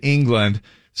Day in England,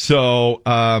 so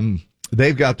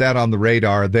they've got that on the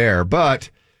radar there. But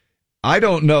I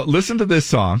don't know. Listen to this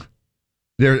song.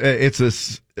 It's a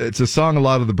song a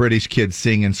lot of the British kids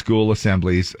sing in school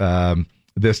assemblies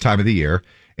this time of the year.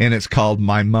 And it's called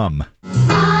My Mum.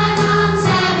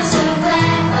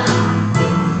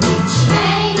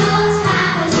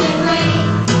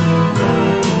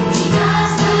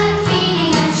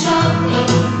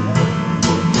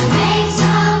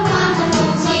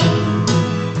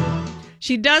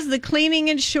 She does the cleaning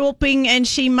and shopping, and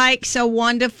she makes a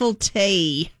wonderful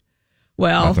tea.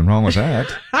 Well, nothing wrong with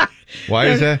that. Why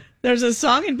is that? There's a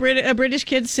song a British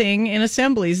kids sing in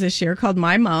assemblies this year called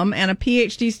My Mum, and a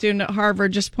PhD student at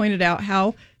Harvard just pointed out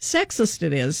how sexist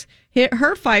it is.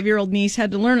 Her 5-year-old niece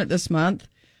had to learn it this month.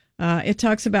 It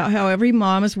talks about how every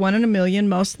mom is one in a million.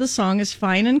 Most of the song is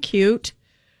fine and cute,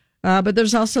 but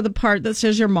there's also the part that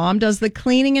says your mom does the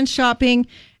cleaning and shopping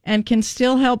and can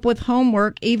still help with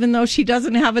homework even though she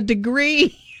doesn't have a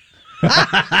degree.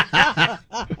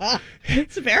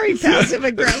 It's very passive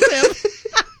aggressive.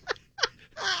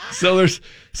 So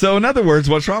in other words,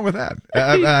 what's wrong with that?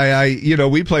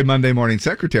 We play Monday Morning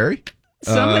Secretary.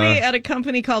 Somebody at a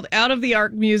company called Out of the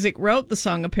Arc Music wrote the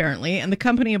song apparently, and the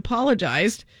company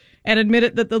apologized and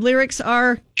admitted that the lyrics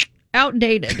are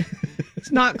outdated.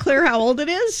 It's not clear how old it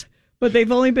is, but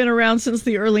they've only been around since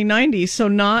the early 90s, so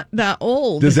not that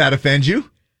old. Does that offend you?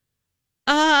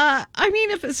 I mean,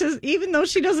 if it says even though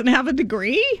she doesn't have a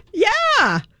degree,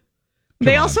 yeah.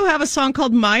 They also have a song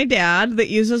called My Dad that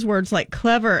uses words like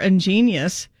clever and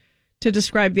genius to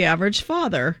describe the average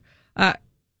father.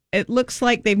 It looks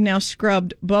like they've now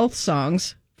scrubbed both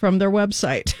songs from their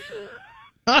website.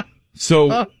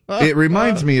 So it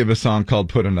reminds me of a song called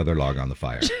Put Another Log on the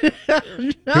Fire. No.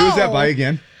 Who's that by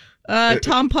again?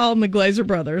 Tom Paul and the Glazer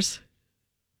Brothers.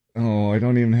 Oh, I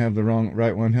don't even have the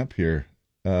right one up here.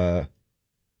 Would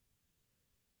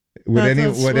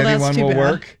anyone will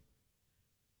work?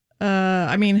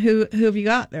 I mean, who have you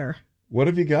got there? What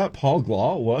have you got? Paul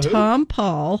Glaw? What? Tom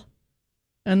Paul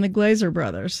and the Glazer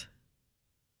Brothers.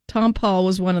 Tom Paul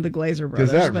was one of the Glazer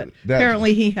Brothers, but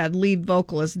apparently he had lead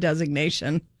vocalist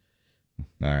designation.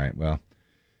 All right, well,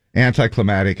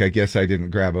 anticlimactic. I guess I didn't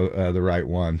grab the right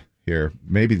one here.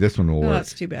 Maybe this one will work.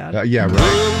 That's too bad. Yeah, right. Put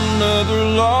another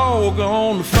log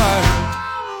on the fire.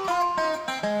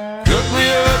 Cook me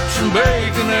up some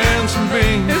bacon and some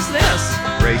beans. Who's this?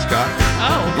 Ray Scott.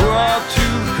 Oh. Go out to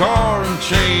the car and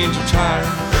change a tire.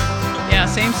 Yeah,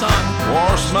 same song.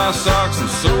 Wash my socks and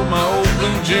sew my old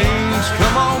blue jeans.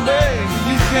 Come on, Dave,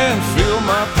 you can fill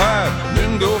my pipe.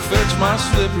 Then go fetch my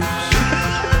slippers.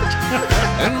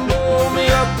 And boil me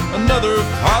up another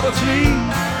pot of tea.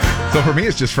 So for me,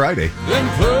 it's just Friday. Then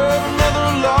put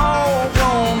another log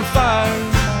on the fire,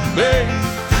 babe.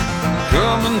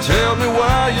 Come and tell me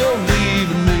why you're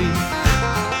leaving me.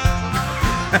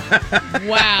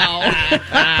 Wow.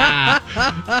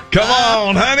 Come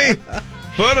on, honey.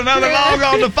 Put another log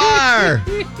on the fire.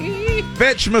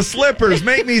 Fetch my slippers.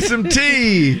 Make me some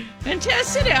tea. And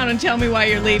just sit down and tell me why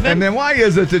you're leaving. And then why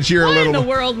is it that you're why a little... in the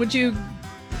world would you...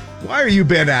 Why are you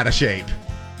bent out of shape?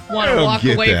 Want to walk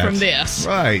away from this?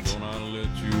 Right. Don't I let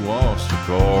you wash the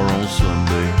car on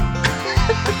Sunday?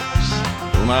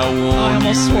 Don't I warn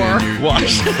almost you swore. when you're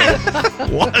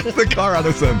Wash the car on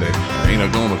a Sunday. Ain't I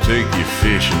gonna take you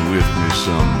fishing with me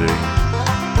someday?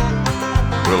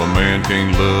 Well, a man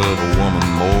can't love a woman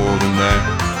more than that.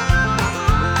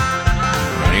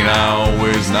 Ain't I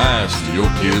always nice to your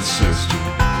kid's sister?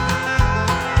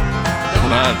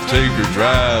 Don't I take her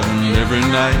driving every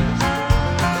night?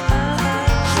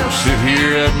 So sit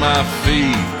here at my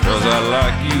feet, 'cause I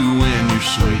like you when you're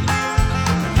sweet.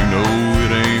 And you know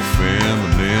it ain't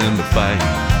feminine to fight.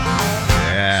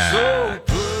 Yeah. So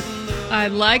I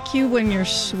like you when you're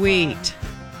sweet.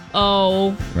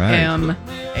 O-M-H.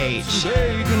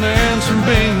 bacon and some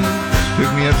beans.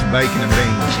 Cook me up some bacon and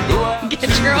beans. Get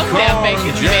your own damn bacon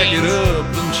and Jack it beans. up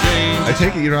and change. I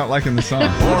take it you're not liking the song.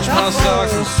 Wash my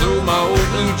socks and sew my old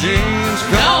blue jeans.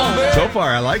 Come on, baby. So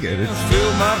far, I like it.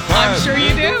 Fill my pipe. I'm sure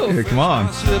you do. Here, come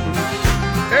on. Slippers.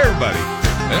 Everybody.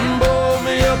 And boil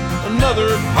me up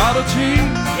another pot of tea.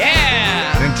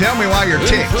 Yeah. Then tell me why you're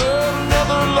ticked. Put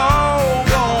another log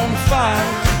on fire,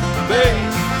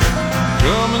 babe.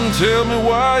 Come and tell me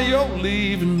why you're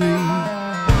leaving me.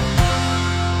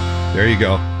 There you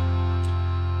go.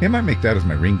 I might make that as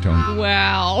my ringtone.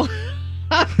 Wow.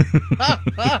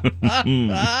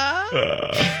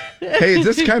 Hey, it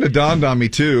just kind of dawned on me,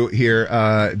 too, here,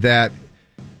 that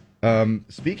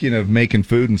speaking of making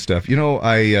food and stuff,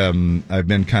 I've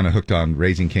been kind of hooked on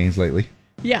Raising Cane's lately.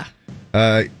 Yeah.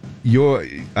 I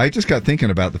just got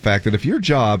thinking about the fact that if your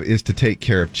job is to take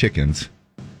care of chickens,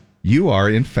 you are,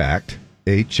 in fact,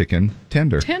 a chicken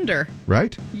tender. Tender.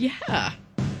 Right? Yeah.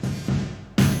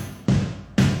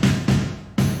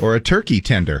 Or a turkey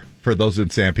tender, for those in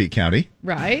Sanpete County.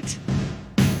 Right.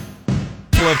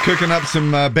 Of cooking up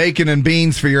some bacon and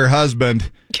beans for your husband.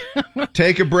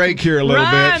 Take a break here a little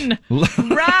bit.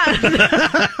 Run!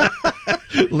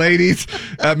 Ladies,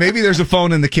 maybe there's a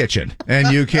phone in the kitchen,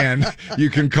 and you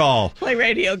can call. Play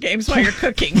radio games while you're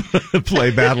cooking. Play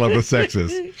Battle of the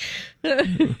Sexes.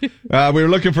 We were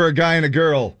looking for a guy and a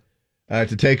girl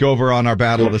to take over on our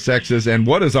Battle of the Sexes. And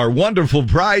what is our wonderful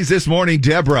prize this morning,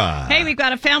 Deborah? Hey, we've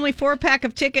got a family 4-pack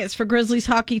of tickets for Grizzlies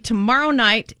hockey tomorrow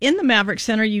night in the Maverick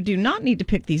Center. You do not need to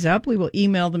pick these up. We will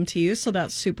email them to you, so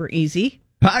that's super easy.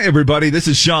 Hi, everybody. This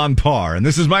is Sean Parr, and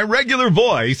this is my regular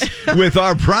voice with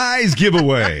our prize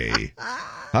giveaway.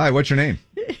 Hi, what's your name?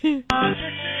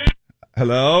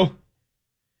 Hello?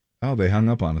 Oh, they hung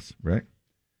up on us, right?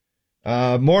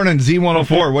 Morning,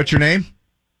 Z104. What's your name?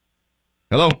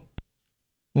 Hello?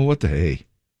 Well, what the hey?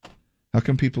 How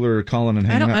come people are calling and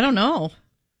hanging up? I don't know. All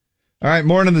right,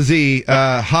 morning, the Z.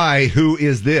 Hi, who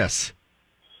is this?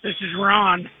 This is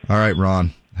Ron. All right,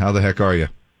 Ron. How the heck are you?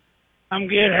 I'm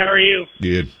good. How are you?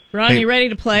 Good. Ron, you ready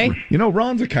to play?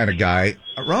 Ron's the kind of guy.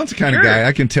 Guy.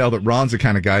 I can tell that Ron's the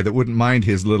kind of guy that wouldn't mind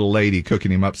his little lady cooking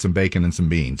him up some bacon and some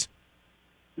beans.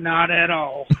 Not at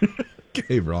all.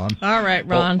 Okay, Ron. All right,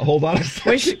 Ron. Hold on a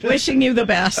second. Wishing you the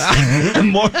best.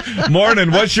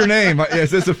 Morning. What's your name?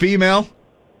 Is this a female?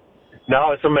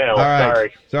 No, it's a male. All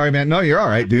right. Sorry, man. No, you're all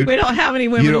right, dude. We don't have any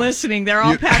women listening. They're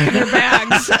all packing their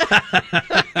bags.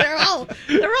 They're all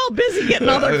busy getting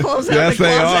all their clothes out of the closet.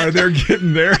 Yes, they are. They're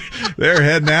getting they're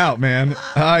heading out, man.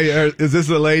 Hi, is this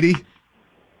a lady?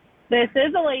 This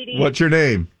is a lady. What's your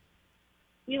name?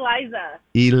 Eliza.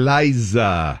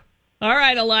 All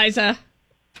right, Eliza.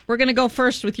 We're going to go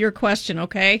first with your question,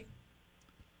 okay?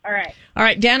 All right.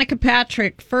 Danica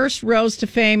Patrick first rose to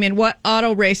fame in what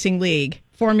auto racing league?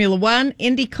 Formula One,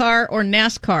 IndyCar, or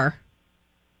NASCAR?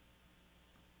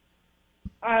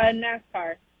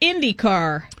 NASCAR.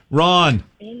 IndyCar. Ron.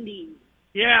 Indy.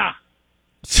 Yeah.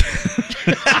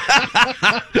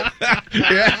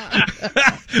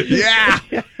 Yeah.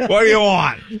 What do you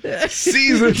want?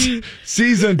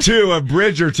 Season 2 of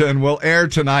Bridgerton will air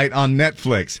tonight on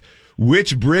Netflix.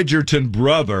 Which Bridgerton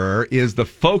brother is the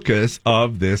focus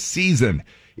of this season?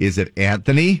 Is it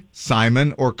Anthony,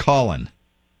 Simon, or Colin?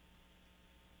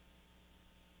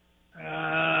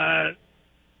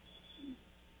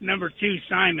 Number 2,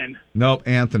 Simon. Nope,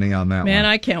 Anthony on that one. Man,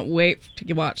 I can't wait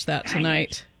to watch that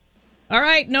tonight. All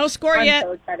right, no score yet. I'm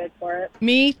so excited for it.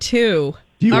 Me too.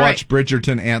 Do you watch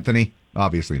Bridgerton, Anthony?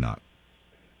 Obviously not.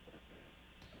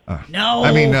 No.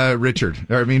 I mean, Richard.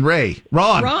 I mean, Ray.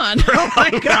 Ron. Oh,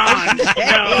 my God. No,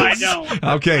 I don't.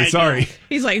 Okay, sorry.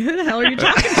 He's like, who the hell are you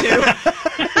talking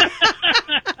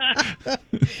to?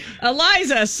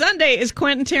 Eliza, Sunday is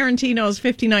Quentin Tarantino's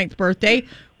 59th birthday.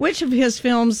 Which of his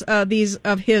films, these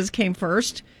of his, came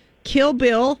first? Kill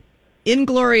Bill,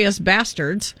 Inglourious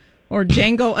Bastards, or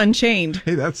Django Unchained?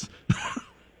 Hey, that's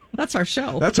our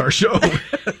show. That's our show.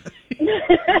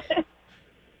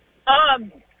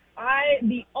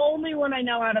 The only one I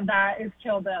know out of that is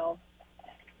Kill Bill.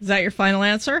 Is that your final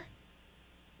answer?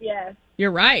 Yes.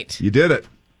 You're right. You did it.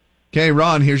 Okay,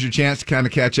 Ron, here's your chance to kind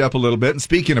of catch up a little bit. And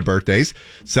speaking of birthdays,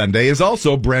 Sunday is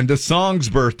also Brenda Song's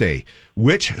birthday.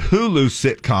 Which Hulu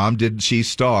sitcom did she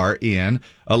star in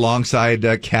alongside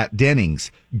Kat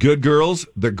Dennings? Good Girls,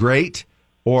 The Great,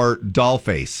 or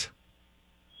Dollface?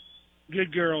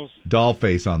 Good Girls.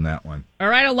 Dollface on that one. All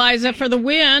right, Eliza, for the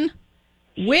win.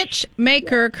 Which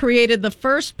maker created the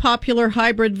first popular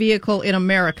hybrid vehicle in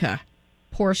America?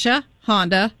 Porsche,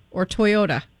 Honda, or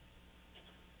Toyota?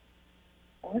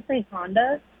 I want to say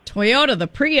Honda. Toyota, the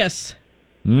Prius.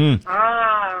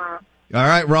 All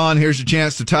right, Ron, here's your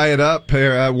chance to tie it up.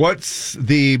 What's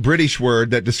the British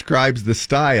word that describes the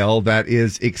style that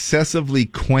is excessively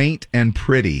quaint and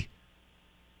pretty?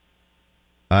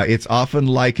 It's often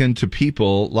likened to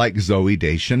people like Zooey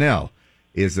Deschanel.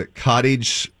 Is it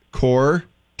cottage core,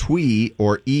 twee,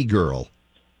 or e-girl?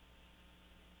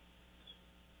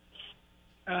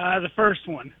 The first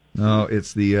one. No,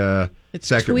 it's the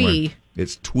second twee. one.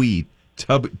 It's twee.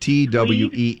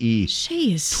 T-W-E-E.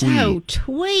 She is so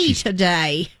twee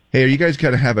today. Hey, are you guys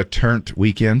going to have a turnt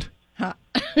weekend?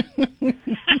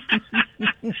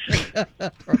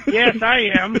 Yes,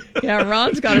 I am. Yeah,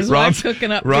 Ron's got his wife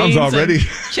cooking up Ron's beans already and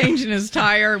changing his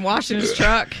tire and washing his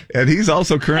truck. And he's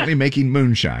also currently making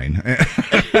moonshine.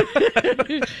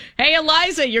 Hey,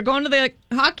 Eliza, you're going to the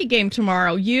hockey game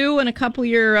tomorrow. You and a couple of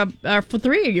your, for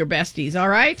 3 of your besties, all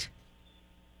right?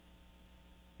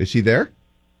 Is she there?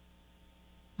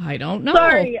 I don't know.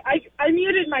 Sorry, I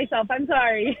muted myself. I'm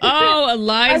sorry. Oh,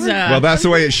 Eliza. Well, that's the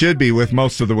way it should be with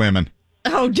most of the women.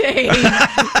 Oh, Dave.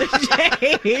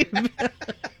 Dave.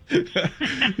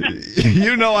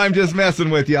 You know I'm just messing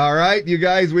with you, all right? You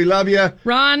guys, we love you.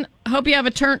 Ron, hope you have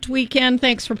a turnt weekend.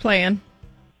 Thanks for playing.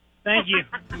 Thank you.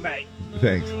 Bye.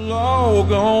 Thanks.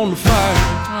 Log on to fire.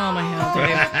 Oh, my hell,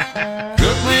 Dave.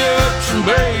 Cook me up some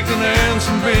bacon and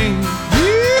some beans.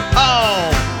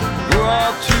 Yeehaw! Go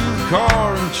out to the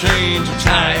car and change a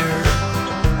tire.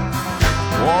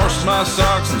 Wash my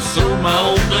socks and sew my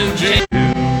old blue jeans.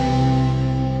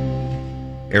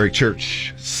 Eric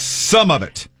Church, some of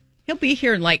it. He'll be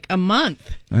here in like a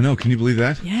month. I know. Can you believe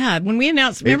that? Yeah. When we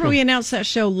announced, remember we announced that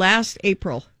show last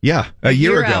April? Yeah, a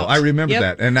year ago. Out. I remember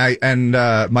that. And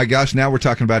my gosh, now we're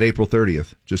talking about April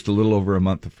 30th, just a little over a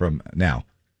month from now.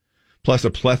 Plus a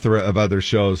plethora of other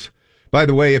shows. By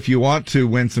the way, if you want to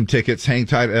win some tickets, hang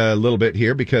tight a little bit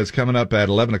here, because coming up at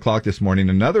 11 o'clock this morning,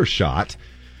 another shot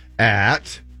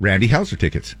at Randy Houser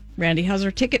tickets. Randy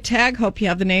Houser ticket tag. Hope you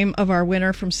have the name of our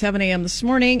winner from 7 a.m. this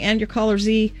morning and your caller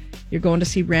Z. You're going to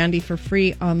see Randy for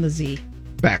free on the Z.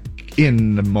 Back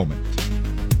in a moment.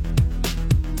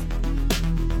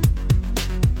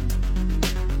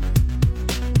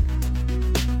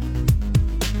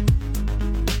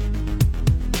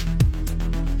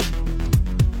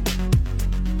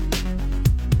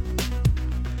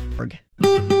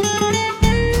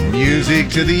 Music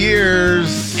to the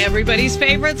ears. Everybody's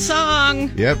favorite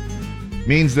song. Yep.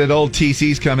 Means that old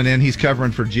TC's coming in. He's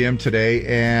covering for Jim today,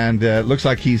 and looks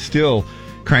like he's still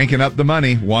cranking up the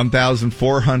money.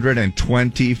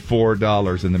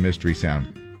 $1,424 in the Mystery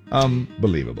Sound.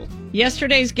 Unbelievable.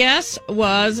 Yesterday's guess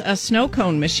was a snow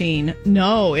cone machine.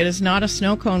 No, it is not a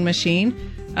snow cone machine.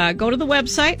 Go to the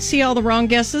website, see all the wrong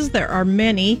guesses. There are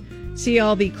many. See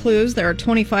all the clues. There are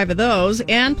 25 of those.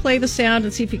 And play the sound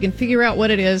and see if you can figure out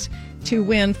what it is to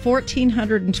win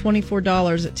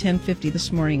 $1,424 at 10:50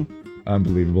 this morning.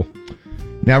 Unbelievable.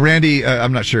 Now, Randy,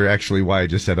 I'm not sure actually why I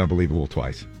just said unbelievable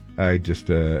twice. I just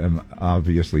am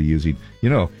obviously using,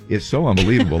 it's so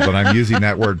unbelievable that I'm using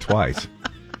that word twice.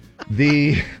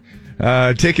 The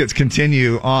tickets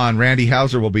continue on. Randy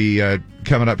Houser will be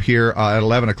coming up here at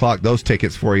 11 o'clock. Those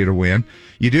tickets for you to win.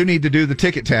 You do need to do the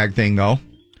ticket tag thing, though.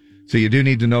 So you do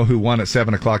need to know who won at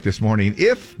 7 o'clock this morning.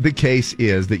 If the case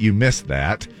is that you missed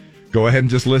that, go ahead and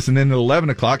just listen in at 11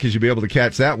 o'clock, because you'll be able to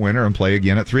catch that winner and play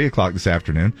again at 3 o'clock this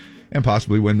afternoon and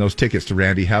possibly win those tickets to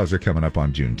Randy Houser coming up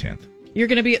on June 10th. You're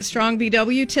going to be at Strong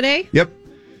BW today? Yep.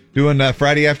 Doing a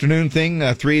Friday afternoon thing,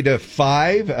 3 to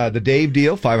 5. The Dave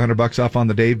deal, $500 off on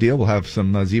the Dave deal. We'll have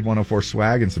some Z104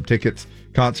 swag and some tickets,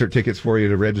 concert tickets for you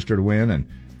to register to win. And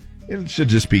it should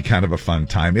just be kind of a fun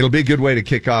time. It'll be a good way to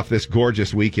kick off this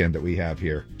gorgeous weekend that we have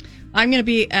here. I'm going to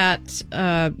be at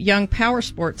Young Power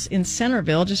Sports in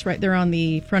Centerville, just right there on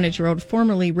the frontage road,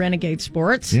 formerly Renegade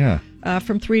Sports. Yeah.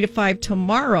 From 3 to 5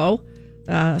 tomorrow.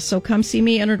 So come see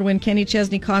me. Enter to win Kenny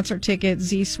Chesney concert tickets,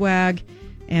 Z-Swag,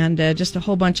 and just a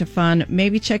whole bunch of fun.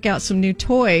 Maybe check out some new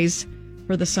toys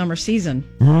for the summer season.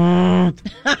 Yes.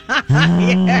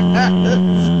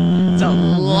 It's a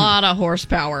lot of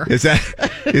horsepower. Is that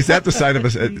the side of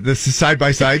the side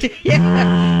by side?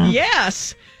 Yeah.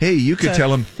 Yes. Hey, you could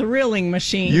tell him. Thrilling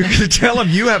machine. You could tell him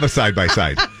you have a side by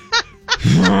side.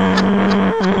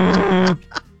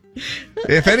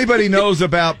 If anybody knows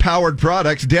about powered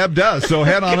products, Deb does. So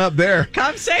head on up there.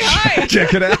 Come say hi.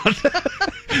 Check it out.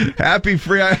 Happy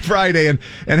Friday and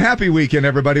happy weekend,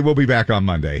 everybody. We'll be back on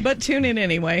Monday. But tune in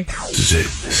anyway. This is it.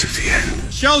 This is the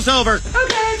end. Show's over.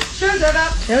 Okay. Show's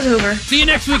over. See you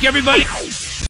next week, everybody.